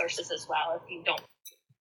certainly resources as well if you don't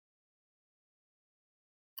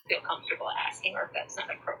feel comfortable asking, or if that's not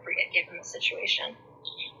appropriate given the situation.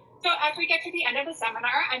 So as we get to the end of the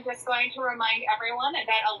seminar, I'm just going to remind everyone that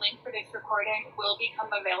a link for this recording will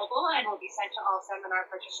become available and will be sent to all seminar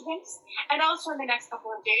participants. And also in the next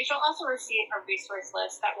couple of days, you'll also receive a resource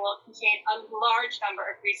list that will contain a large number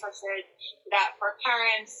of resources that for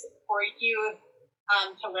parents, for youth,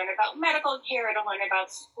 to learn about medical care, to learn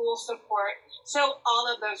about school support. So all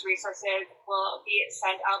of those resources will be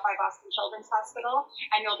sent out by Boston Children's Hospital,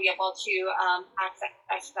 and you'll be able to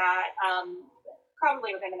access that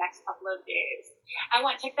probably within the next couple of days. I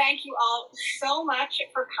want to thank you all so much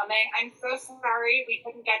for coming. I'm so sorry we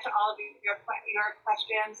couldn't get to all of your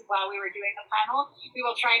questions while we were doing the panel. We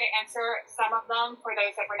will try to answer some of them for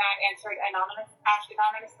those that were not asked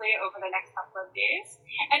anonymously over the next couple of days.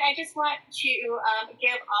 And I just want to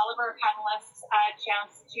give all of our panelists a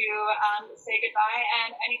chance to say goodbye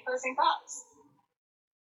and any closing thoughts.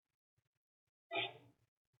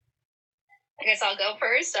 I guess I'll go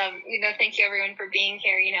first. Thank you everyone for being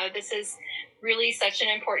here. This is really such an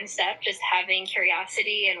important step, just having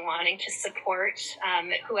curiosity and wanting to support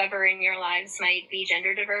whoever in your lives might be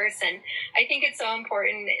gender diverse. And I think it's so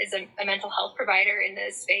important as a mental health provider in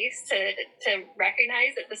this space to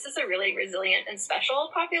recognize that this is a really resilient and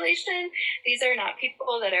special population. These are not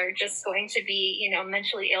people that are just going to be,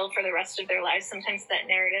 mentally ill for the rest of their lives. Sometimes that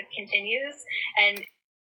narrative continues. And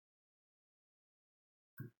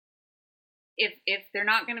if they're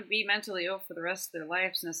not going to be mentally ill for the rest of their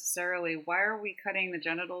lives necessarily, why are we cutting the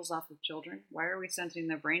genitals off of children? Why are we stunting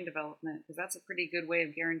their brain development? Because that's a pretty good way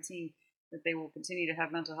of guaranteeing that they will continue to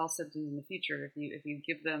have mental health symptoms in the future. If you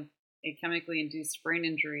give them a chemically induced brain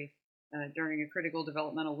injury during a critical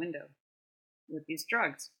developmental window with these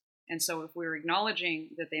drugs. And so if we're acknowledging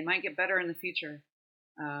that they might get better in the future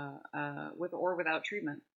with or without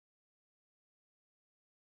treatment,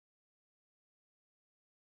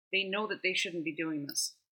 they know that they shouldn't be doing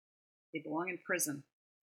this. They belong in prison.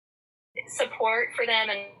 Support for them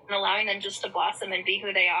and allowing them just to blossom and be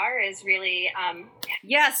who they are is really...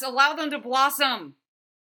 Yes, allow them to blossom.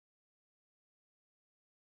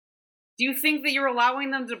 Do you think that you're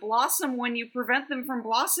allowing them to blossom when you prevent them from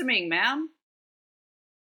blossoming, ma'am?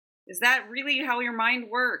 Is that really how your mind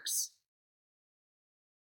works?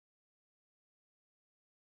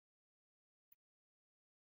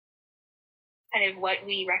 Kind of what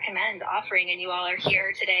we recommend offering, and you all are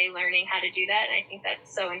here today learning how to do that, and I think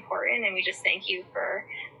that's so important, and we just thank you for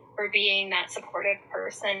being that supportive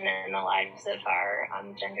person in the lives of our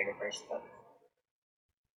gender diverse folks.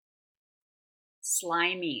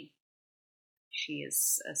 Slimy. She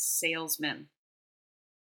is a salesman.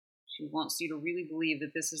 She wants you to really believe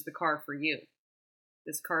that this is the car for you.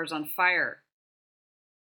 This car is on fire.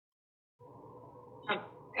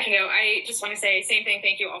 I just want to say same thing.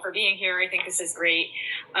 Thank you all for being here. I think this is great.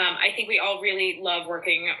 I think we all really love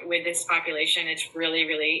working with this population. It's really,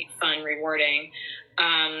 really fun, rewarding,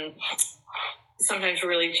 sometimes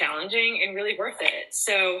really challenging and really worth it.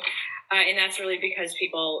 So, and that's really because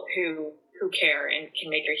people who care and can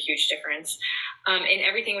make a huge difference. And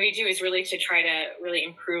everything we do is really to try to really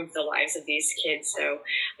improve the lives of these kids. So,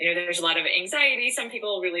 there's a lot of anxiety. Some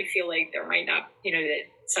people really feel like there might not, that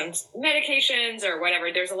some medications or whatever,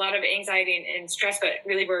 there's a lot of anxiety and stress, but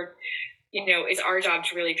really it's our job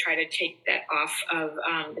to really try to take that off of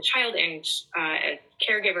the child and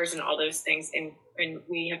caregivers and all those things. And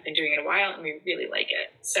we have been doing it a while and we really like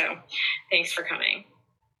it. So thanks for coming.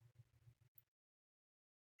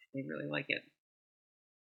 They really like it.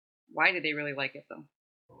 Why do they really like it, though?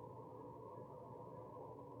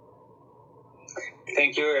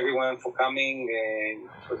 Thank you, everyone, for coming.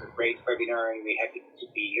 It was a great webinar, and we're happy to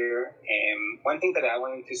be here. One thing that I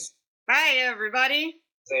wanted to Bye, everybody.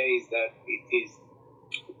 Say is that it is,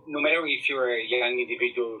 no matter if you're a young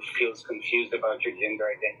individual who feels confused about your gender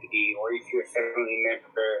identity, or if you're a family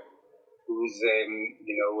member who's,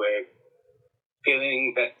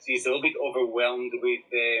 feeling that he's a little bit overwhelmed with,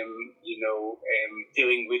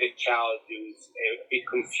 dealing with a child who's a bit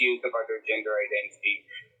confused about their gender identity.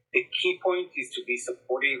 The key point is to be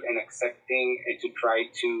supportive and accepting and to try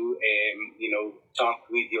to, talk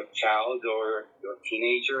with your child or your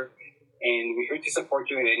teenager. And we're here to support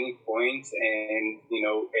you at any point and,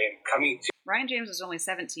 coming to... Ryan James was only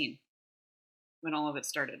 17 when all of it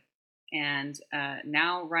started. And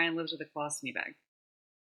now Ryan lives with a colostomy bag.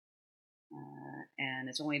 And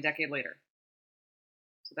it's only a decade later.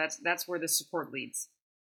 So that's where the support leads.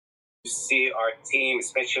 See our team,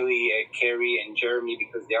 especially Carrie and Jeremy,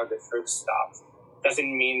 because they are the first stops.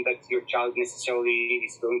 doesn't mean that your child necessarily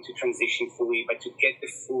is going to transition fully, but to get the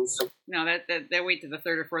full support No, that wait to the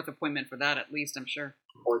third or fourth appointment for that, at least, I'm sure.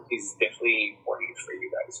 is definitely important for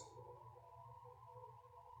you guys.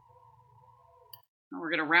 We're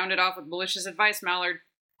going to round it off with malicious advice, Mallard.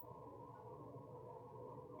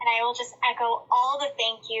 And I will just echo all the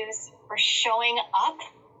thank yous for showing up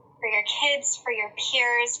for your kids, for your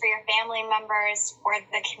peers, for your family members, for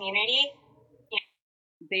the community.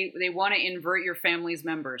 They want to invert your family's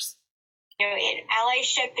members. You know,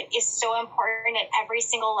 allyship is so important at every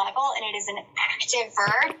single level, and it is an active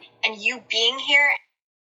verb. And you being here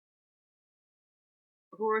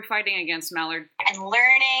Who are we fighting against, Mallard? and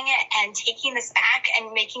learning and taking this back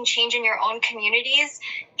and making change in your own communities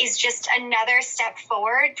is just another step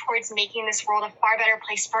forward towards making this world a far better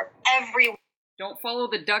place for everyone. Don't follow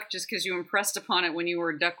the duck just because you impressed upon it when you were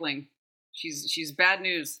a duckling. She's bad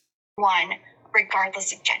news.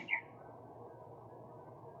 Regardless of gender.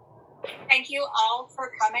 Thank you all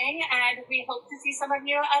for coming, and we hope to see some of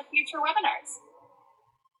you at future webinars.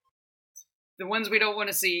 The ones we don't want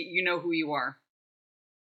to see, you know who you are.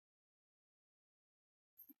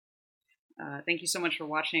 Thank you so much for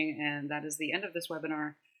watching, and that is the end of this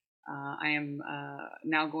webinar. I am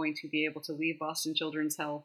now going to be able to leave Boston Children's Health